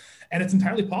this. And it's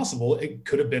entirely possible it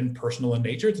could have been personal in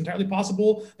nature. It's entirely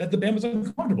possible that the band was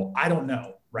uncomfortable. I don't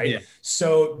know, right? Yeah.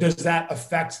 So does that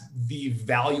affect the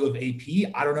value of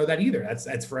AP? I don't know that either.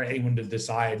 That's for anyone to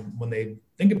decide when they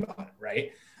think about it,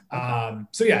 right? Okay.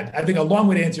 So yeah, I think a long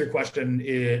way to answer your question,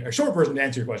 a short version to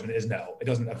answer your question is no. It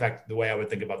doesn't affect the way I would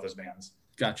think about those bands.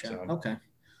 Gotcha. So, okay.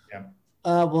 Yeah.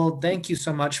 Well, thank you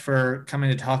so much for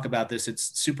coming to talk about this.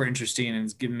 It's super interesting and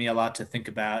it's given me a lot to think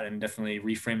about, and definitely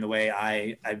reframe the way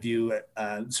I view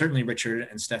certainly Richard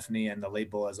and Stephanie and the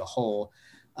label as a whole.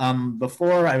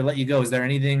 Before I let you go, is there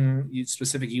anything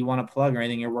specific you want to plug or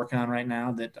anything you're working on right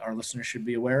now that our listeners should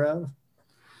be aware of?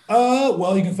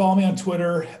 Well, you can follow me on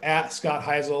Twitter at Scott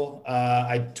Heisel.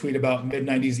 I tweet about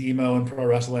mid-90s emo and pro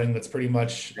wrestling. That's pretty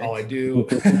much all I do.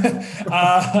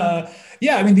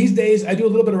 Yeah, I mean, these days I do a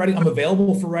little bit of writing. I'm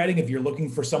available for writing. If you're looking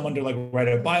for someone to like write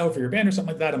a bio for your band or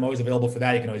something like that, I'm always available for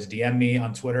that. You can always DM me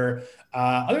on Twitter.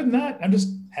 Other than that, I'm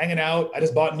just hanging out. I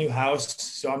just bought a new house,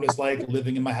 so I'm just like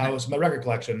living in my house, my record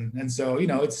collection. And so, you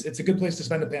know, it's a good place to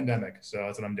spend a pandemic. So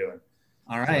that's what I'm doing.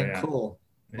 All right, so, yeah. Cool.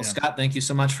 Well, Scott, thank you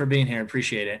so much for being here.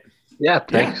 Appreciate it. Yeah,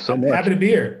 thanks so much. Happy to be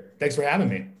here. Thanks for having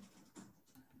me.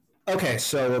 Okay,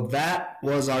 so that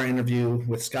was our interview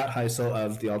with Scott Heisel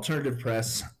of the Alternative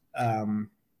Press.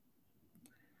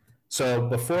 So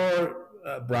before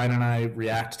Brian and I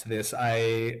react to this,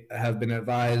 I have been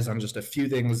advised on just a few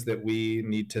things that we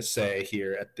need to say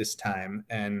here at this time.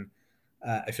 And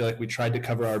I feel like we tried to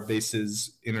cover our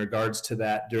bases in regards to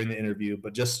that during the interview,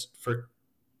 but just for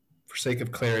sake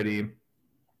of clarity,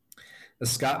 as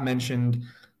Scott mentioned,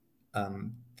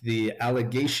 the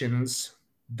allegations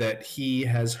that he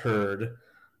has heard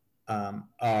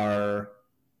are,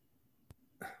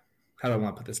 how do I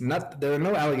want to put this? There are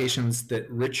no allegations that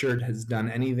Richard has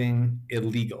done anything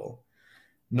illegal,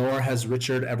 nor has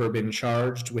Richard ever been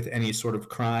charged with any sort of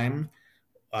crime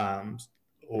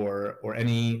or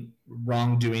any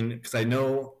wrongdoing. Because I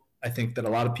think that a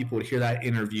lot of people would hear that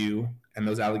interview and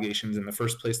those allegations, in the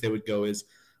first place they would go is,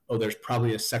 oh, there's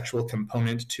probably a sexual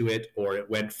component to it, or it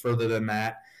went further than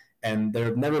that. And there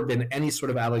have never been any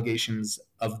sort of allegations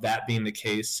of that being the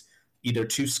case, either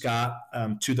to Scott,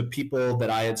 to the people that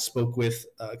I had spoke with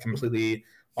completely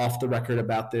off the record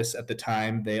about this at the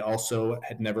time. They also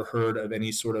had never heard of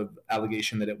any sort of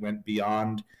allegation that it went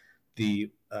beyond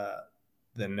the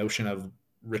notion of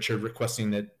Richard requesting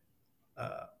that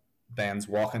bands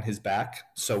walk on his back.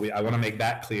 So I want to make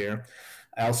that clear.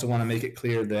 I also want to make it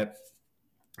clear that,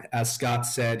 as Scott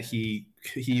said, he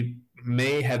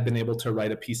may have been able to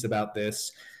write a piece about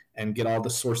this and get all the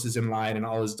sources in line and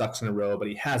all his ducks in a row, but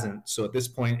he hasn't. So at this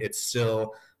point, it's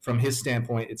still, from his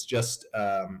standpoint, it's just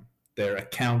their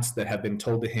accounts that have been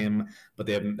told to him, but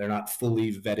they're not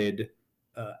fully vetted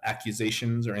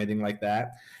accusations or anything like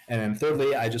that. And then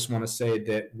thirdly, I just want to say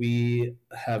that we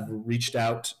have reached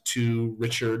out to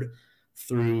Richard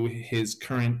through his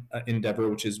current endeavor,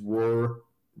 which is War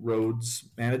Roads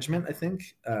Management, I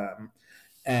think,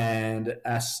 and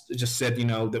just said,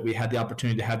 that we had the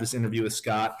opportunity to have this interview with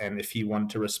Scott, and if he wanted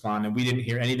to respond. And we didn't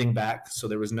hear anything back, so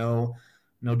there was no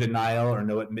denial or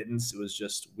no admittance. It was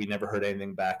just, we never heard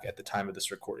anything back at the time of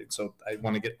this recording. So I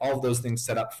want to get all of those things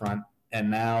set up front. And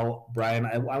now, Brian,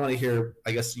 I want to hear,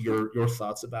 I guess, your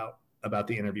thoughts about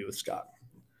the interview with Scott.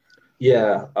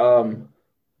 Yeah,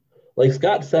 like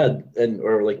Scott said,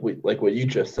 or like what you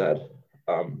just said,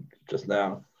 just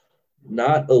now,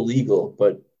 not illegal,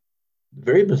 but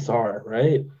very bizarre,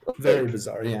 right? Very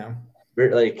bizarre, yeah.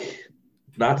 Very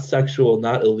not sexual,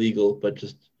 not illegal, but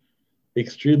just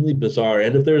extremely bizarre.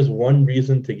 And if there was one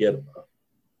reason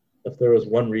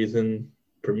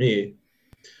for me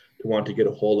to want to get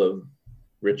a hold of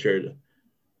Richard,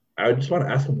 I would just want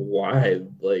to ask him why,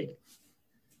 like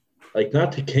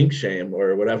not to kink shame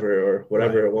or whatever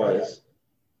it was.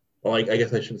 Well, I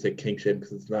guess I shouldn't say kink shame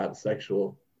because it's not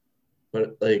sexual,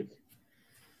 but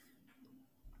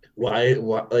why,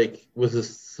 was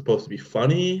this supposed to be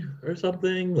funny or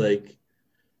something?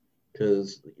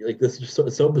 Because this is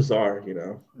just so bizarre,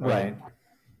 Right.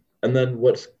 And then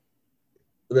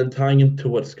tying into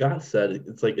what Scott said,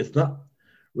 it's not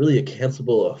really a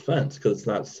cancelable offense because it's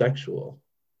not sexual.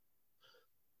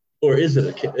 Or is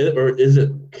it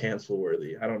cancel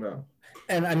worthy? I don't know.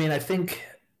 And I mean, I've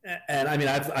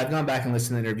gone back and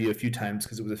listened to the interview a few times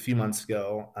because it was a few months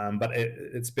ago, but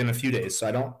it's been a few days.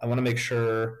 So I want to make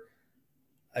sure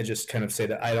I just kind of say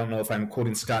that I don't know if I'm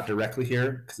quoting Scott directly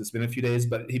here because it's been a few days,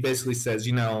 but he basically says,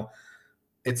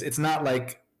 it's not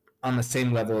like on the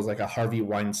same level as like a Harvey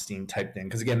Weinstein type thing.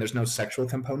 Because again, there's no sexual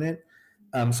component.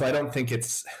 So I don't think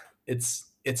it's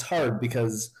hard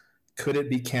because could it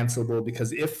be cancelable?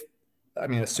 Because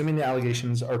assuming the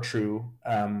allegations are true,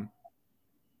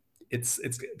 it's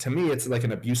to me, it's like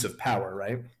an abuse of power,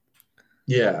 right?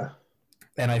 Yeah.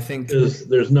 And I think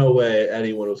there's no way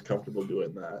anyone was comfortable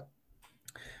doing that.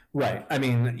 Right. I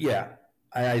mean, yeah,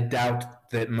 I doubt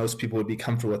that most people would be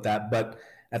comfortable with that. But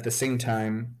at the same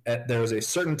time, there was a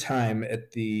certain time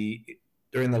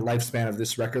during the lifespan of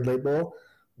this record label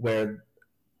where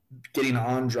getting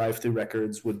on Drive-Thru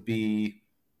Records would be,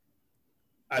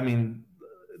 I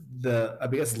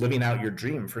guess, living out your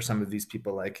dream for some of these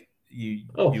people. Like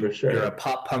for sure. You're a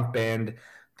pop punk band.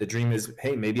 The dream is,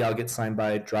 hey, maybe I'll get signed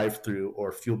by Drive-Thru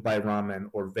or Fueled by Ramen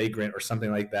or Vagrant or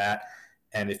something like that.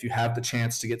 And if you have the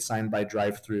chance to get signed by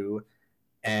Drive-Thru,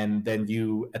 and then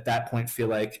you at that point feel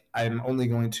like I'm only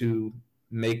going to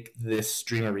make this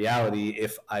dream a reality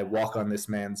if I walk on this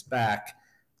man's back,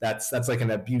 that's like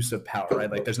an abuse of power, right?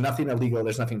 Like there's nothing illegal,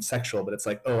 there's nothing sexual, but it's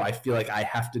like, oh, I feel like I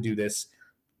have to do this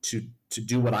to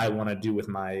do what I want to do with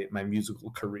my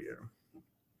musical career.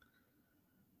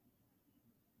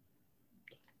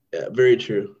 Yeah, very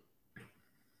true.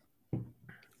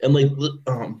 And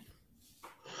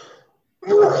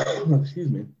excuse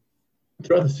me,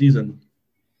 throughout the season,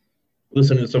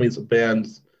 listening to some of these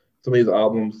bands, some of these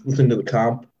albums, listening to the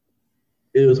comp,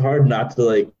 it was hard not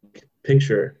to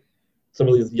picture some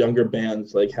of these younger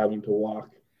bands having to walk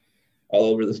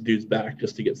all over this dude's back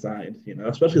just to get signed,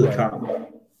 especially the comp.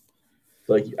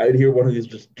 I'd hear one of these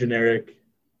just generic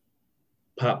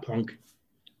pop punk,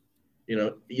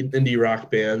 indie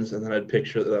rock bands, and then I'd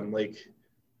picture them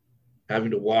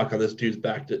having to walk on this dude's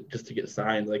back just to get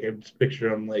signed. I just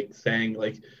picture him saying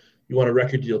you want a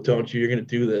record deal, don't you? You're gonna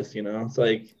do this,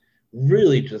 It's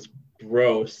really just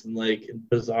gross and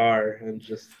bizarre and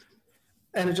just.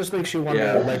 And it just makes you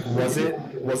wonder,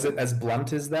 was it as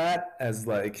blunt as that? As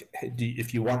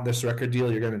if you want this record deal,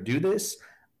 you're gonna do this.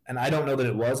 And I don't know that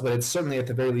it was, but it's certainly at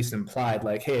the very least implied,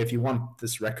 hey, if you want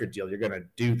this record deal, you're gonna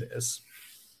do this.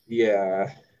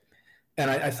 Yeah.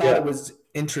 And I thought it was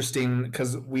interesting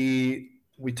because we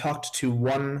we talked to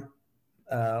one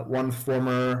band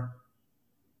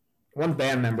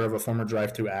member of a former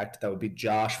drive-through act. That would be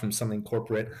Josh from Something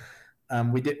Corporate.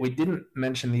 We didn't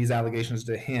mention these allegations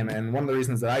to him, and one of the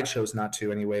reasons that I chose not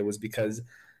to anyway was because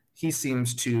he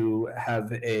seems to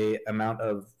have a amount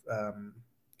of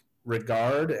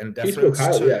regard and deference. He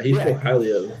spoke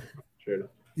highly of Richard.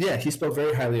 Yeah, he spoke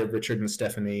very highly of Richard and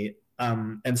Stephanie,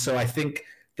 and so I think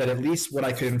that at least what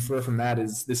I could infer from that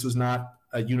is this was not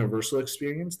a universal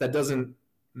experience. That doesn't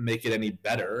make it any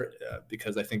better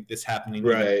because I think this happening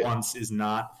once is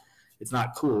not, it's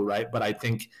not cool, right? But I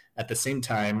think at the same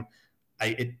time,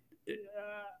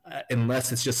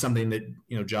 unless it's just something that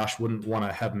Josh wouldn't want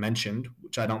to have mentioned,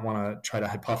 which I don't want to try to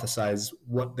hypothesize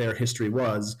what their history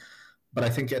was, but I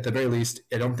think at the very least,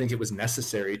 I don't think it was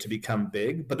necessary to become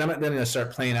big. But then I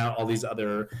start playing out all these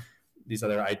other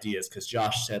ideas, because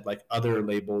Josh said like other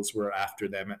labels were after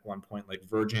them at one point, like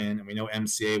Virgin, and we know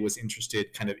MCA was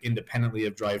interested kind of independently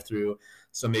of Drive-Thru.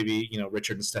 So maybe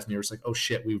Richard and Stephanie were just like, oh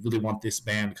shit, we really want this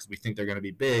band because we think they're going to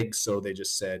be big. So they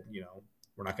just said,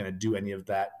 we're not going to do any of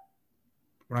that.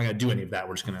 We're not going to do any of that.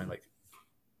 We're just going to like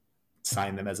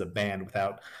sign them as a band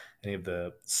without any of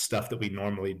the stuff that we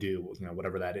normally do,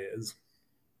 whatever that is.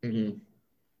 Mm-hmm.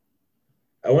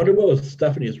 I wonder what was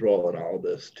Stephanie's role in all of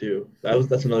this too.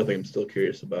 That's another thing I'm still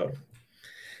curious about.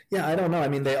 Yeah, I don't know. I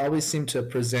mean, they always seem to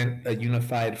present a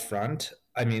unified front.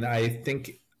 I mean, I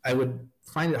think I would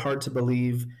find it hard to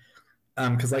believe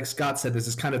because, like Scott said, this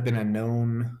has kind of been a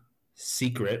known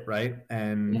secret, right?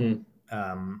 And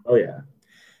oh yeah,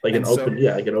 like an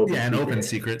open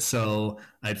secret. So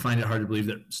I'd find it hard to believe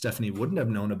that Stephanie wouldn't have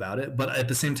known about it. But at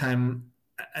the same time,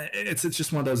 it's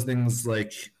just one of those things.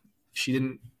 Like she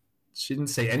didn't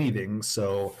say anything,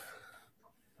 so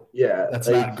yeah, that's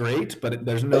not great. But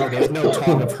there's no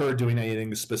talk of her doing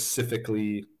anything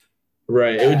specifically.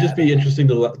 Right. It would just be interesting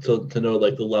to know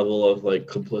like the level of like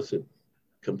complicity.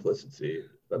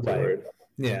 That's the word.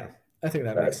 Yeah, I think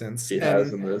that makes sense. She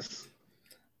has in this.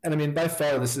 And I mean, by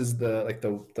far, this is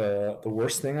the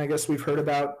worst thing I guess we've heard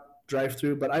about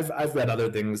Drive-Thru. But I've read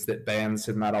other things that bands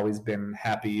have not always been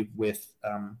happy with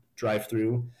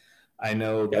Drive-Thru. I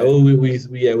know.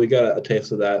 Yeah, we got a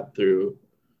taste of that through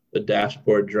the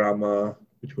dashboard drama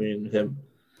between him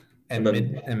and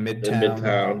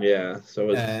Midtown. Yeah. So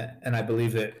and I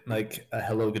believe that like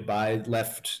Hello Goodbye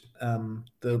left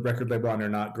the record label under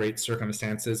not great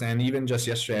circumstances. And even just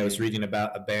yesterday, I was reading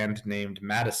about a band named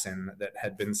Madison that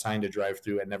had been signed to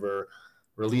Drive-Thru and never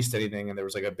released anything. And there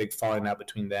was like a big falling out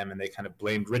between them, and they kind of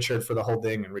blamed Richard for the whole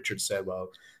thing. And Richard said,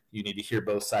 "Well, you need to hear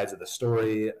both sides of the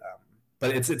story."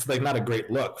 But it's like not a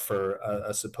great look for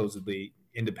a supposedly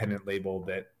independent label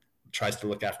that tries to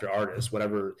look after artists.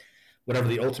 Whatever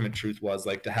the ultimate truth was,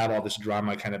 like to have all this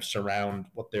drama kind of surround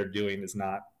what they're doing it's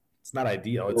not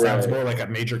ideal. It sounds more like a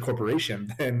major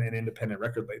corporation than an independent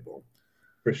record label.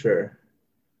 For sure.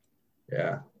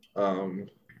 Yeah.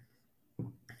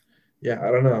 Yeah,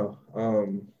 I don't know.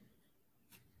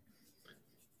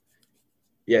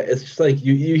 Yeah, it's just like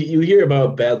you hear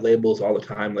about bad labels all the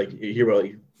time. Like you hear about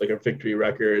like a Victory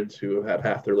Records who had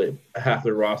half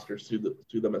their roster sue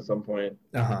them at some point.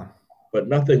 But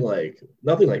nothing like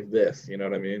this. You know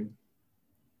what I mean?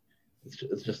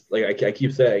 It's just like I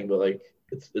keep saying, but like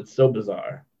it's so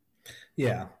bizarre.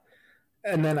 Yeah.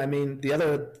 And then I mean the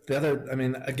other I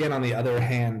mean, again, on the other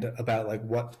hand, about like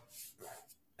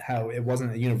how it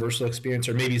wasn't a universal experience,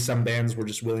 or maybe some bands were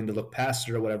just willing to look past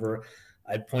it or whatever.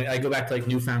 I go back to like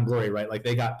Newfound Glory, right? Like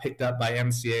they got picked up by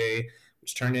MCA,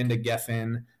 which turned into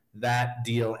Geffen. That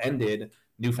deal ended.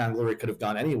 Newfound Glory could have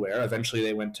gone anywhere. Eventually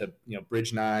they went to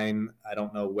Bridge 9. I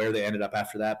don't know where they ended up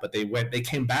after that, but they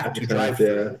came back to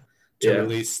Drive-Thru to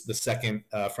release the second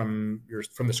from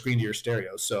the screen to your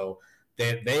stereo. So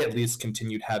they at least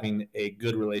continued having a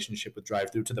good relationship with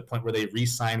Drive-Thru to the point where they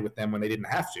re-signed with them when they didn't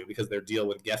have to, because their deal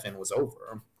with Geffen was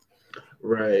over.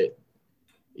 Right.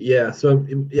 Yeah. So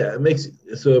it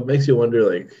makes you wonder,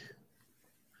 like,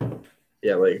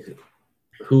 like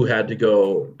who had to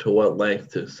go to what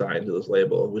length to sign to this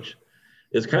label, which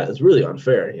is really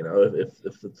unfair,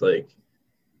 if it's like,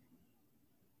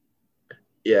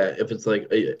 if it's like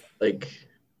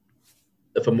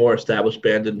if a more established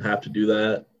band didn't have to do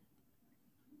that,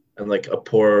 and like a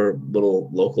poor little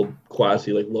local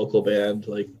band,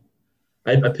 like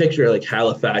I picture like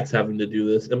Halifax having to do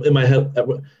this in my head.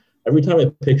 Every time I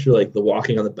picture like the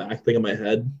walking on the back thing in my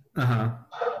head, I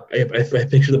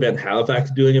picture the band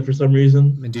Halifax doing it for some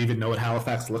reason. And do you even know what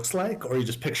Halifax looks like, or you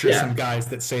just picture some guys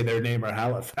that say their name are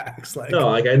Halifax? Like, no,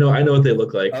 like I know what they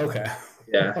look like. Okay.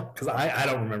 Yeah. Because I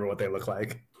don't remember what they look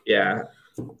like. Yeah.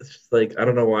 It's just like, I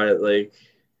don't know why, like,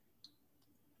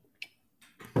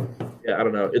 Yeah, I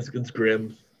don't know. It's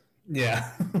grim. Yeah.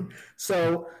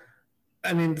 So,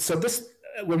 I mean, so this,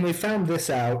 when we found this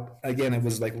out, again, it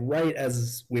was like right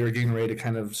as we were getting ready to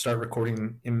kind of start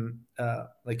recording in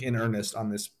earnest on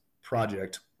this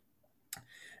project.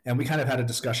 And we kind of had a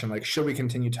discussion like, should we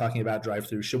continue talking about drive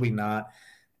through? Should we not?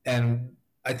 And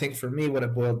I think for me, what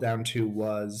it boiled down to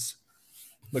was,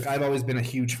 look, I've always been a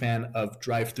huge fan of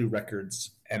drive through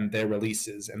records and their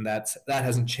releases, and that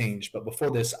hasn't changed. But before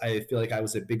this, I feel like I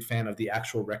was a big fan of the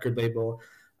actual record label.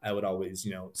 I would always,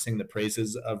 sing the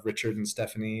praises of Richard and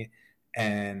Stephanie,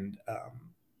 and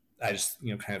I just,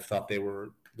 kind of thought they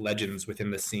were legends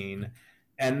within the scene.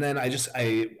 And then I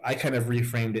kind of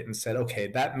reframed it and said, okay,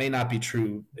 that may not be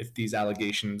true if there's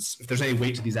any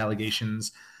weight to these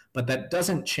allegations, but that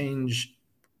doesn't change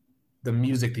the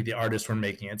music that the artists were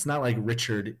making. It's not like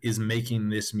Richard is making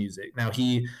this music. Now,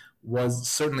 he was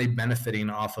certainly benefiting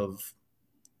off of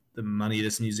the money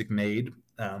this music made,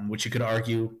 which you could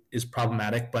argue is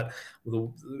problematic. But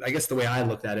I guess the way I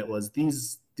looked at it was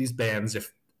these bands,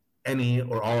 if any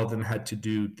or all of them had to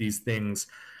do these things,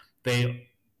 they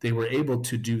were able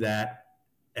to do that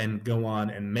and go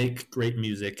on and make great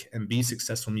music and be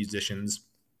successful musicians.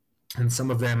 And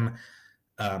some of them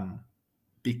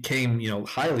became,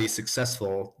 highly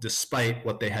successful despite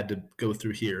what they had to go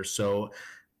through here. So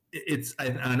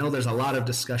I know there's a lot of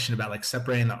discussion about like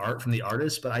separating the art from the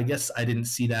artist, but I guess I didn't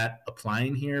see that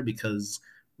applying here because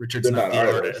Richard's not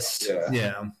the artist.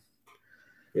 Yeah.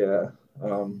 Yeah.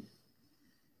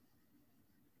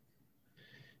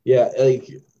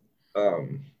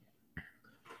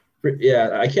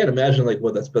 I can't imagine like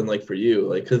what that's been like for you.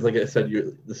 Like, cause like I said,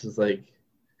 this is a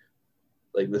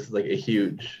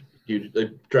huge, like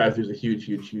drive through is a huge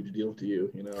deal to you,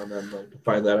 and then like to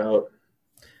find that out.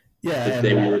 Yeah. The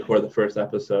day we record the first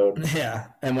episode. Yeah.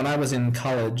 And when I was in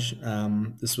college,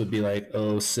 this would be like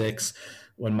 2006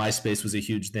 when MySpace was a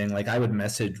huge thing. Like I would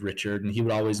message Richard and he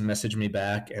would always message me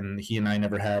back, and he and I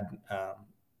never had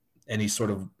any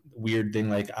sort of weird thing.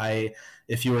 Like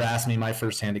if you were to ask me my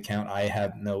firsthand account, I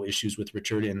have no issues with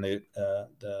Richard in the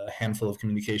handful of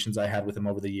communications I had with him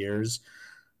over the years.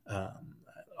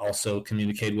 Also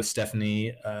communicated with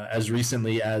Stephanie as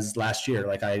recently as last year.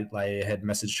 Like I had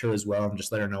messaged her as well and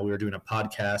just let her know we were doing a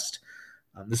podcast.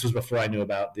 This was before I knew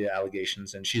about the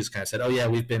allegations, and she just kind of said, "Oh yeah,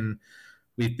 we've been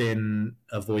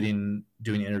avoiding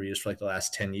doing interviews for like the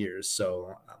last 10 years."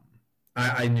 So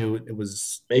I knew it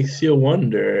was. Makes you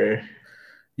wonder.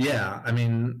 Yeah, I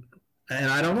mean, and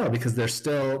I don't know because they're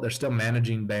still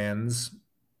managing bands.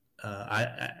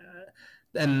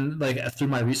 And like through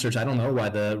my research, I don't know why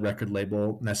the record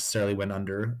label necessarily went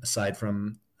under, aside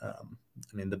from,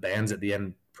 the bands at the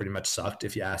end pretty much sucked,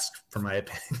 if you ask for my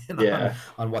opinion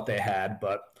on what they had.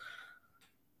 But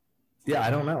yeah, I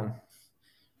don't know.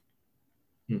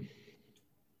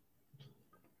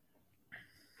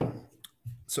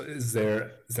 So is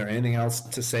there anything else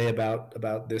to say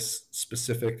about this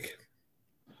specific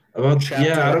chapter?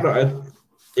 Yeah, I don't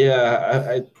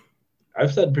know.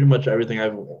 I've said pretty much everything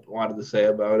I've wanted to say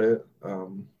about it.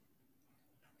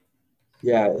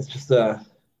 It's just a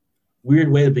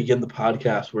weird way to begin the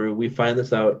podcast where we find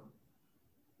this out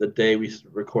the day we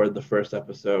record the first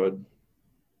episode,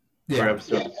 or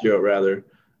episode 0 rather,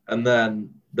 and then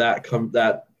that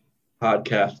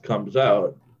podcast comes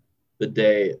out the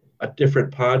day a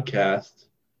different podcast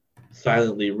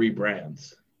silently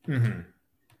rebrands. Mm-hmm.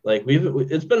 Like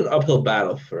it's been an uphill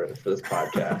battle for this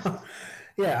podcast.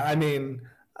 Yeah, I mean,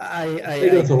 I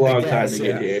think it's a long time to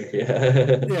get here.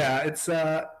 Yeah. Yeah,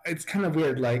 it's kind of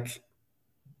weird. Like,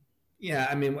 yeah,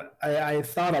 I mean, I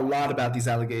thought a lot about these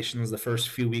allegations the first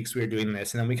few weeks we were doing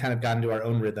this, and then we kind of got into our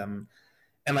own rhythm.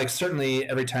 And like certainly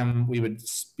every time we would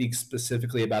speak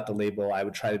specifically about the label, I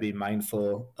would try to be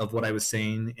mindful of what I was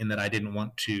saying, in that I didn't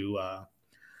want to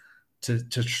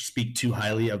speak too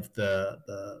highly of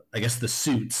the I guess the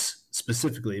suits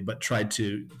specifically, but tried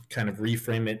to kind of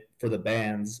reframe it for the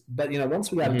bands. But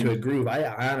once we got into a groove, I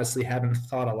honestly haven't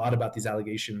thought a lot about these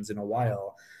allegations in a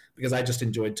while, because I just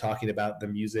enjoyed talking about the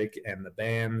music and the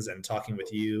bands and talking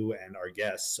with you and our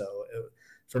guests. So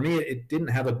for me, it didn't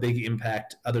have a big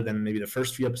impact other than maybe the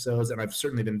first few episodes, and I've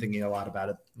certainly been thinking a lot about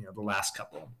it, the last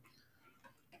couple.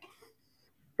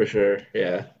 For sure,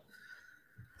 yeah.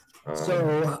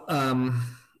 So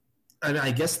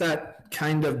I guess that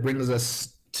kind of brings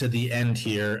us to the end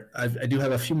here. I do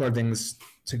have a few more things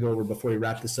to go over before we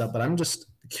wrap this up, but I'm just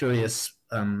curious.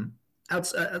 Again,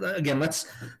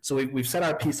 we've set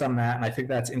our piece on that, and I think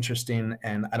that's interesting.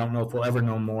 And I don't know if we'll ever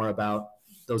know more about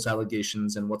those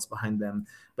allegations and what's behind them.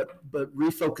 But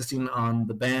refocusing on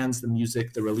the bands, the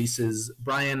music, the releases,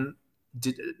 Brian,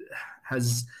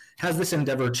 has this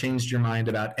endeavor changed your mind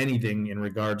about anything in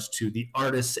regards to the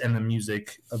artists and the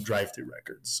music of Drive-Thru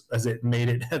Records? Has it made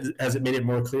it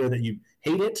more clear that you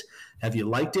hate it? Have you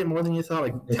liked it more than you thought?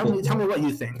 Like, tell me what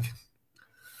you think.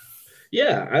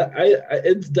 Yeah, I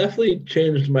it's definitely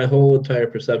changed my whole entire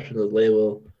perception of the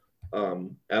label,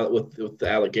 with the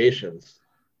allegations.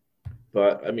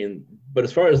 But I mean,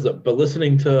 as far as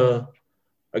listening to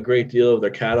a great deal of their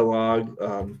catalog,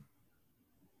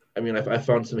 I mean, I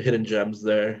found some hidden gems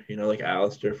there. You know, like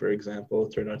Alistair, for example,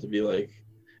 turned out to be like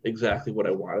exactly what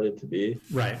I wanted it to be.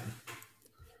 Right.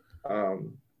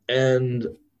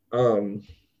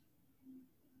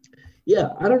 Yeah,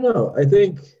 I don't know. I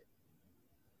think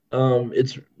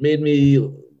it's made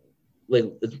me like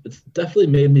it's definitely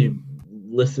made me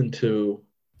listen to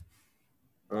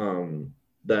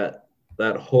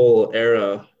that whole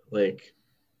era, like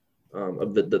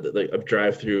of of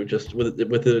Drive-Thru, just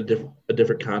within a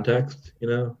different context, you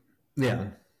know. Yeah.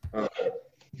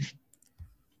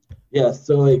 Yeah.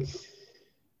 So like,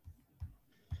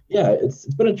 yeah, it's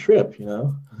been a trip, you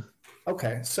know.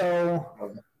 Okay, so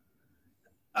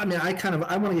I mean, I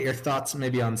want to get your thoughts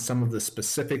maybe on some of the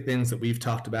specific things that we've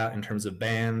talked about in terms of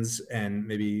bands and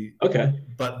maybe. Okay.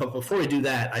 But before we do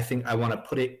that, I think I want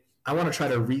to try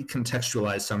to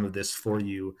recontextualize some of this for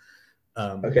you.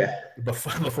 Okay.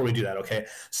 Before we do that, okay.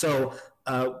 So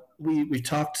we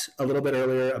talked a little bit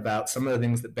earlier about some of the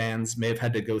things that bands may have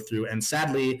had to go through, and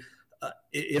sadly,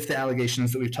 if the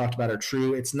allegations that we've talked about are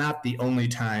true, it's not the only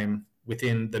time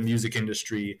within the music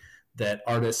industry that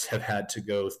artists have had to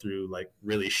go through like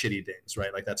really shitty things,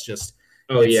 right? Like that's just.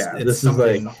 This is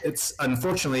like, it's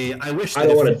unfortunately, I wish that I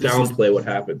don't want to downplay what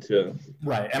happened too.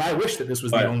 Right. And I wish that this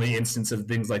was the only instance of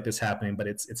things like this happening, but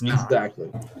it's not. Exactly.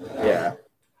 Yeah.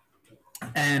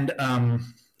 And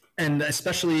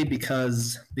especially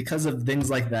because of things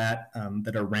like that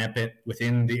that are rampant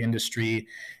within the industry,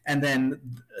 and then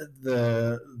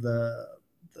the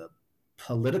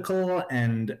political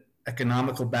and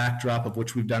economical backdrop of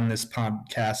which we've done this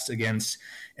podcast against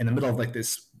in the middle of like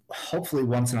this hopefully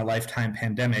once in a lifetime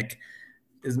pandemic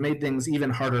has made things even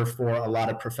harder for a lot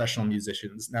of professional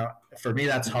musicians. Now, for me,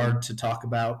 that's hard to talk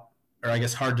about, or I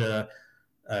guess hard to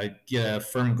get a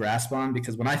firm grasp on,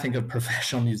 because when I think of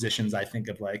professional musicians, I think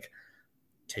of like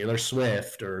Taylor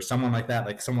Swift or someone like that,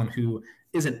 like someone who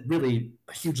isn't really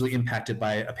hugely impacted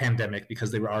by a pandemic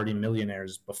because they were already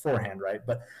millionaires beforehand, right?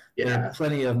 But there are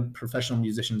plenty of professional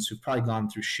musicians who've probably gone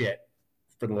through shit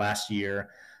for the last year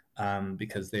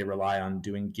because they rely on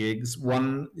doing gigs.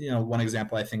 One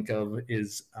example I think of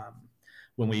is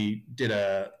when we did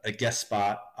a guest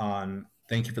spot on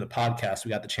Thank You for the Podcast, we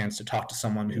got the chance to talk to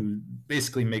someone who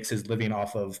basically makes his living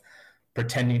off of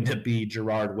pretending to be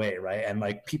Gerard Way, right? And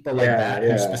like people like that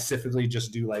who specifically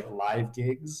just do like live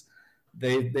gigs,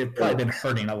 they've probably been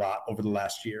hurting a lot over the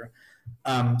last year.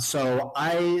 So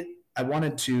I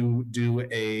wanted to do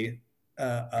a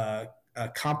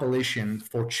compilation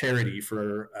for charity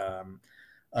for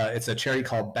it's a charity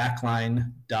called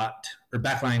Backline. Their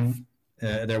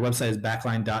website is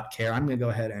backline.care. I'm going to go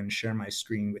ahead and share my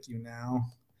screen with you now.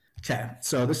 Okay,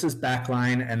 so this is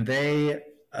Backline, and they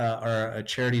are a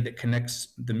charity that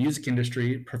connects the music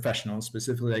industry professionals,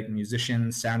 specifically like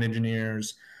musicians, sound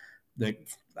engineers, the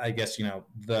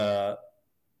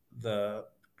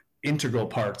integral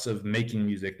parts of making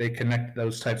music. They connect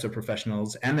those types of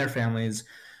professionals and their families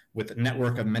with a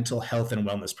network of mental health and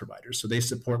wellness providers. So they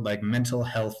support like mental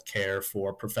health care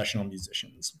for professional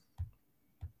musicians.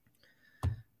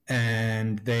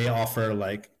 And they offer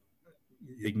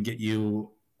they can get you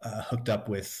hooked up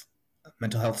with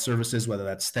mental health services, whether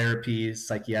that's therapy,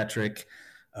 psychiatric,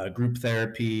 group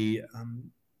therapy.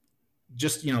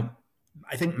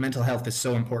 I think mental health is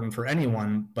so important for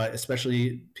anyone, but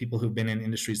especially people who've been in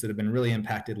industries that have been really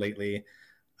impacted lately.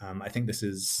 I think this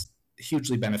is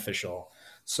hugely beneficial.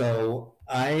 So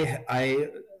I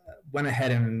went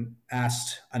ahead and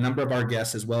asked a number of our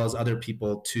guests, as well as other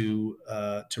people, to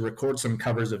record some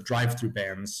covers of Drive-Thru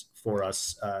bands for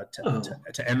us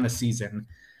to end the season.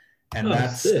 And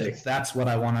that's what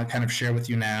I want to kind of share with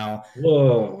you now.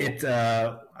 Whoa!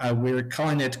 We're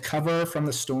calling it "Cover from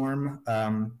the Storm."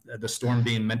 The storm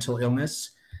being mental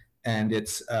illness, and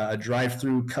it's a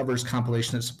Drive-Thru covers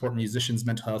compilation that support musicians'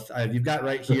 mental health. You've got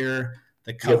right here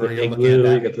the cover. You got the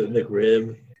Igloo. You got the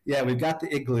McRib. Yeah, we've got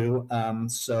the Igloo.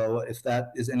 So if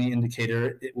that is any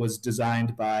indicator, it was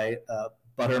designed by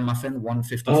Butter Muffin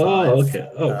 155. Oh, okay.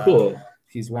 Oh, cool.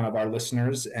 He's one of our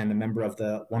listeners and a member of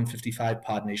the 155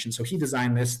 Pod Nation. So he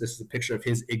designed this. This is a picture of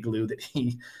his Igloo that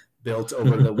he built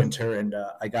over the winter, and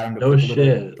I got him to put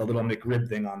the little McRib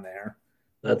thing on there.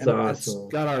 That's awesome.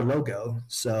 It's got our logo.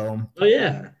 So. Oh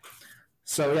yeah.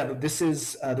 So yeah, this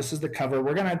is the cover.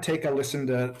 We're gonna take a listen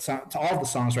to all of the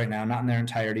songs right now, not in their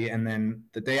entirety, and then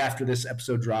the day after this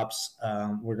episode drops,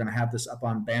 we're gonna have this up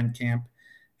on Bandcamp,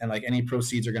 and like any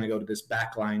proceeds are gonna go to this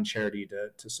Backline charity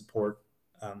to support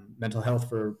mental health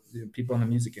for people in the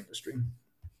music industry.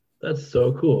 That's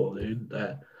so cool, dude.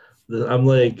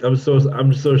 I'm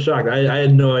so shocked. I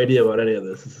had no idea about any of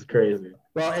this. This is crazy.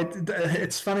 Well,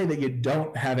 it's funny that you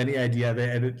don't have any idea of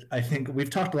it. And I think we've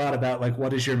talked a lot about like,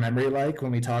 what is your memory like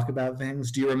when we talk about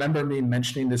things? Do you remember me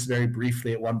mentioning this very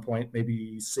briefly at one point,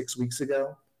 maybe 6 weeks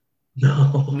ago?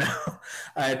 No. No.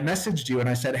 I had messaged you and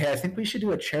I said, hey, I think we should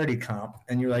do a charity comp.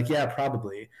 And you're like, yeah,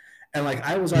 probably. And like,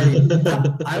 I was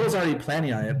already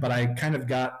planning on it, but I kind of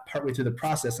got partway through the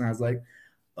process and I was like,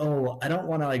 oh, I don't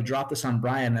want to like drop this on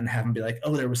Brian and have him be like,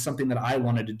 oh, there was something that I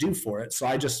wanted to do for it. So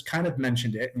I just kind of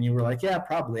mentioned it and you were like, yeah,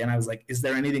 probably. And I was like, is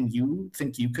there anything you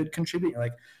think you could contribute? You're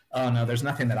like, oh no, there's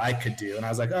nothing that I could do. And I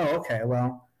was like, oh, okay,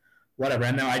 well, whatever.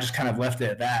 And no, I just kind of left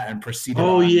it at that and proceeded.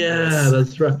 Oh yeah,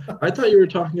 that's right. I thought you were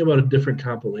talking about a different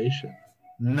compilation.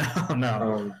 No.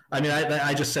 I mean,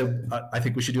 I just said, I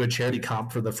think we should do a charity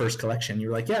comp for the first collection. You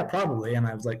were like, yeah, probably. And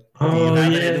I was like, do you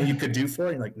have anything you could do for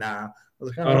it? You're like, nah. I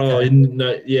was like, okay.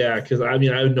 No, yeah, because I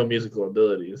mean, I have no musical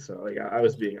abilities, so like I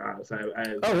was being honest. I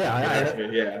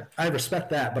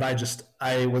respect that, but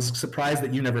I was surprised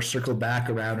that you never circled back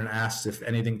around and asked if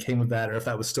anything came of that or if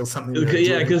that was still something. Okay,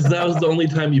 yeah, because that was the only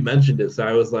time you mentioned it, so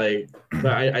I was like,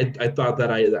 I thought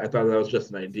that was just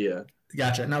an idea.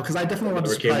 Gotcha. No, because I definitely wanted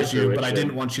to surprise you, but I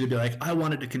didn't want you to be like, I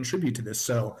wanted to contribute to this,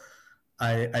 so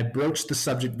I broached the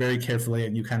subject very carefully,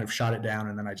 and you kind of shot it down,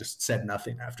 and then I just said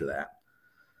nothing after that.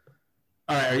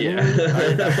 All right,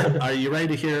 are you ready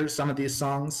to hear some of these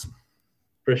songs?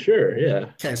 For sure, yeah.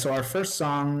 Okay, so our first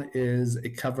song is a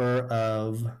cover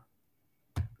of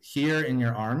Here in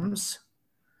Your Arms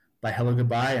by Hello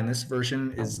Goodbye, and this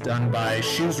version is done by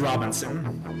Shoes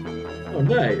Robinson. Oh,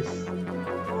 nice.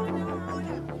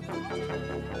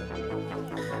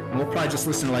 And we'll probably just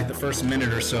listen to like the first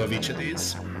minute or so of each of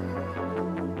these.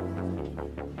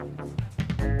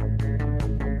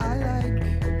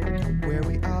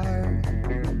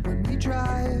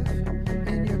 Drive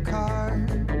in your car.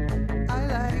 I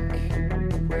like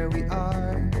where we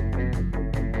are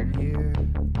here.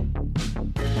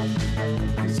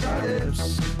 Our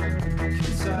lips can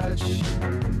touch,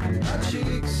 our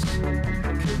cheeks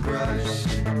can brush.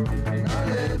 Our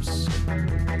lips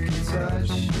can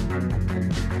touch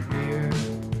here.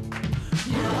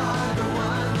 You are the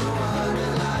one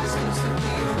that lies close to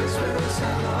me. Whispers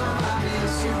hello, I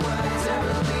miss you when it's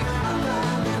ever leave. I'm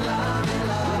love in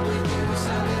love with you.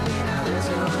 Suddenly now there's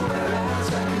nowhere else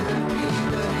I could be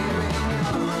but here in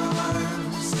your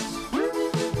arms.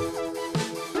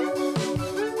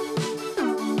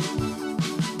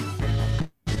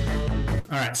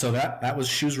 All right, so that was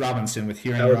Shoes Robinson with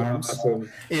Here in Your Arms. Awesome.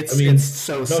 It's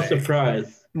so no sick.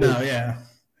 surprise. No, yeah.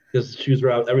 Because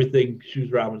everything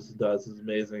Shoes Robinson does is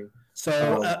amazing.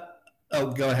 So,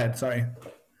 go ahead. Sorry.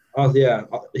 Oh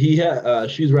yeah,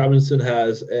 Shoes Robinson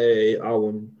has a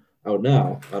album out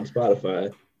now on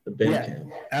Spotify and Bandcamp.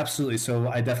 Yeah, absolutely. So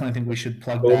I definitely think we should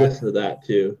plug Go that. listen to that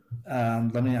too. I'm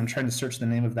trying to search the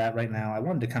name of that right now. I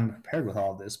wanted to come prepared with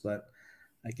all of this, but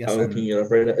I guess I'm looking it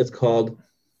up right now. It's called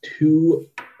Two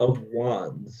of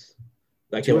Wands.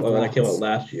 That came out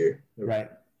last year. Right.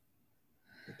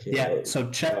 Yeah, so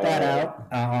check that out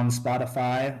on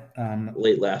Spotify.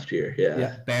 Late last year,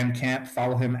 yeah. Bandcamp.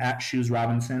 Follow him at Shoes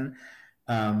Robinson.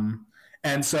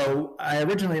 And so my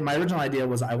original idea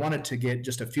was I wanted to get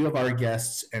just a few of our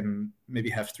guests and maybe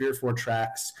have 3 or 4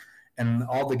 tracks. And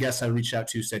all the guests I reached out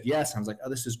to said yes. I was like, oh,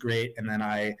 this is great. And then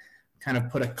I kind of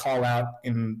put a call out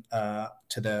in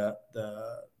to the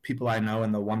people I know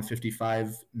in the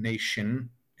 155 Nation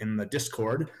in the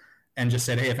Discord. And just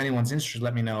said, hey, if anyone's interested,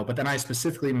 let me know. But then I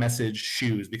specifically messaged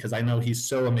Shoes because I know he's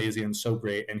so amazing and so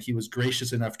great. And he was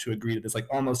gracious enough to agree to this like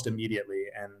almost immediately.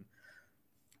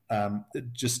 And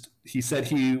he said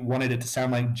he wanted it to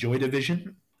sound like Joy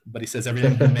Division, but he says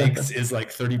everything he makes is like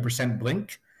 30%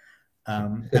 Blink.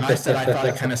 And I said I thought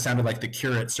it kind of sounded like The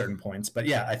Cure at certain points. But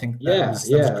yeah, I think that was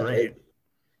great.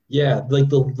 Like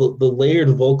the layered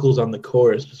vocals on the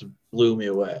chorus just blew me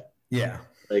away. Yeah.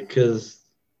 Like, because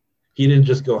he didn't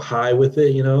just go high with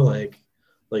it,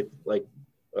 like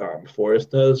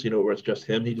Forrest does, where it's just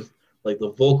him. He just like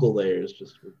the vocal layers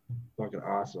just fucking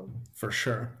awesome. For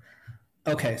sure.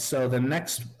 Okay, so the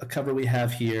next cover we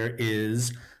have here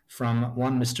is from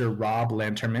one Mr. Rob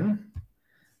Lanterman,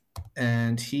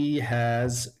 and he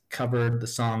has covered the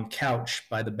song Couch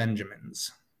by the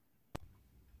Benjamins.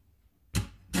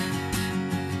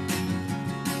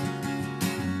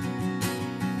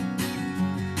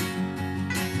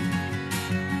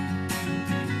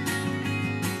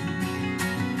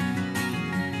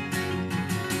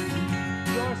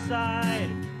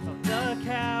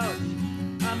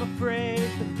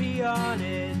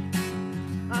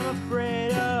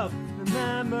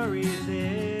 worries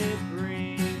it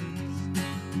brings.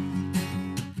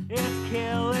 It's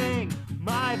killing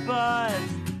my buzz,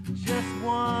 just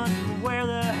wondering where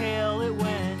the hell it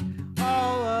went.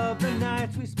 All of the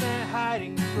nights we spent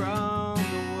hiding from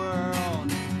the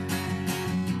world.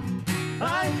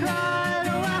 I try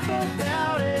to laugh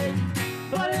about it,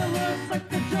 but it looks like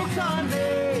the joke's on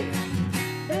me.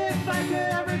 If I could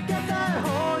ever get that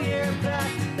whole year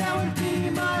back, that would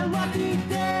be my lucky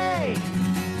day.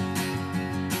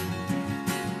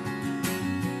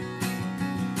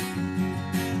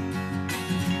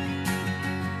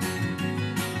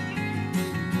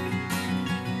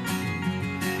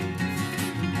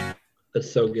 That's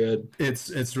so good.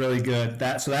 It's really good.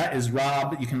 That is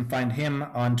Rob. You can find him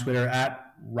on Twitter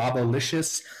at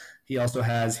Robolicious. He also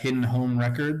has Hidden Home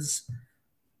Records,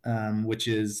 which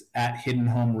is at Hidden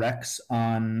Home Rex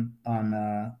on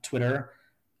Twitter.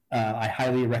 I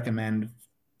highly recommend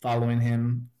following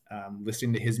him,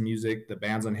 listening to his music, the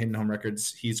bands on Hidden Home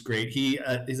Records. He's great. He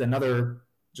is another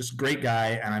just great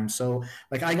guy, and I'm so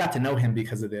I got to know him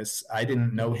because of this. I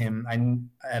didn't know him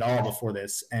at all before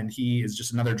this, and he is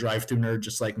just another drive-through nerd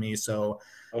just like me. So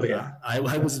I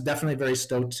was definitely very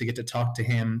stoked to get to talk to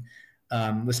him.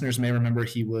 Listeners may remember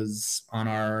he was on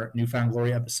our Newfound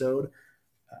Glory episode.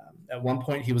 At one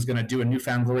point, he was going to do a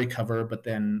Newfound Glory cover, but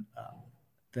then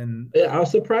I was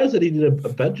surprised that he did a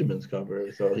Benjamin's cover.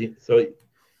 So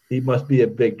he must be a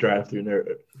big drive-through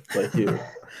nerd like you.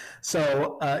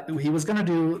 So he was going to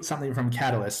do something from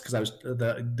Catalyst because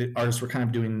the artists were kind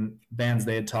of doing bands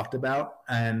they had talked about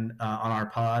and on our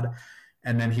pod,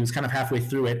 and then he was kind of halfway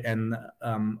through it, and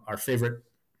our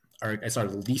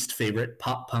least favorite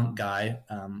pop punk guy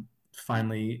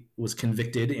finally was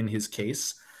convicted in his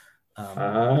case.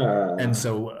 And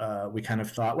so we kind of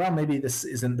thought, well, maybe this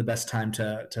isn't the best time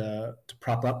to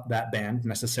prop up that band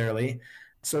necessarily.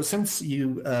 So since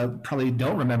you probably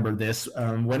don't remember this,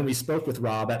 when we spoke with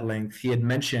Rob at length, he had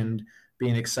mentioned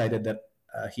being excited that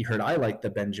he heard I liked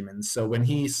the Benjamins. So when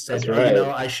he said,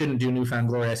 I shouldn't do Newfound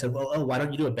Glory, I said, well, why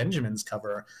don't you do a Benjamins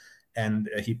cover? And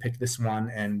he picked this one,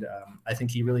 and I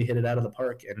think he really hit it out of the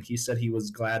park. And he said he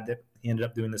was glad that he ended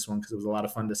up doing this one because it was a lot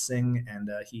of fun to sing, and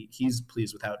he's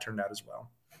pleased with how it turned out as well.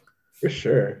 For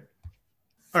sure.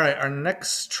 All right, our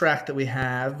next track that we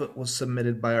have was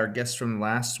submitted by our guest from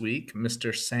last week,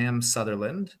 Mr. Sam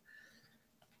Sutherland.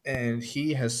 And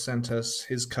he has sent us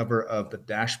his cover of the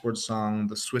Dashboard song,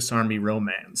 The Swiss Army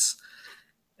Romance.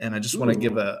 And I just want to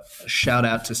give a shout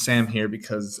out to Sam here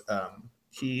because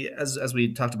he, as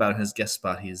we talked about in his guest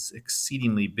spot, he's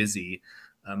exceedingly busy.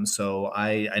 So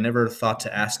I never thought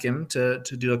to ask him to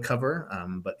do a cover,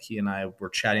 but he and I were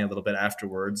chatting a little bit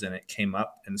afterwards, and it came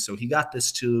up. And so he got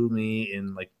this to me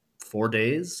in 4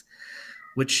 days,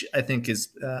 which I think is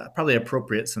probably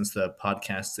appropriate since the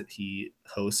podcast that he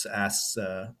hosts asks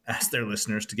their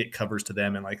listeners to get covers to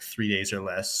them in 3 days or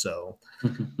less. So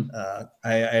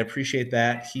I appreciate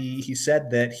that. He said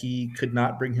that he could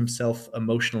not bring himself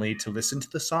emotionally to listen to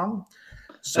the song.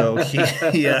 So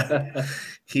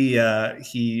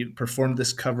he performed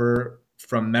this cover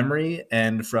from memory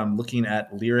and from looking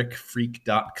at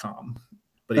lyricfreak.com.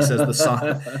 But he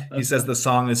says the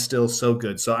song is still so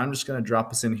good. So I'm just going to drop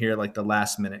us in here the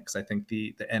last minute because I think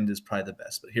the end is probably the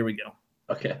best. But here we go.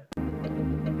 Okay.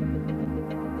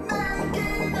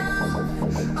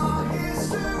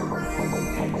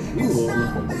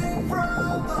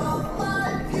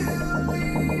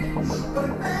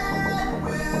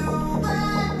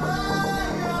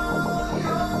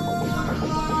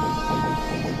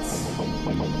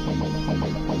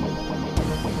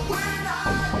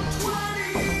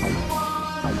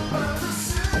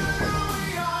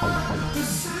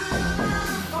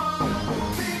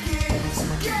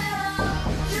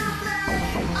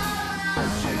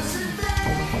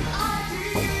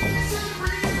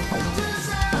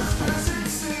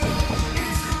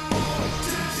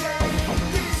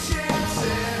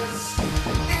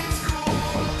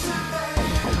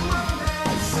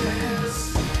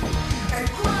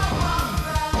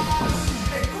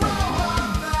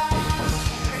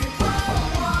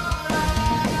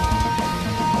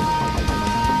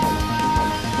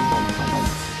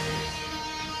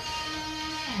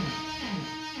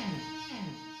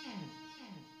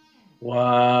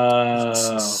 Wow.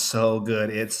 So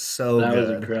good. It's so good. That was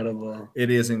incredible. It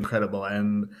is incredible.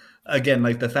 And again,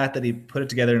 the fact that he put it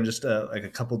together in just a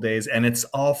couple days, and it's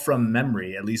all from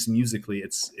memory, at least musically,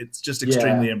 it's just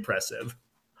extremely impressive.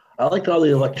 I liked all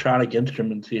the electronic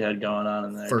instruments he had going on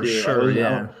in there. For sure,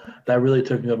 yeah. That really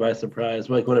took me by surprise.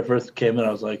 When it first came in,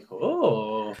 I was like,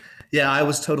 oh. Yeah, I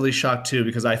was totally shocked too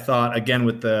because I thought, again,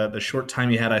 with the short time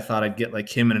he had, I thought I'd get like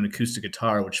him and an acoustic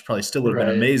guitar, which probably still would have been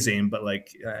Right. amazing. But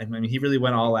like, I mean, he really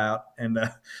went all out, and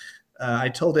I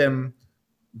told him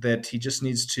that he just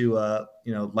needs to,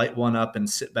 light one up and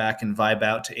sit back and vibe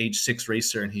out to Age 6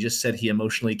 Racer, and he just said he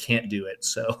emotionally can't do it.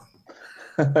 So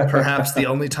perhaps the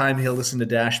only time he'll listen to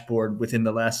Dashboard within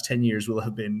the last 10 years will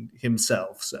have been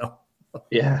himself. So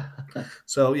Yeah.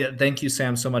 so yeah, thank you,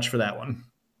 Sam, so much for that one.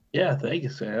 Yeah, thank you,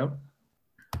 Sam.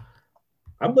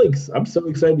 I'm so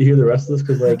excited to hear the rest of this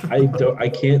because I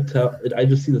can't tell. I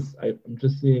just see this. I'm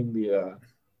just seeing the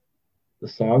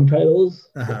song titles,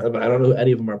 but I don't know who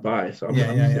any of them are by. So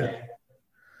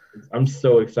I'm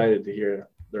so excited to hear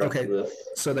the rest of this.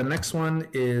 So the next one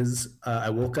is I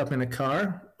Woke Up in a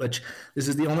Car, which this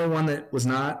is the only one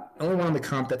in the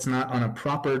comp that's not on a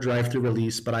proper drive-through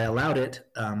release, but I allowed it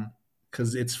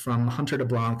because it's from Hunter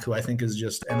DeBlanc, who I think is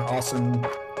just an awesome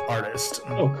artist.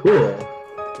 Oh, cool.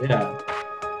 Yeah.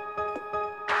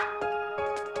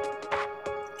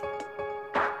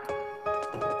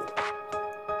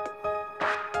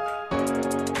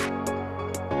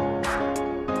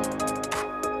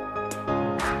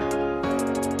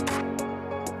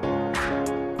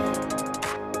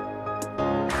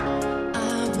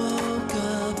 I woke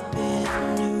up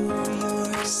in New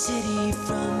York City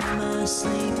from my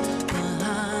sleep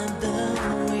behind the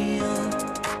wheel.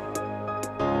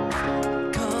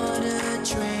 Caught a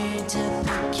train to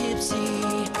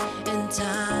Poughkeepsie and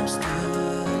time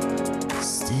stood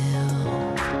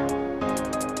still.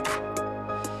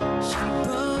 She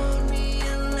wrote me a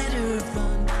letter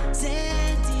from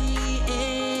San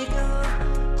Diego,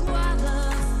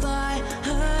 qualify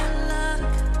her luck.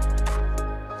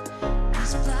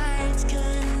 These flights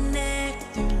connect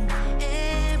through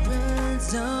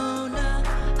Arizona.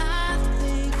 I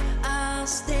think I'll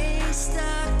stay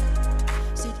stuck.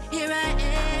 Said, here I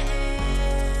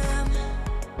am.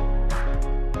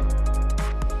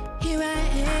 Here I am.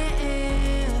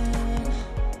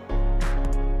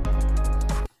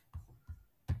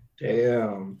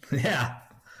 Damn. Yeah.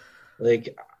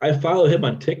 Like I follow him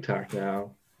on TikTok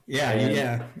now. Yeah, And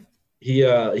yeah.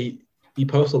 He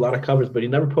posts a lot of covers, but he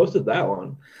never posted that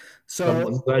one. So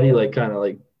I'm glad he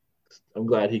I'm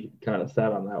glad he kind of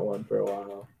sat on that one for a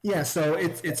while. yeah, so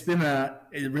it's been a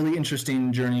really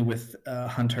interesting journey with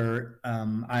Hunter.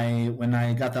 When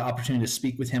I got the opportunity to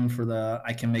speak with him for the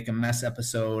I Can Make a Mess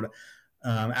episode,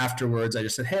 afterwards I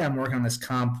just said, hey, I'm working on this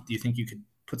comp. Do you think you could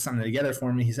put something together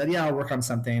for me? He said, yeah, I'll work on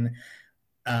something.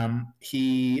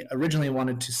 He originally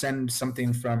wanted to send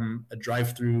something from a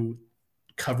drive-through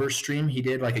cover stream he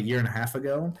did like a year and a half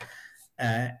ago.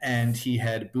 And he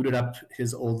had booted up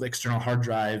his old external hard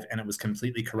drive and it was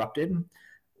completely corrupted.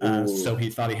 So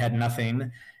he thought he had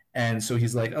nothing. And so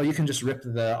he's like, oh, you can just rip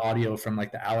the audio from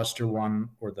like the Alistair one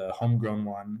or the homegrown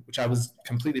one, which I was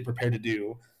completely prepared to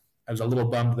do. I was a little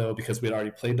bummed though, because we had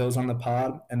already played those on the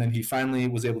pod. And then he finally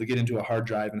was able to get into a hard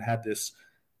drive and had this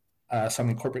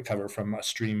something corporate cover from a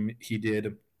stream he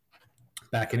did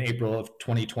back in April of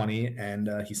 2020, and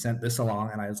he sent this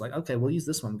along, and I was like, okay, we'll use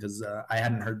this one because I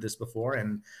hadn't heard this before,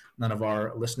 and none of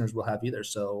our listeners will have either.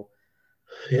 So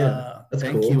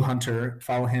thank you, Hunter.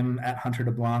 Follow him at Hunter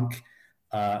DeBlanc.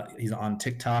 He's on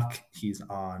TikTok. He's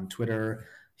on Twitter.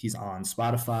 He's on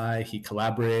Spotify. He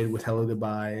collaborated with Hello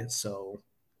Goodbye. So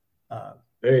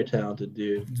very talented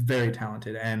dude. Very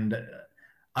talented. And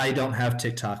I don't have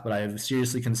TikTok, but I have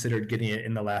seriously considered getting it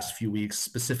in the last few weeks,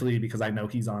 specifically because I know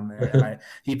he's on there. And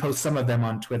he posts some of them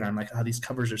on Twitter. I'm like, oh, these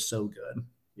covers are so good.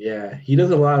 Yeah, he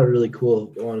does a lot of really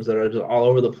cool ones that are just all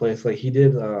over the place. Like he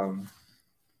does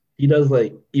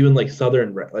like even like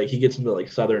Southern, like he gets into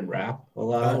like Southern rap a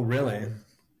lot. Oh, really?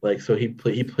 Like, so he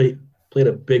played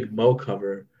a Big Mo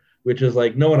cover, which is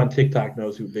like no one on TikTok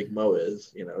knows who Big Mo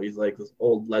is. You know, he's like this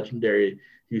old legendary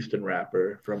Houston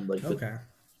rapper from like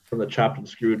from the Chopped and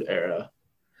Screwed era.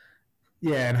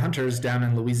 Yeah, and Hunter's down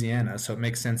in Louisiana, so it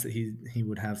makes sense that he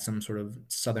would have some sort of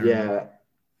Southern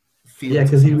feel. Yeah,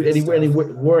 because he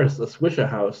wore a Swisha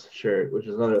House shirt, which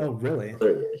is another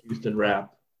Houston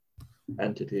rap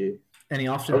entity. And he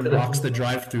often rocks the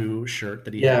drive-through shirt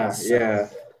that he has. So. Yeah.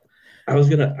 I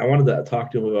wanted to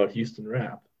talk to him about Houston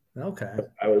rap. Okay.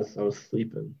 I was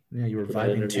sleeping. Yeah, you were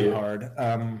vibing too hard.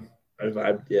 I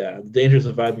vibed, the dangers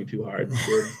of vibing too hard.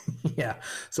 Sure. Yeah.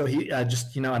 So he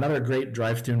just, another great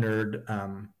drive-through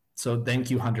nerd. So thank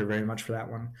you, Hunter, very much for that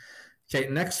one. Okay,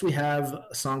 next we have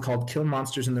a song called Kill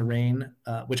Monsters in the Rain,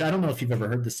 which I don't know if you've ever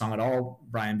heard this song at all,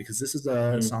 Brian, because this is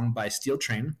a song by Steel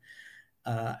Train.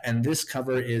 And this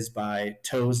cover is by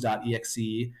toes.exe.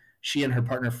 She and her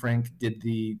partner Frank did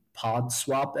the pod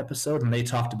swap episode, and they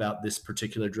talked about this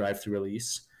particular drive-through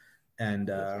release. And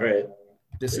Right.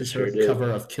 this is her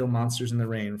cover of Kill Monsters in the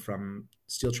Rain from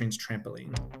Steel Train's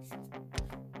Trampoline.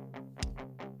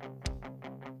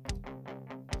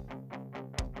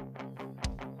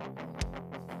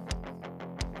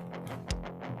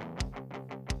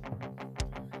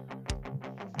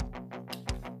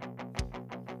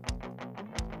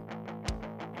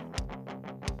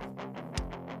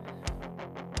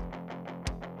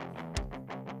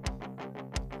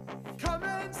 Come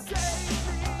and save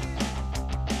me.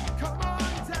 Come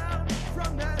on down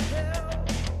from that hill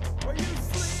where you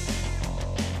sleep.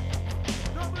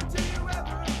 No more do you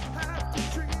ever have to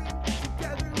dream.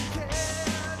 Together we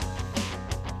can.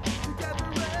 Together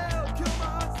we'll kill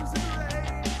monsters in the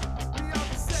rain. We are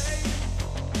the same.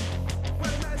 What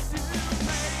a mess you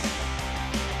made.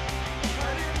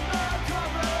 Right in the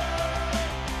cover.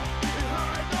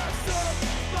 Behind the soap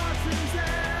boxes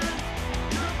and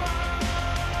your mom.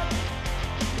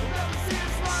 You'll never see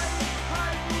us fight,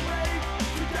 hide away.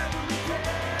 Together we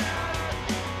can.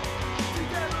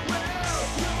 Together we'll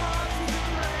kill monsters in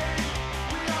the rain.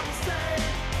 We are the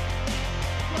same.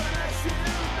 What a mess you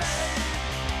made.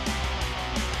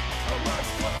 A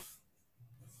rush close.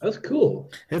 That's cool.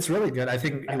 It's really good. I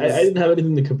think I didn't have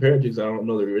anything to compare it to because I don't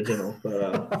know the original,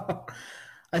 but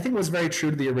I think it was very true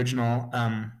to the original.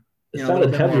 it A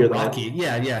sounded little bit more heavier than rocky.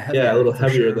 Heavier, yeah, a little for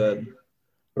heavier sure. than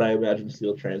what I imagine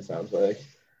Steel Train sounds like.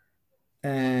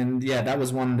 And yeah, that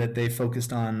was one that they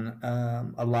focused on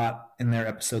a lot in their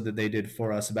episode that they did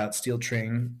for us about Steel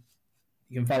Train.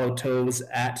 You can follow Toes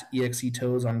at EXE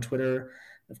Toes on Twitter.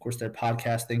 Of course, their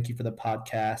podcast, Thank You for the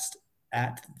Podcast,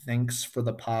 at Thanks for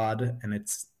the Pod. And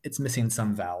it's missing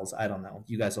some vowels. I don't know.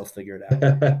 You guys will figure it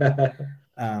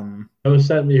out. Toes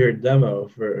sent me her demo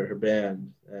for her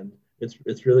band, and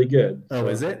it's really good. Oh, So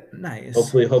is it? Nice.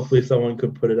 hopefully someone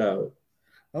could put it out.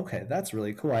 Okay, that's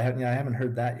really cool. I haven't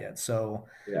heard that yet. So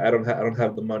Yeah, I don't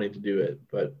have the money to do it,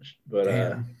 but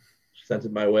damn. she sent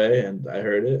it my way, and I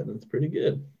heard it, and it's pretty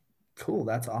good. Cool,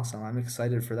 that's awesome. I'm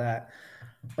excited for that.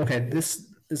 Okay, this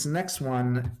next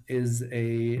one is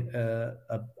a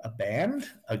band,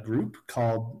 a group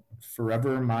called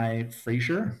Forever My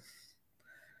Frasier.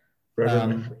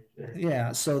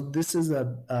 Yeah, so this is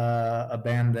a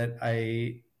band that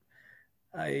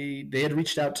they had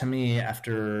reached out to me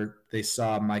after they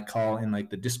saw my call in like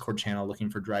the Discord channel looking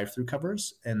for drive-through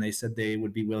covers, and they said they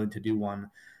would be willing to do one.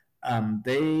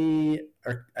 They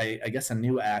are, I guess, a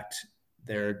new act.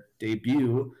 Their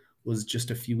debut was just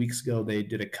a few weeks ago. They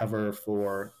did a cover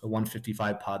for the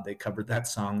 155 pod. They covered that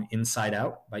song "Inside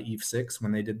Out" by Eve Six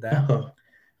when they did that,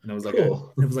 and it was like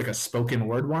Cool. a spoken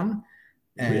word one.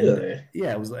 And Really?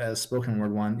 yeah, it was a spoken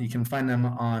word one. You can find them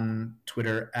on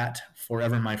Twitter at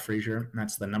Forever My Frasier, and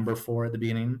that's the number 4 at the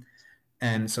beginning.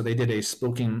 And so they did a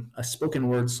spoken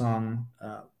word song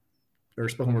or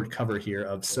spoken word cover here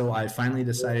of "So I Finally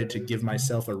Decided to Give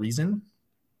Myself a Reason,"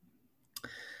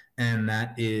 and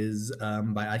that is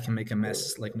by I Can Make a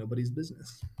Mess Like Nobody's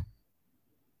Business.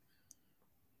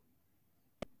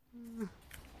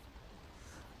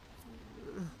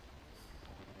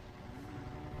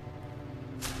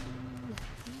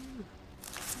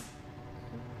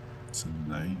 It's a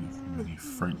night of many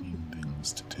frightening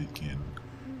things to take in.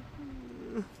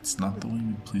 It's not the way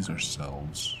we please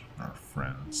ourselves or our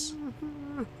friends.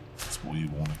 It's what we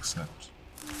won't accept.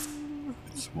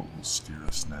 It's what will steer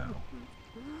us now.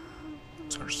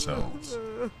 It's ourselves.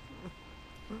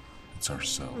 It's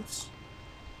ourselves.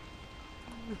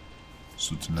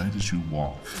 So tonight as you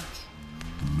walk,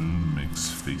 the moon makes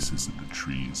faces at the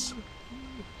trees.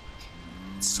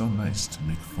 It's so nice to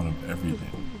make fun of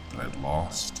everything that I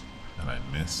lost, and I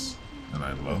miss, and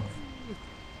I love,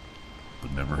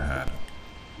 but never had.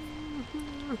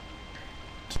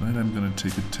 Tonight I'm gonna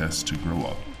take a test to grow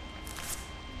up.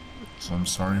 So I'm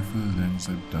sorry for the things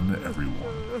I've done to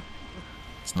everyone.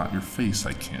 It's not your face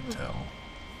I can't tell,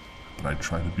 but I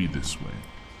try to be this way.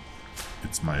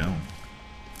 It's my own.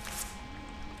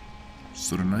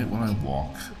 So tonight when I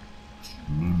walk,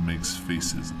 the moon makes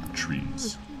faces at the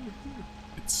trees.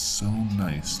 It's so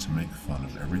nice to make fun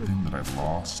of everything that I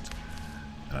lost,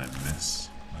 and I miss,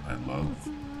 and I love,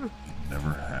 but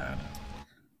never had.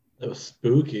 That was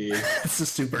spooky. It's a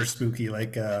super spooky,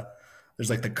 like there's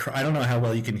like I don't know how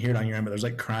well you can hear it on your end, but there's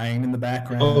like crying in the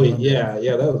background. Oh yeah,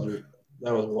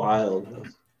 that was wild.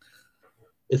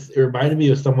 It reminded me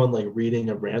of someone like reading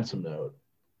a ransom note.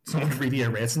 Someone reading a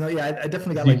ransom note? Yeah, I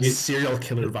definitely got like serial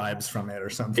killer vibes from it or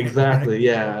something. Exactly,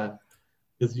 yeah.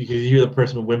 Because you can hear the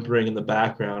person whimpering in the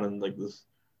background and like this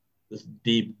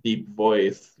deep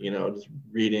voice, just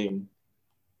reading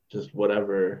just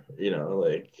whatever,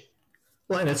 like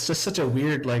Well, and it's just such a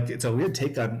weird, like, it's a weird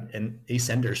take on an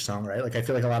Ascender song, right? Like, I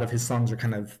feel like a lot of his songs are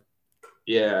kind of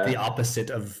the opposite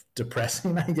of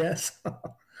depressing, I guess.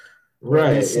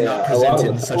 Right. Yeah. Not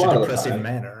presented in such a depressing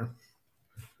manner.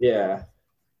 Yeah.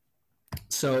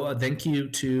 So thank you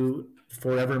to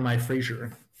Forever My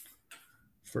Frasier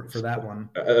for that one.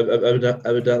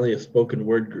 Evidently a spoken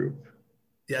word group.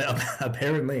 Yeah,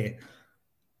 apparently.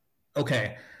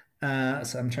 Okay.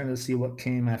 So I'm trying to see what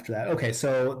came after that. Okay,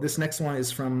 so this next one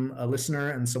is from a listener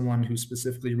and someone who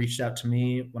specifically reached out to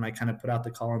me when I kind of put out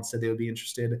the call and said they would be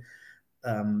interested.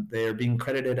 They're being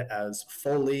credited as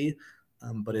Foley,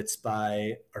 but it's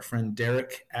by our friend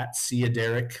Derek at Sia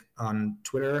Derek on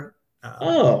Twitter.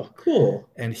 Oh, cool.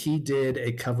 And he did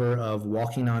a cover of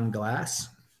Walking on Glass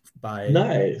by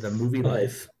the movie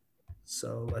Life.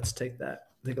 So let's take a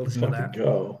listen to that.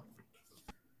 Go.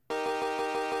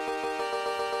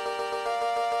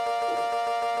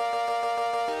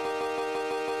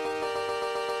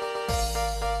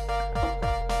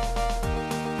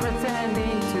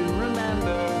 Pretending to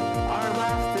remember our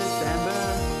last December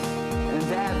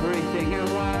and everything it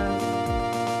was.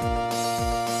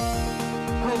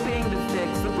 Hoping to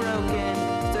fix the broken,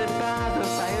 stood by the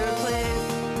fireplace.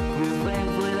 Blue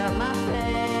flames lit up my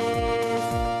face.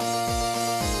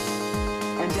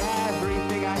 And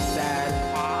everything I said,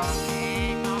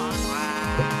 walking on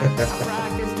glass, I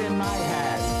practiced in my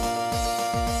head.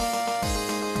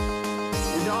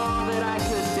 And all that I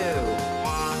could do,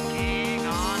 walking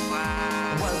on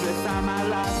glass, was the time I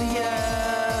lost you.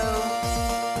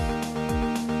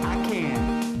 I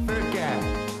can't forget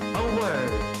a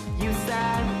word you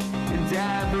said and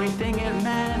everything it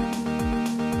meant.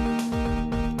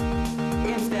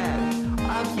 Instead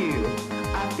of you,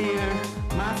 I fear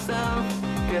myself.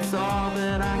 Guess all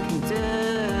that I can do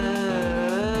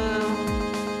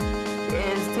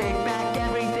is take back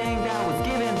everything that was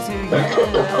given to you.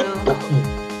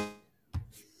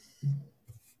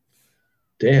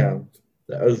 Damn,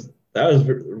 that was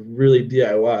really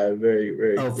DIY. Very,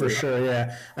 very. Oh, for sure,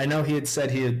 yeah. I know he had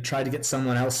said he had tried to get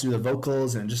someone else to do the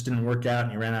vocals and it just didn't work out,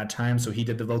 and he ran out of time, so he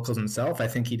did the vocals himself. I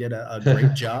think he did a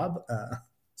great job. That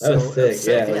was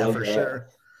sick. Yeah, for sure.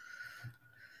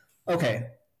 Okay,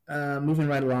 moving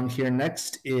right along here.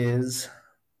 Next is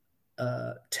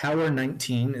Tower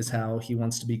 19 is how he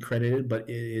wants to be credited, but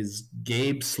it is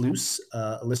Gabe Sluice,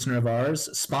 a listener of ours,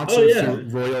 sponsored through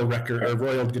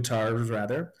Royal Guitars,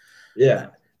 rather. Yeah.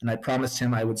 And I promised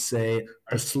him I would say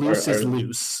the sluice is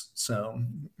loose. So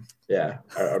yeah,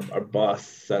 our boss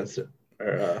sensor.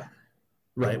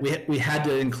 Right, we had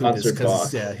to include this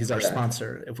because he's our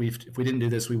sponsor. If we didn't do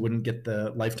this, we wouldn't get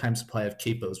the lifetime supply of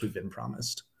capos we've been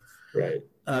promised. Right.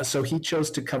 So he chose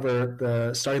to cover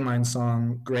the Starting Line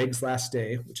song "Greg's Last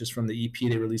Day," which is from the EP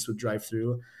they released with Drive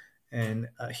Thru, and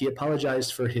he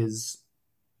apologized for his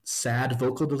sad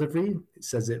vocal delivery. He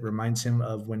says it reminds him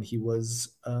of when he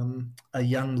was a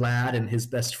young lad and his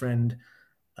best friend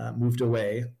moved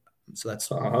away. So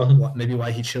that's maybe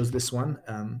why he chose this one.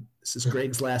 This is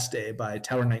Greg's Last Day by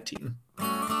Tower 19.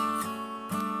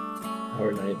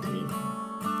 Tower 19.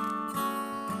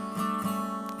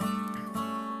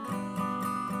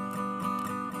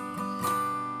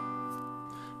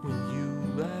 When you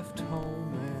left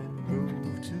home and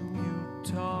moved to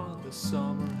Utah, the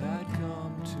summer had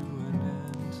come to an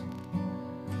end.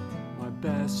 My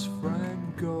best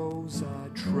friend goes, I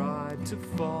tried to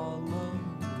follow,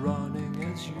 running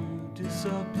as you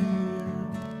disappear.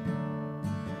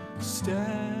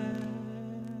 Stay,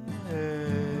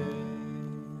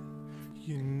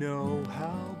 you know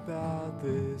how bad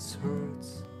this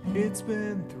hurts. It's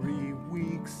been 3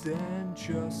 weeks and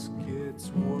just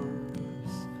gets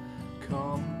worse.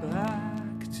 Come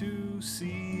back to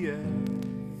CA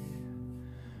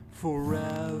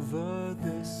forever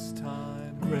this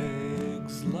time.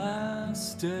 Greg's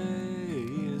last day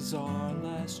is our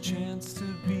last chance to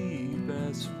be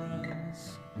best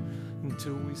friends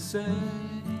until we say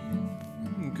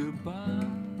goodbye.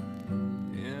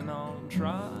 And I'll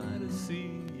try to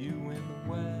see you when the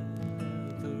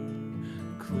weather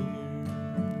clears.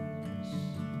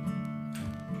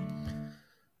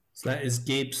 So that is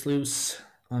Gabe Sluice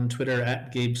on Twitter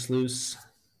at Gabe Sluice.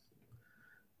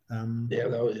 Yeah,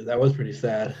 that was pretty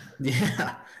sad.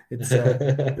 Yeah,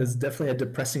 it's definitely a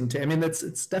depressing.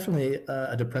 It's definitely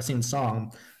a depressing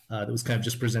song that was kind of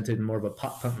just presented in more of a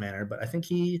pop punk manner. But I think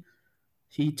he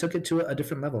took it to a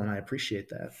different level, and I appreciate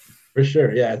that. For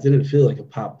sure, yeah, it didn't feel like a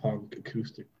pop punk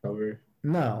acoustic cover.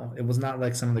 No, it was not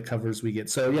like some of the covers we get.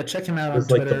 So yeah, check him out on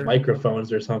Twitter. Like the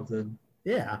microphones or something.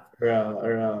 Yeah.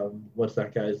 Or what's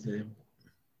that guy's name?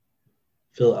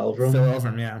 Phil Elverum. Phil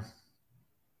Elverum, yeah.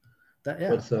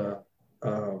 What's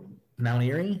Mount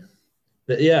Erie.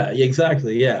 But yeah,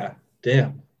 exactly. Yeah.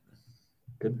 Damn.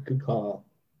 Good call.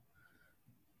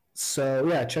 So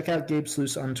yeah, check out Gabe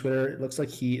Sluice on Twitter. It looks like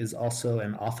he is also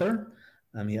an author.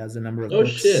 He has a number of Oh,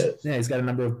 books. shit. Yeah, he's got a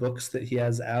number of books that he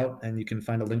has out, and you can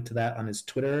find a link to that on his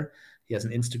Twitter. He has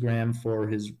an Instagram for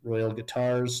his Royal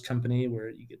Guitars company where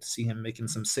you get to see him making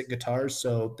some sick guitars.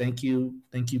 So thank you,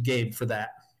 Gabe, for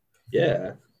that.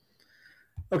 Yeah.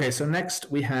 Okay, so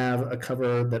next we have a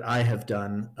cover that I have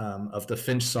done of the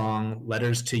Finch song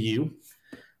 "Letters to You."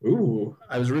 Ooh.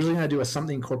 I was originally going to do a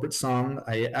something corporate song.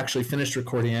 I actually finished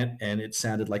recording it, and it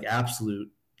sounded like absolute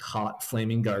hot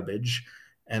flaming garbage.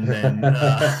 And then,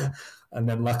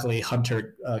 luckily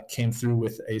Hunter came through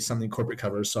with a something corporate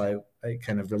cover. So I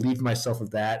kind of relieved myself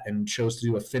of that and chose to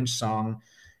do a Finch song.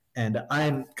 And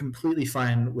I'm completely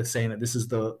fine with saying that this is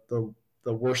the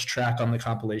worst track on the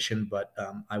compilation, but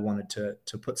I wanted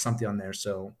to put something on there.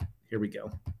 So here we go.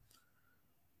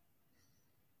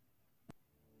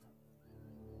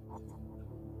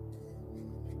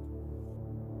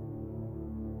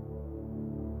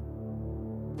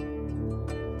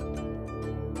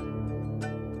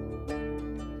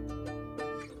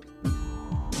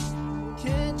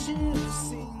 Can't you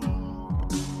see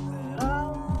that I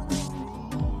wanna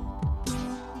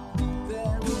be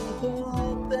there with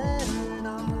open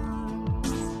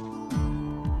arms?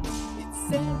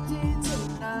 It's empty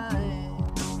tonight,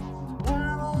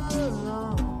 I'm all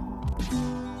alone.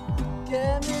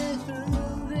 Get me through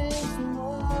this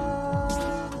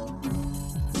month.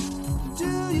 Do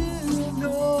you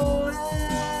notice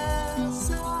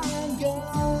I'm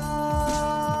gone?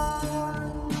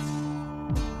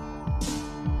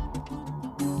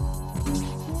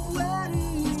 Where do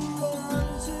you run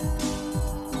to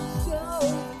so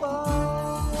far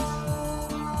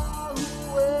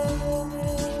away?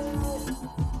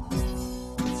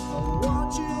 I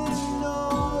want you to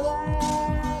know that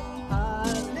I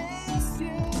miss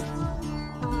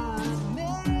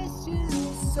you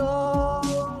so.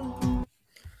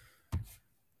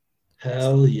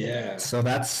 Hell yeah. So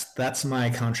that's my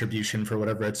contribution for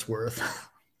whatever it's worth.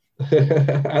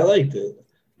 I liked it.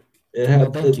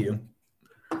 Well, thank you.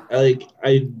 I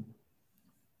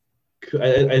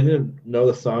didn't know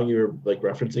the song you were like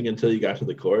referencing until you got to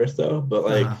the chorus though. But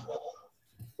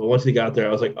but once you got there,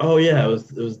 I was like, oh yeah, it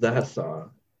was that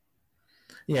song.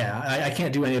 Yeah, I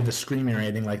can't do any of the screaming or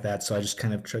anything like that, so I just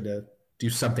kind of tried to do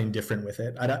something different with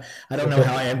it. I don't know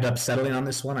how I ended up settling on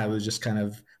this one. I was just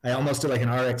I almost did like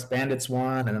an RX Bandits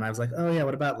one, and then I was like, oh yeah,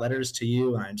 what about Letters to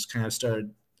You? And I just kind of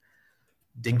started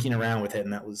dinking around with it,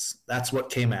 and that's what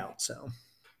came out. So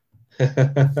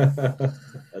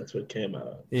That's what came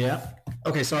out. yeah.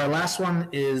 Okay, so our last one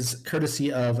is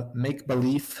courtesy of Make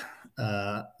Belief.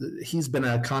 He's been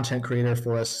a content creator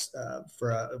for us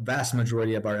for a vast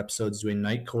majority of our episodes doing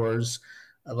night cores.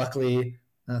 Luckily,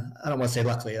 I don't want to say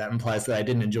luckily, that implies that I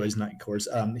didn't enjoy his night cores.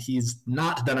 He's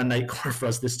not done a night core for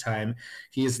us this time.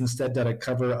 He has instead done a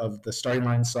cover of the Starting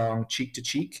Line song Cheek to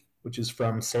Cheek, which is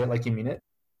from Say It Like You Mean It.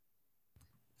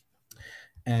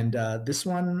 And this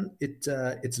one, it's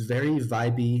very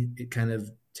vibey. It kind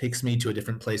of takes me to a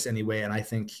different place anyway, and I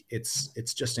think it's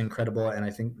just incredible, and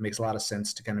I think makes a lot of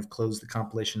sense to kind of close the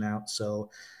compilation out. So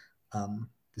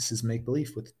this is Make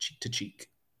Belief with Cheek to Cheek.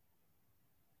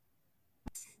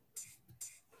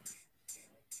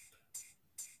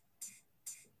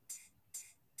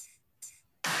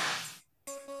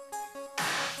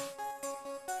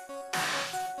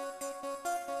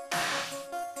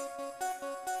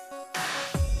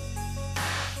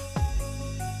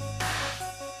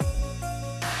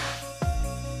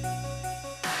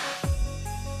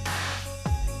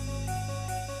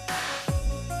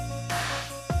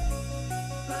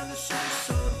 Trying to show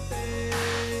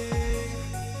something.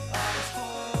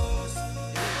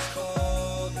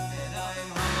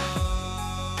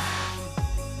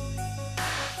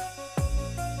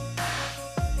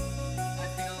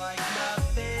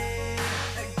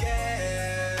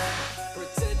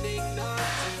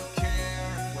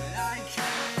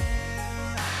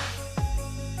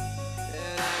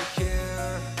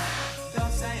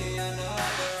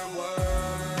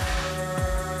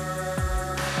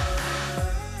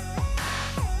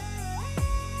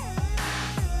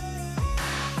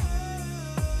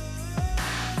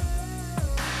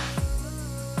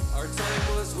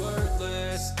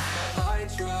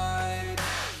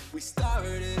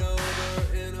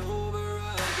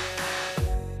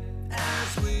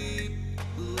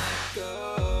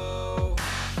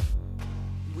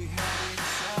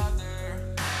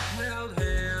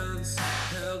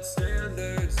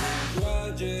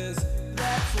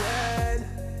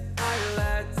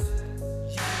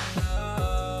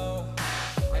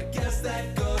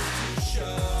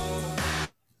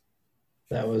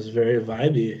 That was very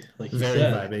vibey, like you Very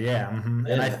said. vibey, yeah. Mm-hmm.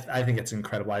 Yeah. And I think it's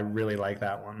incredible. I really like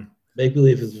that one. Make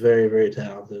Believe is very, very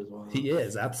talented as well. He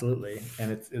is, absolutely. And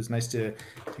it was nice to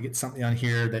get something on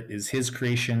here that is his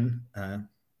creation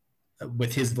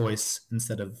with his voice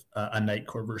instead of a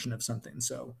Nightcore version of something.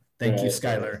 So thank you,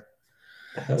 Skylar.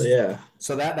 Hell yeah.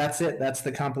 So that's it. That's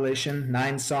the compilation.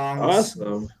 9 songs.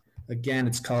 Awesome. Again,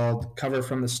 it's called Cover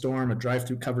from the Storm, a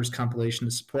drive-through covers compilation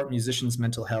to support musicians'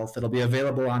 mental health. It'll be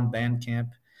available on Bandcamp,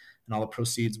 and all the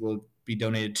proceeds will be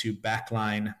donated to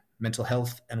Backline mental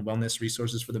health and wellness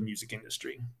resources for the music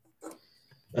industry.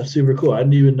 That's super cool. I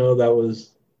didn't even know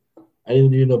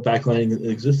Backline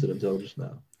existed until just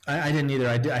now. I didn't either.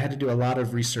 I had to do a lot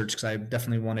of research because I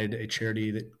definitely wanted a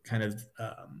charity that kind of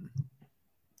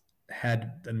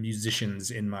had the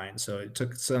musicians in mind. So it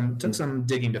took some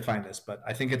digging to find this, but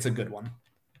I think it's a good one.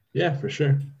 Yeah, for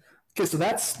sure. Okay, so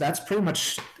that's pretty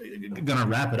much gonna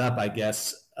wrap it up, I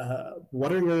guess.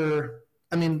 What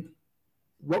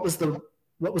was the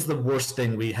worst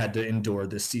thing we had to endure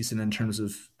this season in terms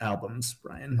of albums,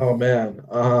 Brian? Oh man.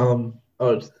 The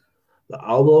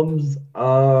albums.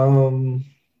 Oh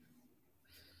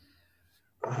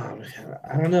man,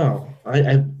 I don't know.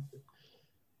 I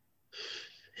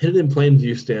Hidden in Plain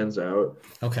View stands out.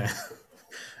 Okay.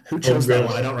 Who chose that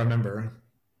one? I don't remember.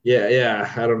 Yeah.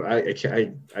 I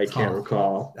can't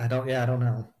recall. I don't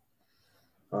know.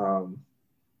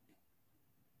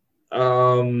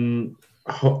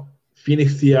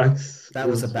 Phoenix CX. That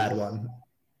was a bad one.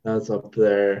 That's up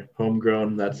there.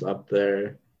 Homegrown, that's up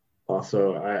there.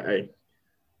 Also, I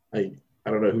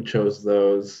don't know who chose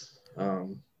those.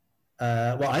 Well,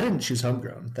 I didn't choose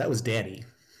Homegrown. That was Danny.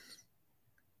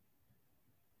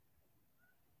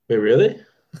 Wait, really?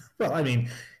 Well, I mean,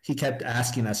 he kept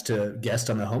asking us to guest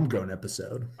on the Homegrown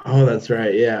episode. Oh, that's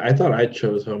right. Yeah, I thought I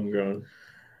chose Homegrown.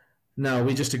 No,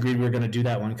 we just agreed we were going to do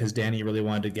that one because Danny really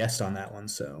wanted to guest on that one.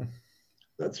 So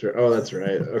that's right. Oh, that's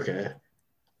right. Okay,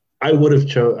 I would have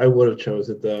chose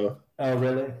it though. Oh,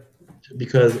 really?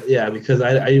 Because for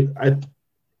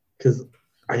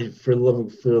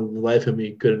the life of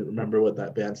me couldn't remember what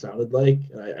that band sounded like,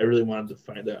 and I really wanted to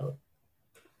find out.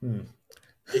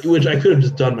 Which I could have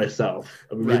just done myself.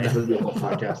 I mean, we didn't have to do a whole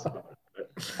podcast about it.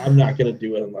 But I'm not going to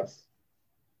do it unless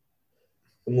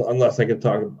I get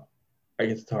to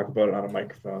talk about it on a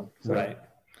microphone. So. Right.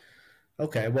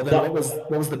 Okay. Well, then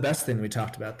what was the best thing we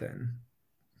talked about then?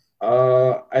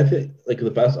 I think like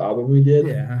the best album we did.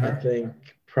 Yeah. I think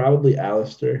probably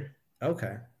Alistair.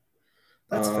 Okay.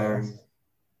 That's fair.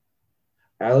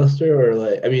 Alistair, or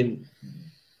like, I mean,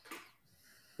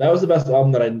 that was the best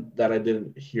album that I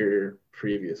didn't hear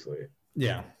previously.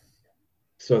 Yeah.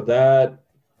 So that,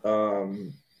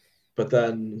 but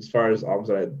then as far as albums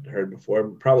that I'd heard before,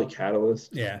 probably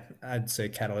Catalyst. Yeah, I'd say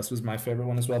Catalyst was my favorite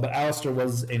one as well. But Alistair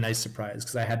was a nice surprise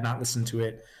because I had not listened to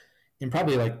it in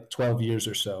probably like 12 years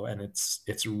or so, and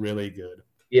it's really good.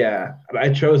 Yeah, I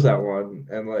chose that one,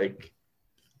 and like,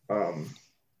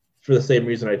 for the same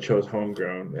reason I chose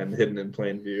Homegrown and Hidden in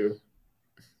Plain View.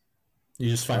 You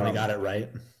just finally got it right.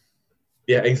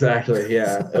 Yeah, exactly.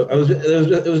 Yeah,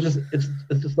 it's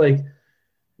just like,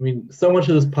 I mean, so much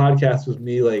of this podcast was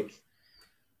me like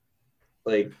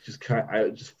just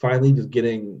finally just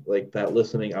getting like that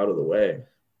listening out of the way.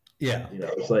 Yeah, you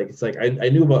know, it's like I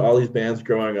knew about all these bands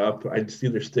growing up. I'd see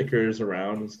their stickers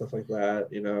around and stuff like that,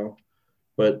 you know,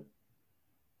 but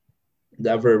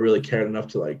never really cared enough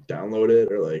to like download it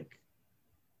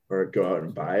or go out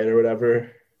and buy it or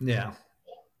whatever. Yeah,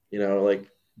 you know, like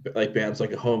bands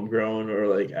like Homegrown or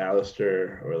like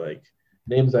Alistair or like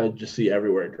names I'd just see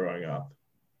everywhere growing up.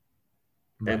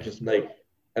 Right. And just like,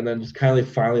 and then just kind of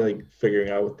finally like figuring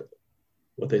out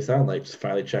what they sound like, just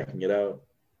finally checking it out.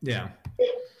 Yeah.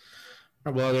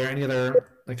 Well, are there any other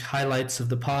like highlights of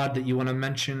the pod that you want to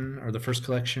mention, or the first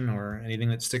collection, or anything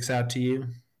that sticks out to you?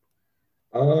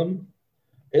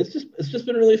 It's just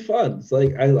been really fun. It's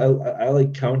like I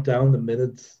like count down the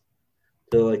minutes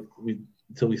till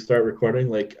we start recording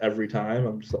like every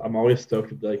time. I'm always stoked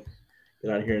to like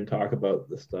get on here and talk about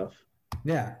this stuff.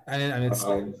 Yeah, and it's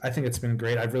I think it's been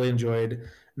great. I've really enjoyed,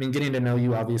 getting to know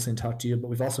you obviously and talk to you, but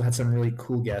we've also had some really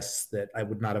cool guests that I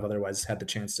would not have otherwise had the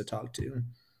chance to talk to.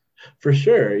 For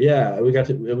sure, yeah, we got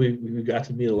to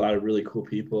meet a lot of really cool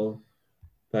people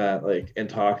that like and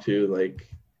talk to like.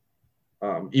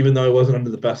 Even though it wasn't under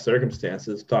the best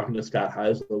circumstances, talking to Scott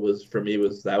Heisel was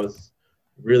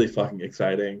really fucking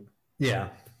exciting. Yeah,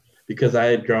 because I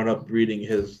had grown up reading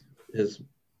his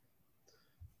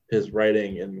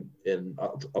writing in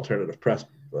alternative press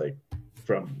like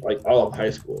from like all of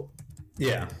high school.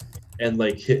 Yeah, and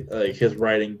like his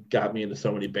writing got me into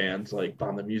so many bands like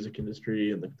on the music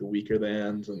industry and like the weaker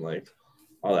bands and like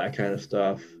all that kind of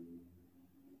stuff.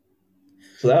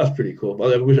 So that was pretty cool.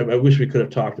 But I wish we could have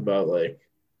talked about like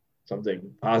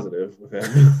something positive with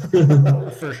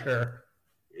him. For sure.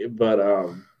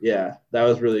 But yeah, that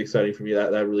was really exciting for me.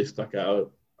 That really stuck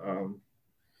out.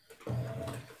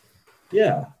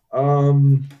 Yeah.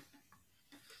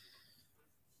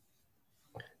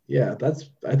 Yeah,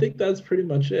 I think that's pretty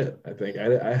much it. I think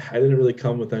I didn't really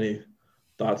come with any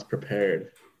thoughts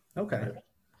prepared. Okay.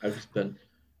 I've just been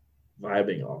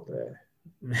vibing all day.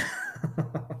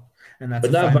 And that's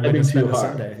but not vibing too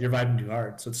hard. Sunday. You're vibing too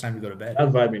hard, so it's time to go to bed.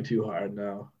 Not vibing too hard,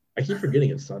 no. I keep forgetting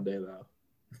it's Sunday though.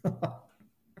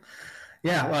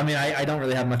 Yeah, well, I mean, I don't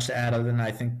really have much to add other than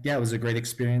I think, yeah, it was a great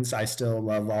experience. I still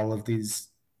love all of these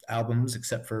albums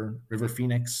except for River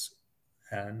Phoenix.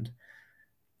 And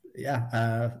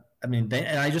yeah, I mean,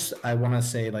 I want to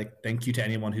say like thank you to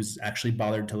anyone who's actually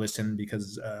bothered to listen,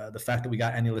 because the fact that we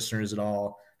got any listeners at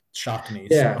all shocked me.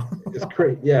 Yeah, so. It's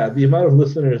great. Yeah, the amount of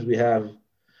listeners we have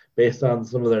based on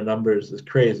some of their numbers is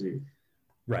crazy.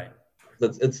 Right.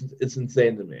 It's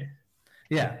insane to me.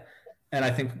 Yeah. And I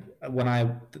think when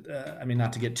I mean,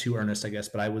 not to get too earnest, I guess,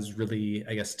 but I was really,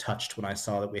 I guess, touched when I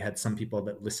saw that we had some people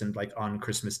that listened like on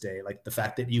Christmas Day. Like the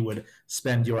fact that you would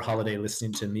spend your holiday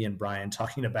listening to me and Brian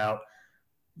talking about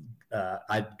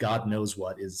God knows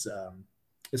what is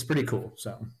pretty cool.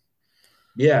 So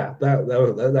yeah, that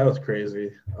was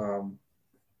crazy. But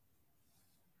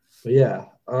yeah,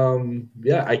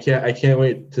 I can't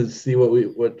wait to see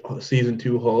what season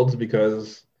 2 holds,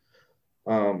 because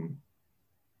I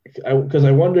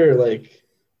wonder like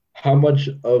how much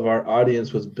of our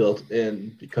audience was built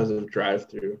in because of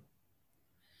drive-through.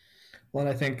 Well,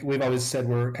 I think we've always said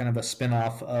we're kind of a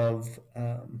spin-off of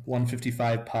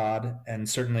 155 Pod, and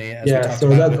certainly as we talked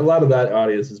about, a lot of that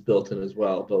audience is built in as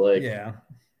well. But like, yeah,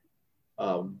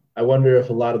 I wonder if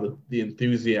a lot of the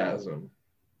enthusiasm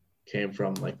came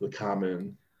from like the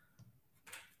common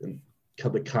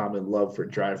love for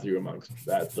drive-through amongst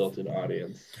that built-in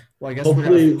audience. Well, I guess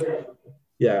hopefully,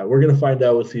 we're gonna find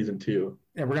out with season 2.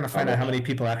 Yeah, we're gonna find out how many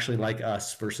people actually like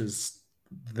us versus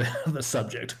the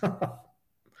subject.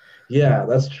 Yeah,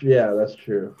 that's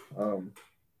true.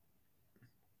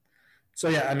 So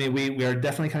yeah, I mean, we are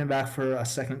definitely coming back for a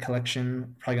second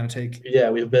collection. Probably going to take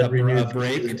we've been renewed a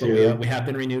break, but we have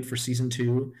been renewed for season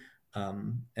 2.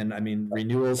 And I mean,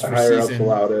 renewals for higher season. Ups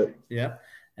allowed it. Yeah,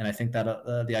 and I think that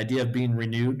the idea of being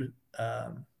renewed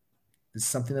is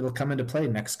something that will come into play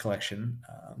next collection.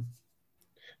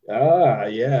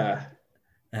 Yeah.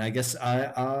 And I guess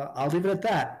I'll leave it at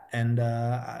that. And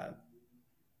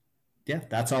yeah,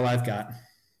 that's all I've got.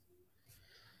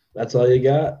 That's all you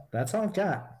got? That's all I've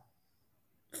got.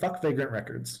 Fuck Vagrant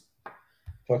Records.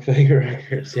 Fuck Vagrant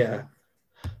Records, yeah.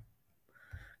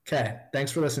 Okay,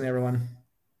 thanks for listening, everyone.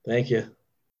 Thank you.